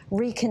about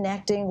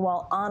reconnecting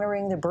while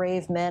honoring the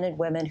brave men and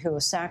women who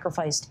have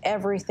sacrificed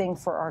everything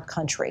for our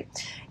country.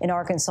 In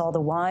Arkansas, the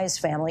Wise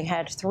family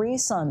had 3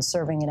 sons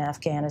serving in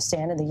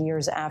Afghanistan in the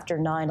years after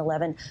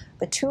 9/11,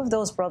 but 2 of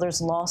those brothers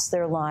lost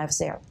their lives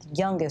there. The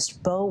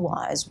youngest, Bo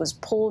Wise, was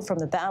pulled from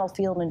the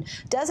battlefield and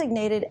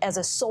designated as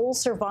a sole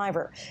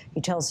survivor.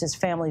 He tells his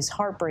family's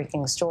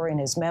heartbreaking story in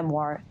his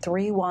memoir,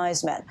 3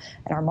 Wise Men.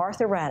 And our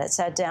Martha Raddatz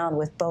sat down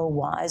with Bo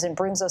Wise and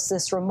brings us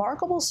this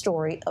remarkable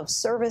story of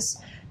service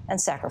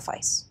and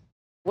sacrifice.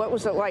 What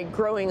was it like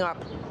growing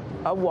up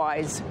a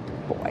Wise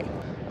boy?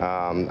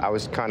 I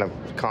was kind of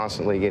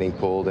constantly getting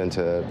pulled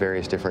into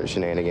various different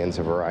shenanigans,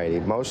 a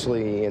variety,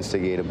 mostly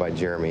instigated by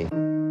Jeremy.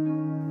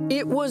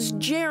 It was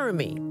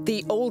Jeremy,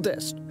 the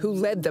oldest, who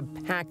led the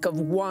pack of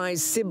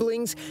Wise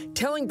siblings,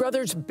 telling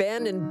brothers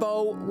Ben and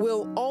Bo,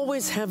 we'll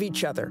always have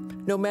each other.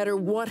 No matter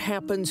what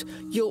happens,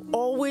 you'll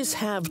always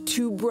have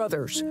 2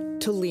 brothers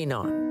to lean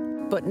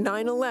on. But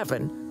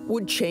 9/11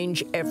 would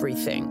change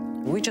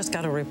everything. We just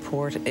got a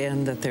report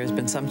in that there's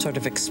been some sort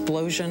of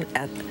explosion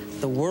at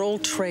the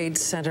World Trade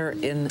Center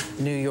in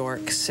New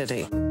York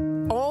City.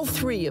 All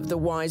 3 of the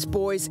Wise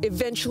boys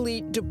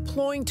eventually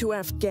deploying to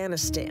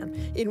Afghanistan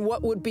in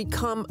what would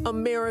become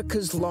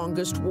America's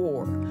longest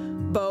war.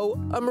 Bo,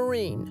 a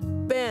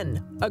Marine,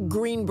 Ben, a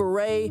Green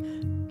Beret,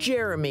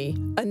 Jeremy,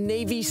 a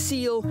Navy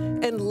SEAL,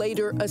 and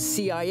later a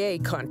CIA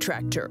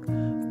contractor.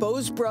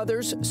 Bo's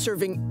brothers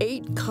serving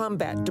 8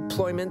 combat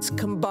deployments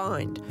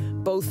combined,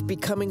 both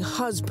becoming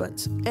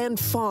husbands and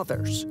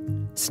fathers,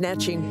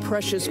 snatching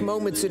precious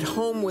moments at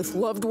home with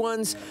loved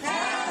ones.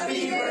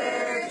 Happy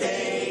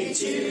birthday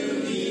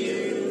to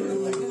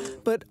you.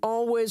 But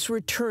always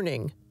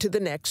returning to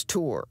the next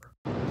tour.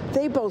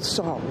 They both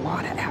saw a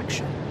lot of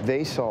action.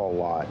 They saw a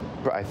lot.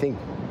 I think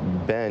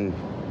Ben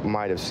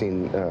might have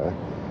seen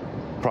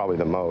probably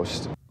the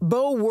most.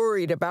 Bo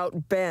worried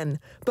about Ben,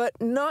 but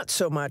not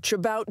so much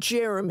about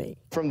Jeremy.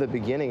 From the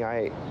beginning,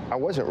 I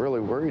wasn't really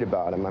worried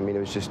about him. I mean, it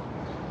was just,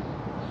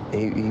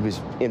 he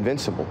was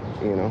invincible,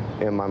 you know,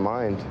 in my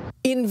mind.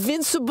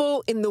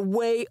 Invincible in the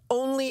way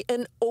only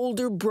an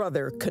older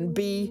brother can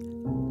be,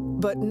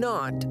 but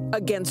not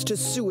against a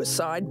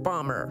suicide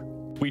bomber.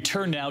 We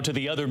turn now to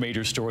the other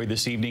major story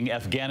this evening,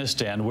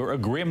 Afghanistan, where a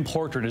grim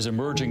portrait is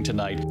emerging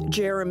tonight.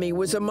 Jeremy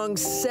was among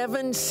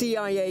 7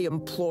 CIA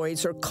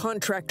employees or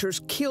contractors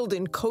killed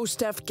in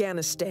Coast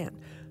Afghanistan,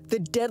 the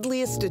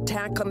deadliest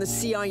attack on the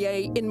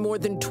CIA in more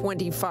than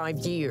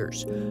 25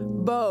 years.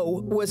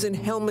 Bo was in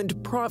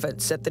Helmand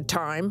Province at the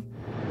time.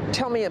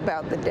 Tell me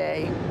about the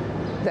day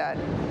that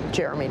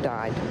Jeremy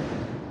died.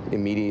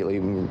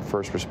 Immediately,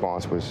 first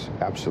response was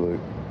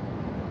absolute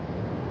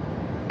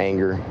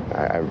anger.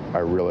 I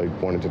really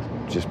wanted to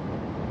just,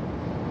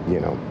 you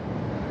know.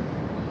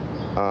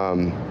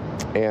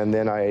 And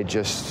then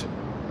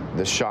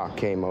the shock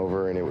came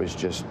over and it was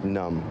just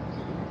numb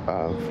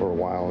for a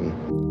while.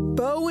 And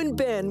Bo and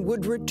Ben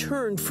would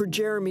return for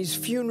Jeremy's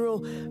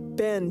funeral.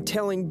 Ben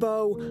telling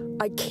Bo,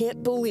 "I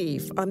can't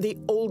believe I'm the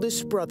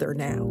oldest brother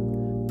now."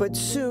 But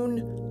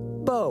soon,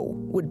 Bo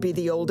would be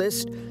the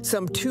oldest.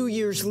 Some 2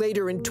 years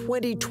later in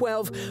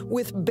 2012,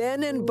 with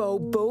Ben and Bo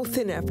both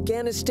in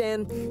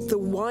Afghanistan, the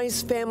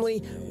Wise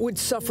family would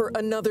suffer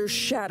another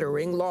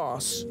shattering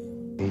loss.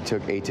 He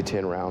took 8 to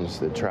 10 rounds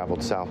that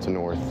traveled south to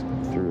north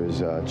through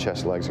his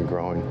chest, legs, and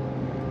groin.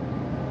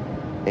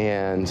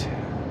 And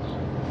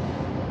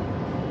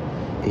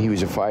he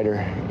was a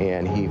fighter,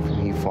 and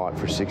he fought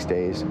for 6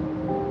 days.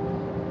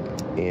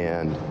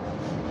 And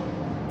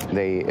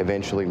they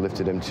eventually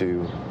lifted him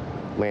to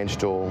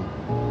Landstuhl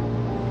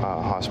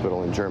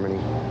Hospital in Germany,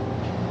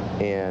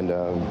 and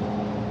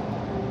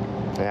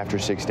after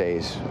 6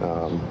 days,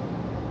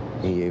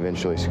 he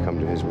eventually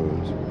succumbed to his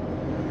wounds.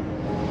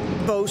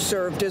 Bo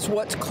served as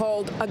what's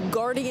called a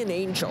guardian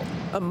angel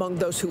among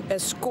those who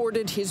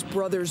escorted his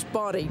brother's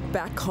body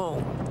back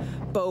home.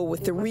 Bo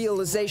with the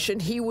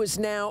realization he was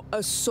now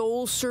a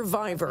sole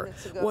survivor,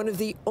 one of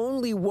the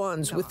only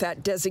ones with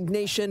that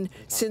designation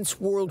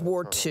since World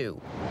War II.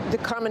 The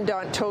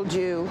commandant told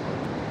you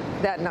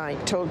that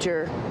night, told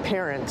your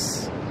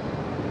parents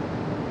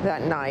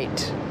that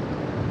night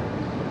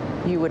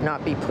you would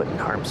not be put in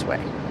harm's way.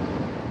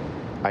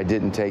 I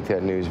didn't take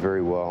that news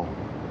very well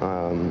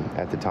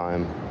at the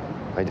time.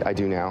 I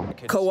do now.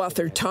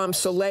 Co-author Tom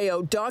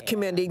Soleo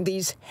documenting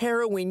these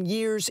harrowing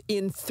years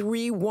in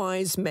 3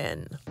 Wise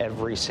Men.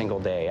 Every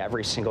single day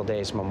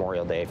is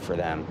Memorial Day for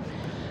them.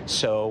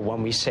 So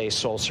when we say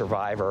sole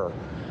survivor,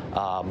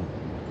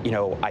 you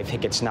know, I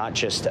think it's not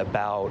just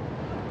about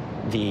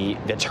the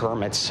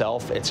term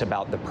itself, it's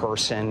about the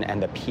person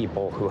and the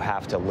people who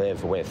have to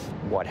live with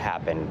what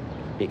happened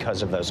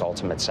because of those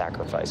ultimate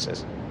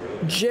sacrifices.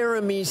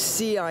 Jeremy's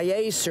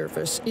CIA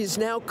service is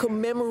now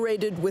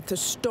commemorated with a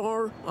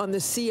star on the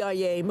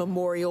CIA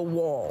memorial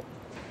wall.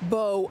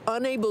 Bo,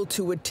 unable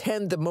to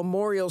attend the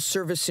memorial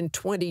service in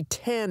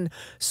 2010,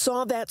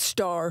 saw that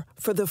star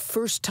for the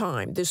first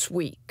time this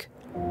week.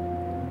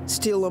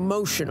 Still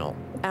emotional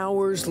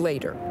hours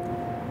later.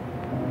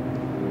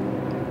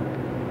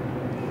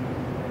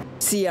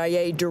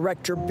 CIA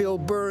Director Bill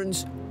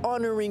Burns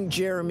honoring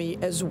Jeremy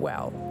as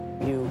well.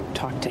 You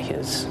talked to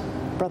his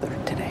brother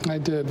today. I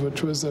did,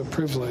 which was a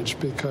privilege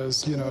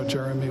because, you know,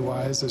 Jeremy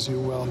Wise, as you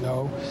well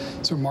know,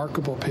 is a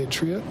remarkable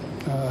patriot,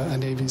 a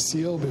Navy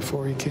SEAL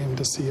before he came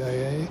to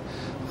CIA,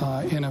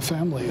 in a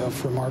family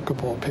of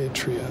remarkable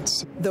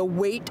patriots. The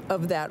weight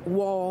of that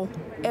wall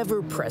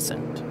ever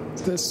present.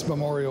 This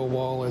memorial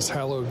wall is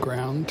hallowed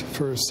ground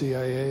for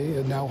CIA.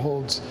 It now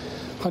holds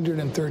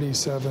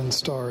 137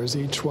 stars,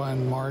 each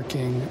one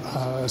marking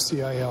a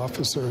CIA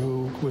officer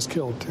who was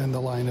killed in the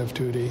line of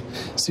duty.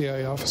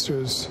 CIA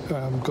officers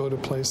go to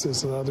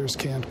places that others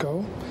can't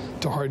go,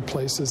 to hard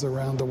places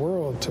around the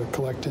world to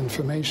collect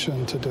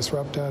information, to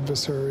disrupt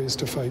adversaries,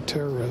 to fight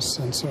terrorists.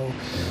 And so,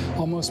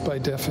 almost by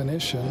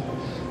definition,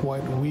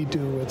 what we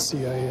do at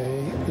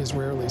CIA is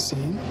rarely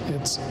seen.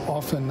 It's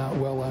often not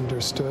well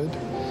understood.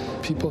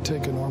 People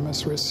take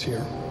enormous risks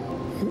here.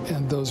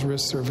 And those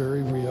risks are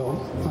very real,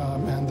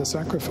 and the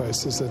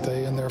sacrifices that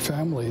they and their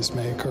families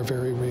make are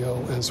very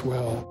real as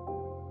well.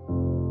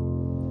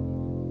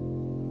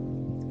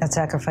 That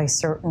sacrifice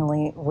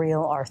certainly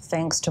real. Our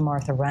thanks to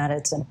Martha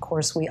Raddatz, and of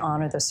course we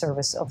honor the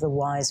service of the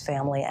Wise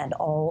family and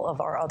all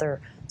of our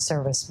other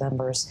service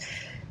members.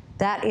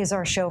 That is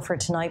our show for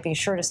tonight. Be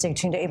sure to stay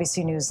tuned to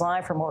ABC News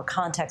Live for more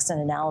context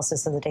and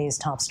analysis of the day's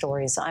top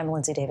stories. I'm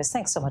Lindsay Davis.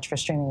 Thanks so much for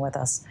streaming with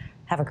us.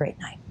 Have a great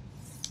night.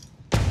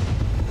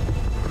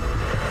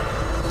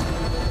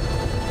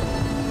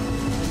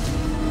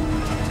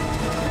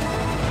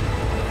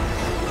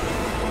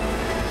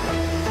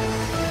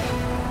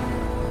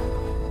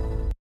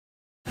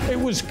 It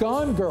was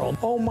Gone Girl.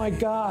 Oh my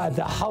God,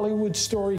 the Hollywood story